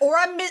Twitter, or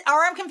I'm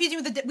confusing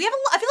with I feel like we have a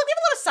lot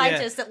of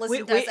scientists that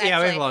listen to us. Actually. Yeah,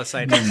 we have a lot of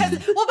scientists.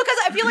 because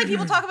I feel like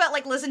people talk about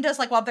listen to us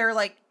while they're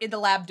in the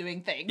lab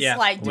doing things,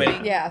 doing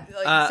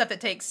stuff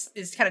that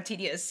is kind of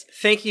tedious.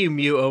 Thank you,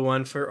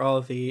 Mew01, for all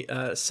of the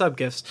sub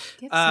gifts.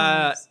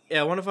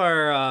 One of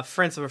our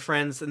friends of our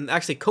friends and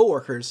actually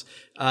coworkers,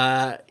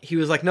 he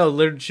was like, "No,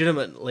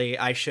 legitimately,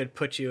 I should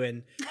put you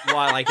in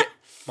while I get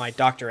my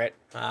doctorate."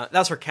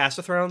 That's for Cast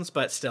of Thrones,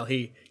 but still,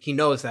 he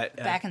knows that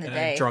back in the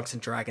day, Drunks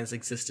and Dragons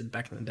existed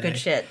back in the day. Good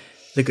shit.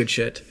 The good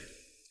shit.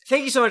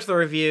 Thank you so much for the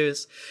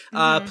reviews.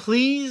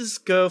 Please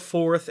go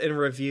forth and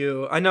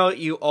review. I know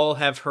you all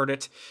have heard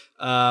it.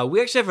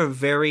 We actually have a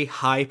very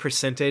high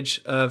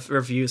percentage of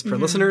reviews per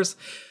listeners,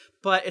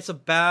 but it's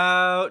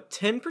about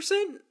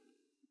 10%.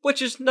 Which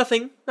is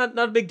nothing, not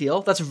a big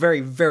deal. That's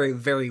very, very,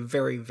 very,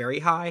 very, very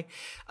high.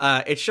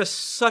 It's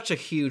just such a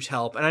huge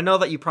help. And I know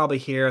that you probably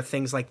hear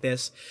things like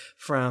this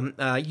from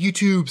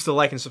YouTube's the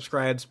like and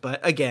subscribes,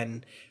 but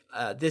again,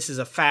 this is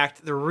a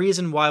fact. The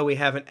reason why we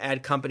have an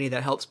ad company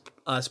that helps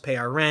us pay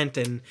our rent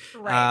and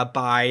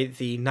buy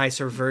the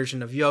nicer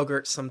version of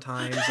yogurt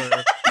sometimes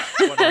or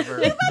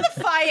whatever. You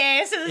modify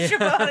ass in the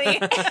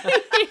Chobani. Oh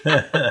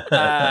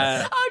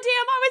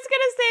damn, I was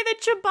gonna say the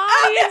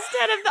Chobani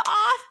instead of the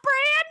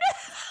off-brand.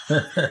 We're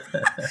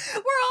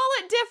all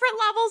at different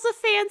levels of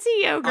fancy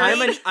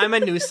yogurt. I'm a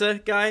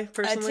Noosa guy,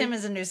 personally. Tim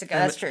is a Noosa guy,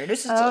 that's true.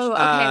 Noosa's okay,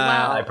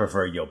 wow. I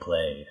prefer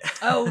Yoplait.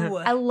 Oh.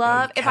 I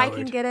love, if I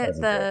can get it,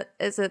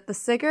 is it the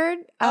Sigurd?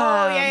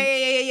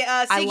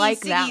 Yeah. I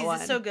like that Siggy's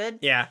one. is so good.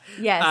 Yeah.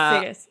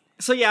 Yes,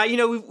 So yeah,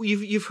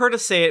 you've heard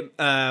us say it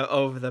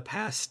over the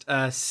past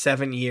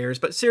 7 years,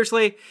 but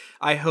seriously,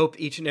 I hope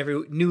each and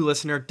every new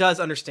listener does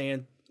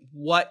understand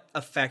what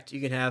effect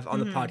you can have on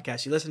the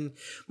podcast.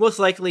 Most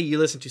likely you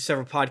listen to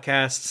several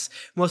podcasts.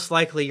 Most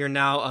likely you're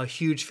now a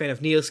huge fan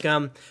of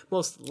Neoscum.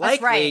 Most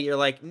likely you're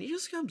like,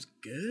 Neoscum's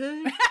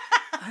good.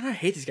 I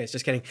hate these guys.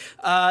 Just kidding.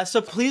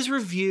 So please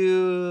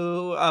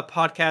review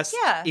podcasts,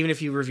 even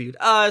if you reviewed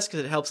us,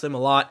 because it helps them a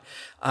lot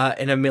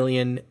in a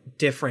million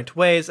different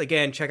ways.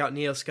 Again, check out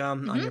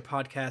Neoscum on your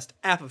podcast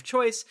app of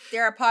choice.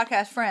 They're our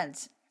podcast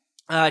friends.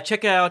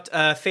 Check out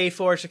Fae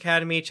Forge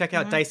Academy. Check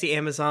out Dicey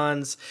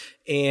Amazons.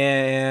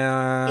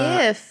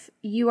 And if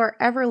you are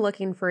ever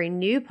looking for a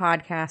new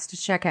podcast to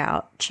check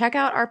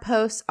out our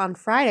posts on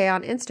Friday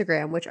on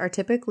Instagram, which are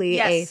typically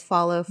a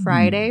follow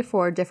Friday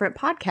for different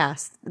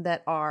podcasts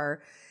that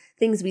are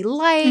things we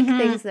like,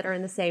 things that are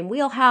in the same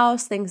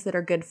wheelhouse, things that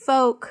are good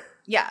folk.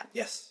 Yeah.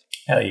 Yes.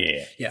 Hell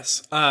yeah.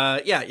 Yes.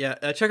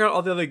 Check out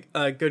all the other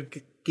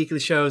good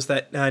geekly shows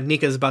that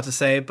Nika is about to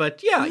say.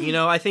 But yeah,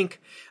 I think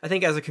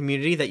as a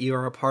community that you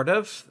are a part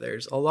of,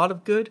 there's a lot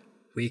of good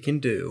we can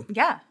do.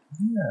 Yeah.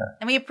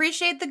 And we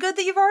appreciate the good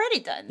that you've already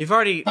done. You've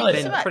already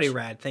been pretty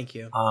rad. Thank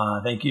you.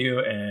 Thank you.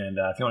 And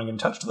if you want to get in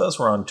touch with us,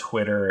 we're on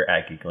Twitter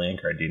at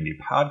GeeklyInc or at D&D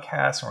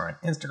Podcast. We're on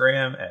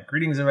Instagram at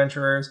Greetings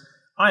Adventurers.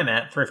 I'm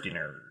at Thrifty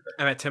Nerd.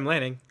 I'm at Tim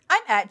Lanning.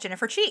 I'm at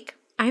Jennifer Cheek.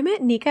 I'm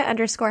at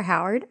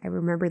Nika_Howard. I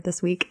remembered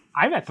this week.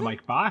 I'm at the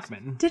Mike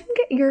Bachman. Didn't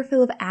get your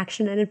fill of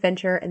action and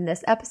adventure in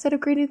this episode of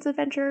Greetings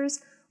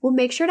Adventures? Well,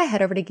 make sure to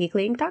head over to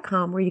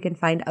geeklyinc.com where you can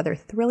find other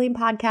thrilling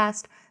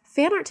podcasts,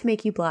 fan art to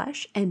make you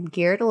blush, and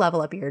gear to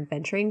level up your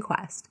adventuring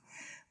quest.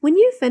 When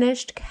you've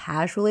finished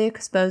casually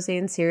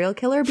exposing serial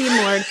killer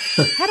Beanlord,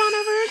 head on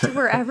over to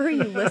wherever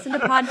you listen to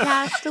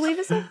podcasts to leave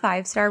us a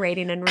 5-star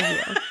rating and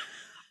review.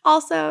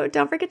 Also,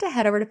 don't forget to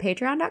head over to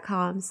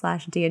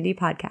patreon.com/D&D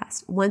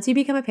podcast. Once you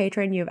become a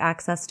patron, you have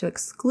access to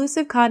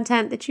exclusive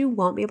content that you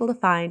won't be able to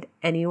find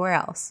anywhere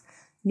else.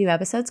 New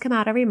episodes come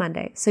out every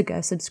Monday, so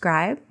go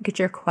subscribe, get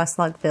your quest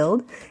log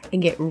filled,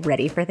 and get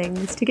ready for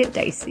things to get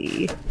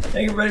dicey.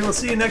 Hey everybody, we'll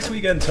see you next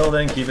week. Until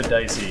then, keep it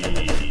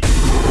dicey.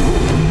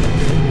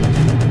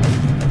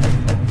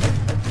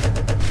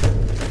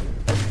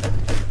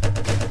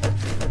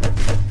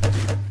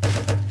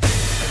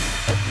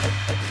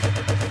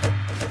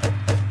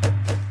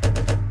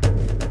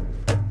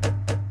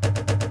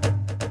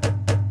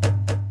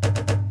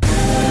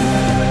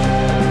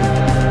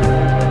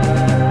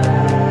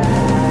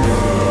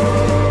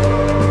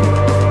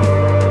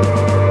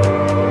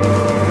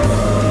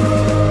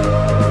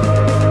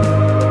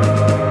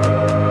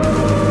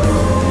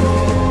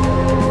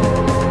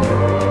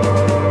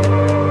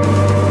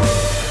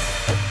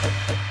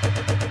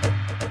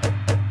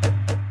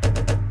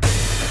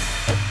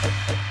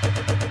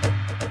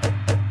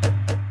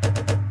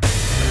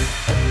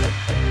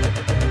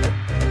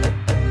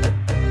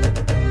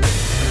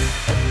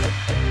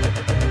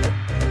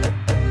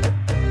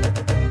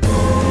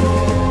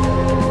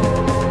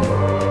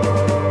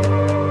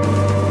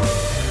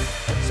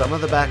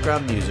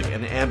 Background music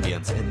and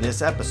ambience in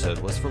this episode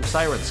was from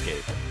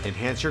Sirenscape.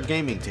 Enhance your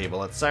gaming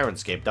table at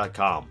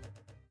Sirenscape.com.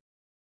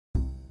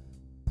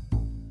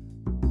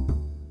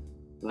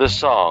 The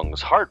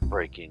songs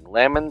Heartbreaking,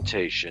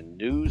 Lamentation,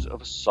 News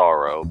of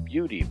Sorrow,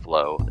 Beauty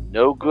Flow,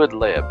 No Good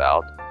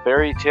Layabout,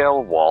 Fairy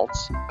Tale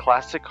Waltz,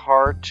 Classic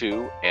Horror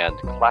 2, and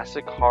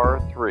Classic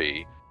Horror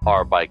 3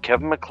 are by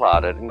Kevin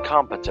MacLeod at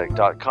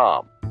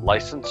Incompetech.com.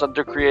 Licensed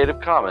under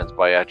Creative Commons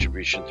by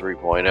Attribution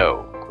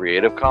 3.0.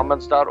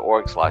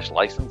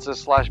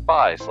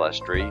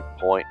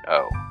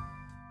 CreativeCommons.org/licenses/by/3.0.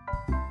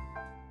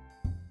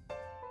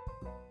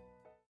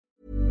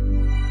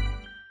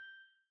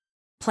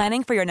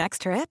 Planning for your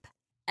next trip?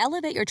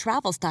 Elevate your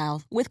travel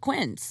style with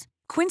Quince.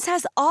 Quince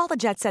has all the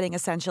jet-setting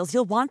essentials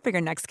you'll want for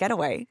your next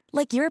getaway,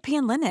 like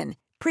European linen,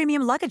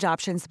 premium luggage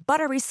options,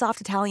 buttery soft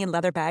Italian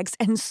leather bags,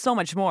 and so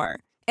much more.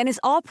 And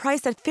is all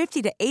priced at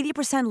 50 to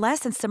 80% less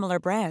than similar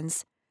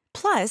brands.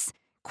 Plus,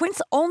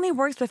 Quince only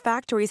works with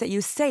factories that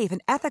use safe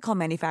and ethical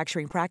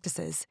manufacturing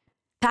practices.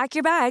 Pack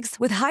your bags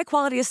with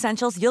high-quality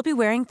essentials you'll be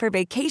wearing for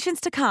vacations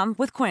to come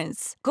with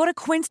Quince. Go to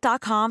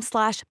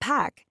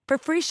quince.com/pack for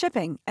free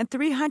shipping and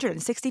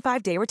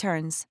 365-day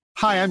returns.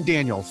 Hi, I'm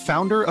Daniel,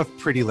 founder of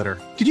Pretty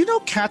Litter. Did you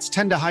know cats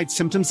tend to hide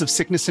symptoms of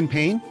sickness and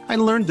pain? I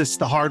learned this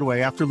the hard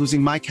way after losing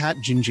my cat,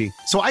 Gingy.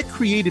 So I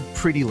created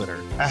Pretty Litter,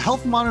 a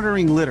health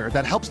monitoring litter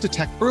that helps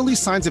detect early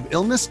signs of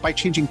illness by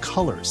changing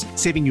colors,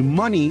 saving you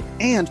money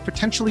and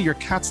potentially your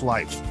cat's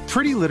life.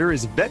 Pretty Litter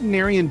is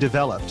veterinarian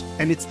developed,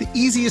 and it's the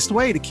easiest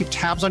way to keep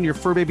tabs on your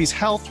fur baby's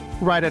health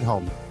right at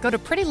home. Go to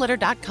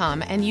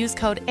prettylitter.com and use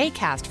code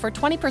ACAST for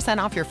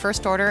 20% off your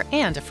first order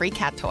and a free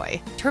cat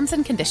toy. Terms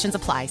and conditions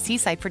apply. See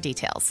site for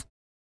details.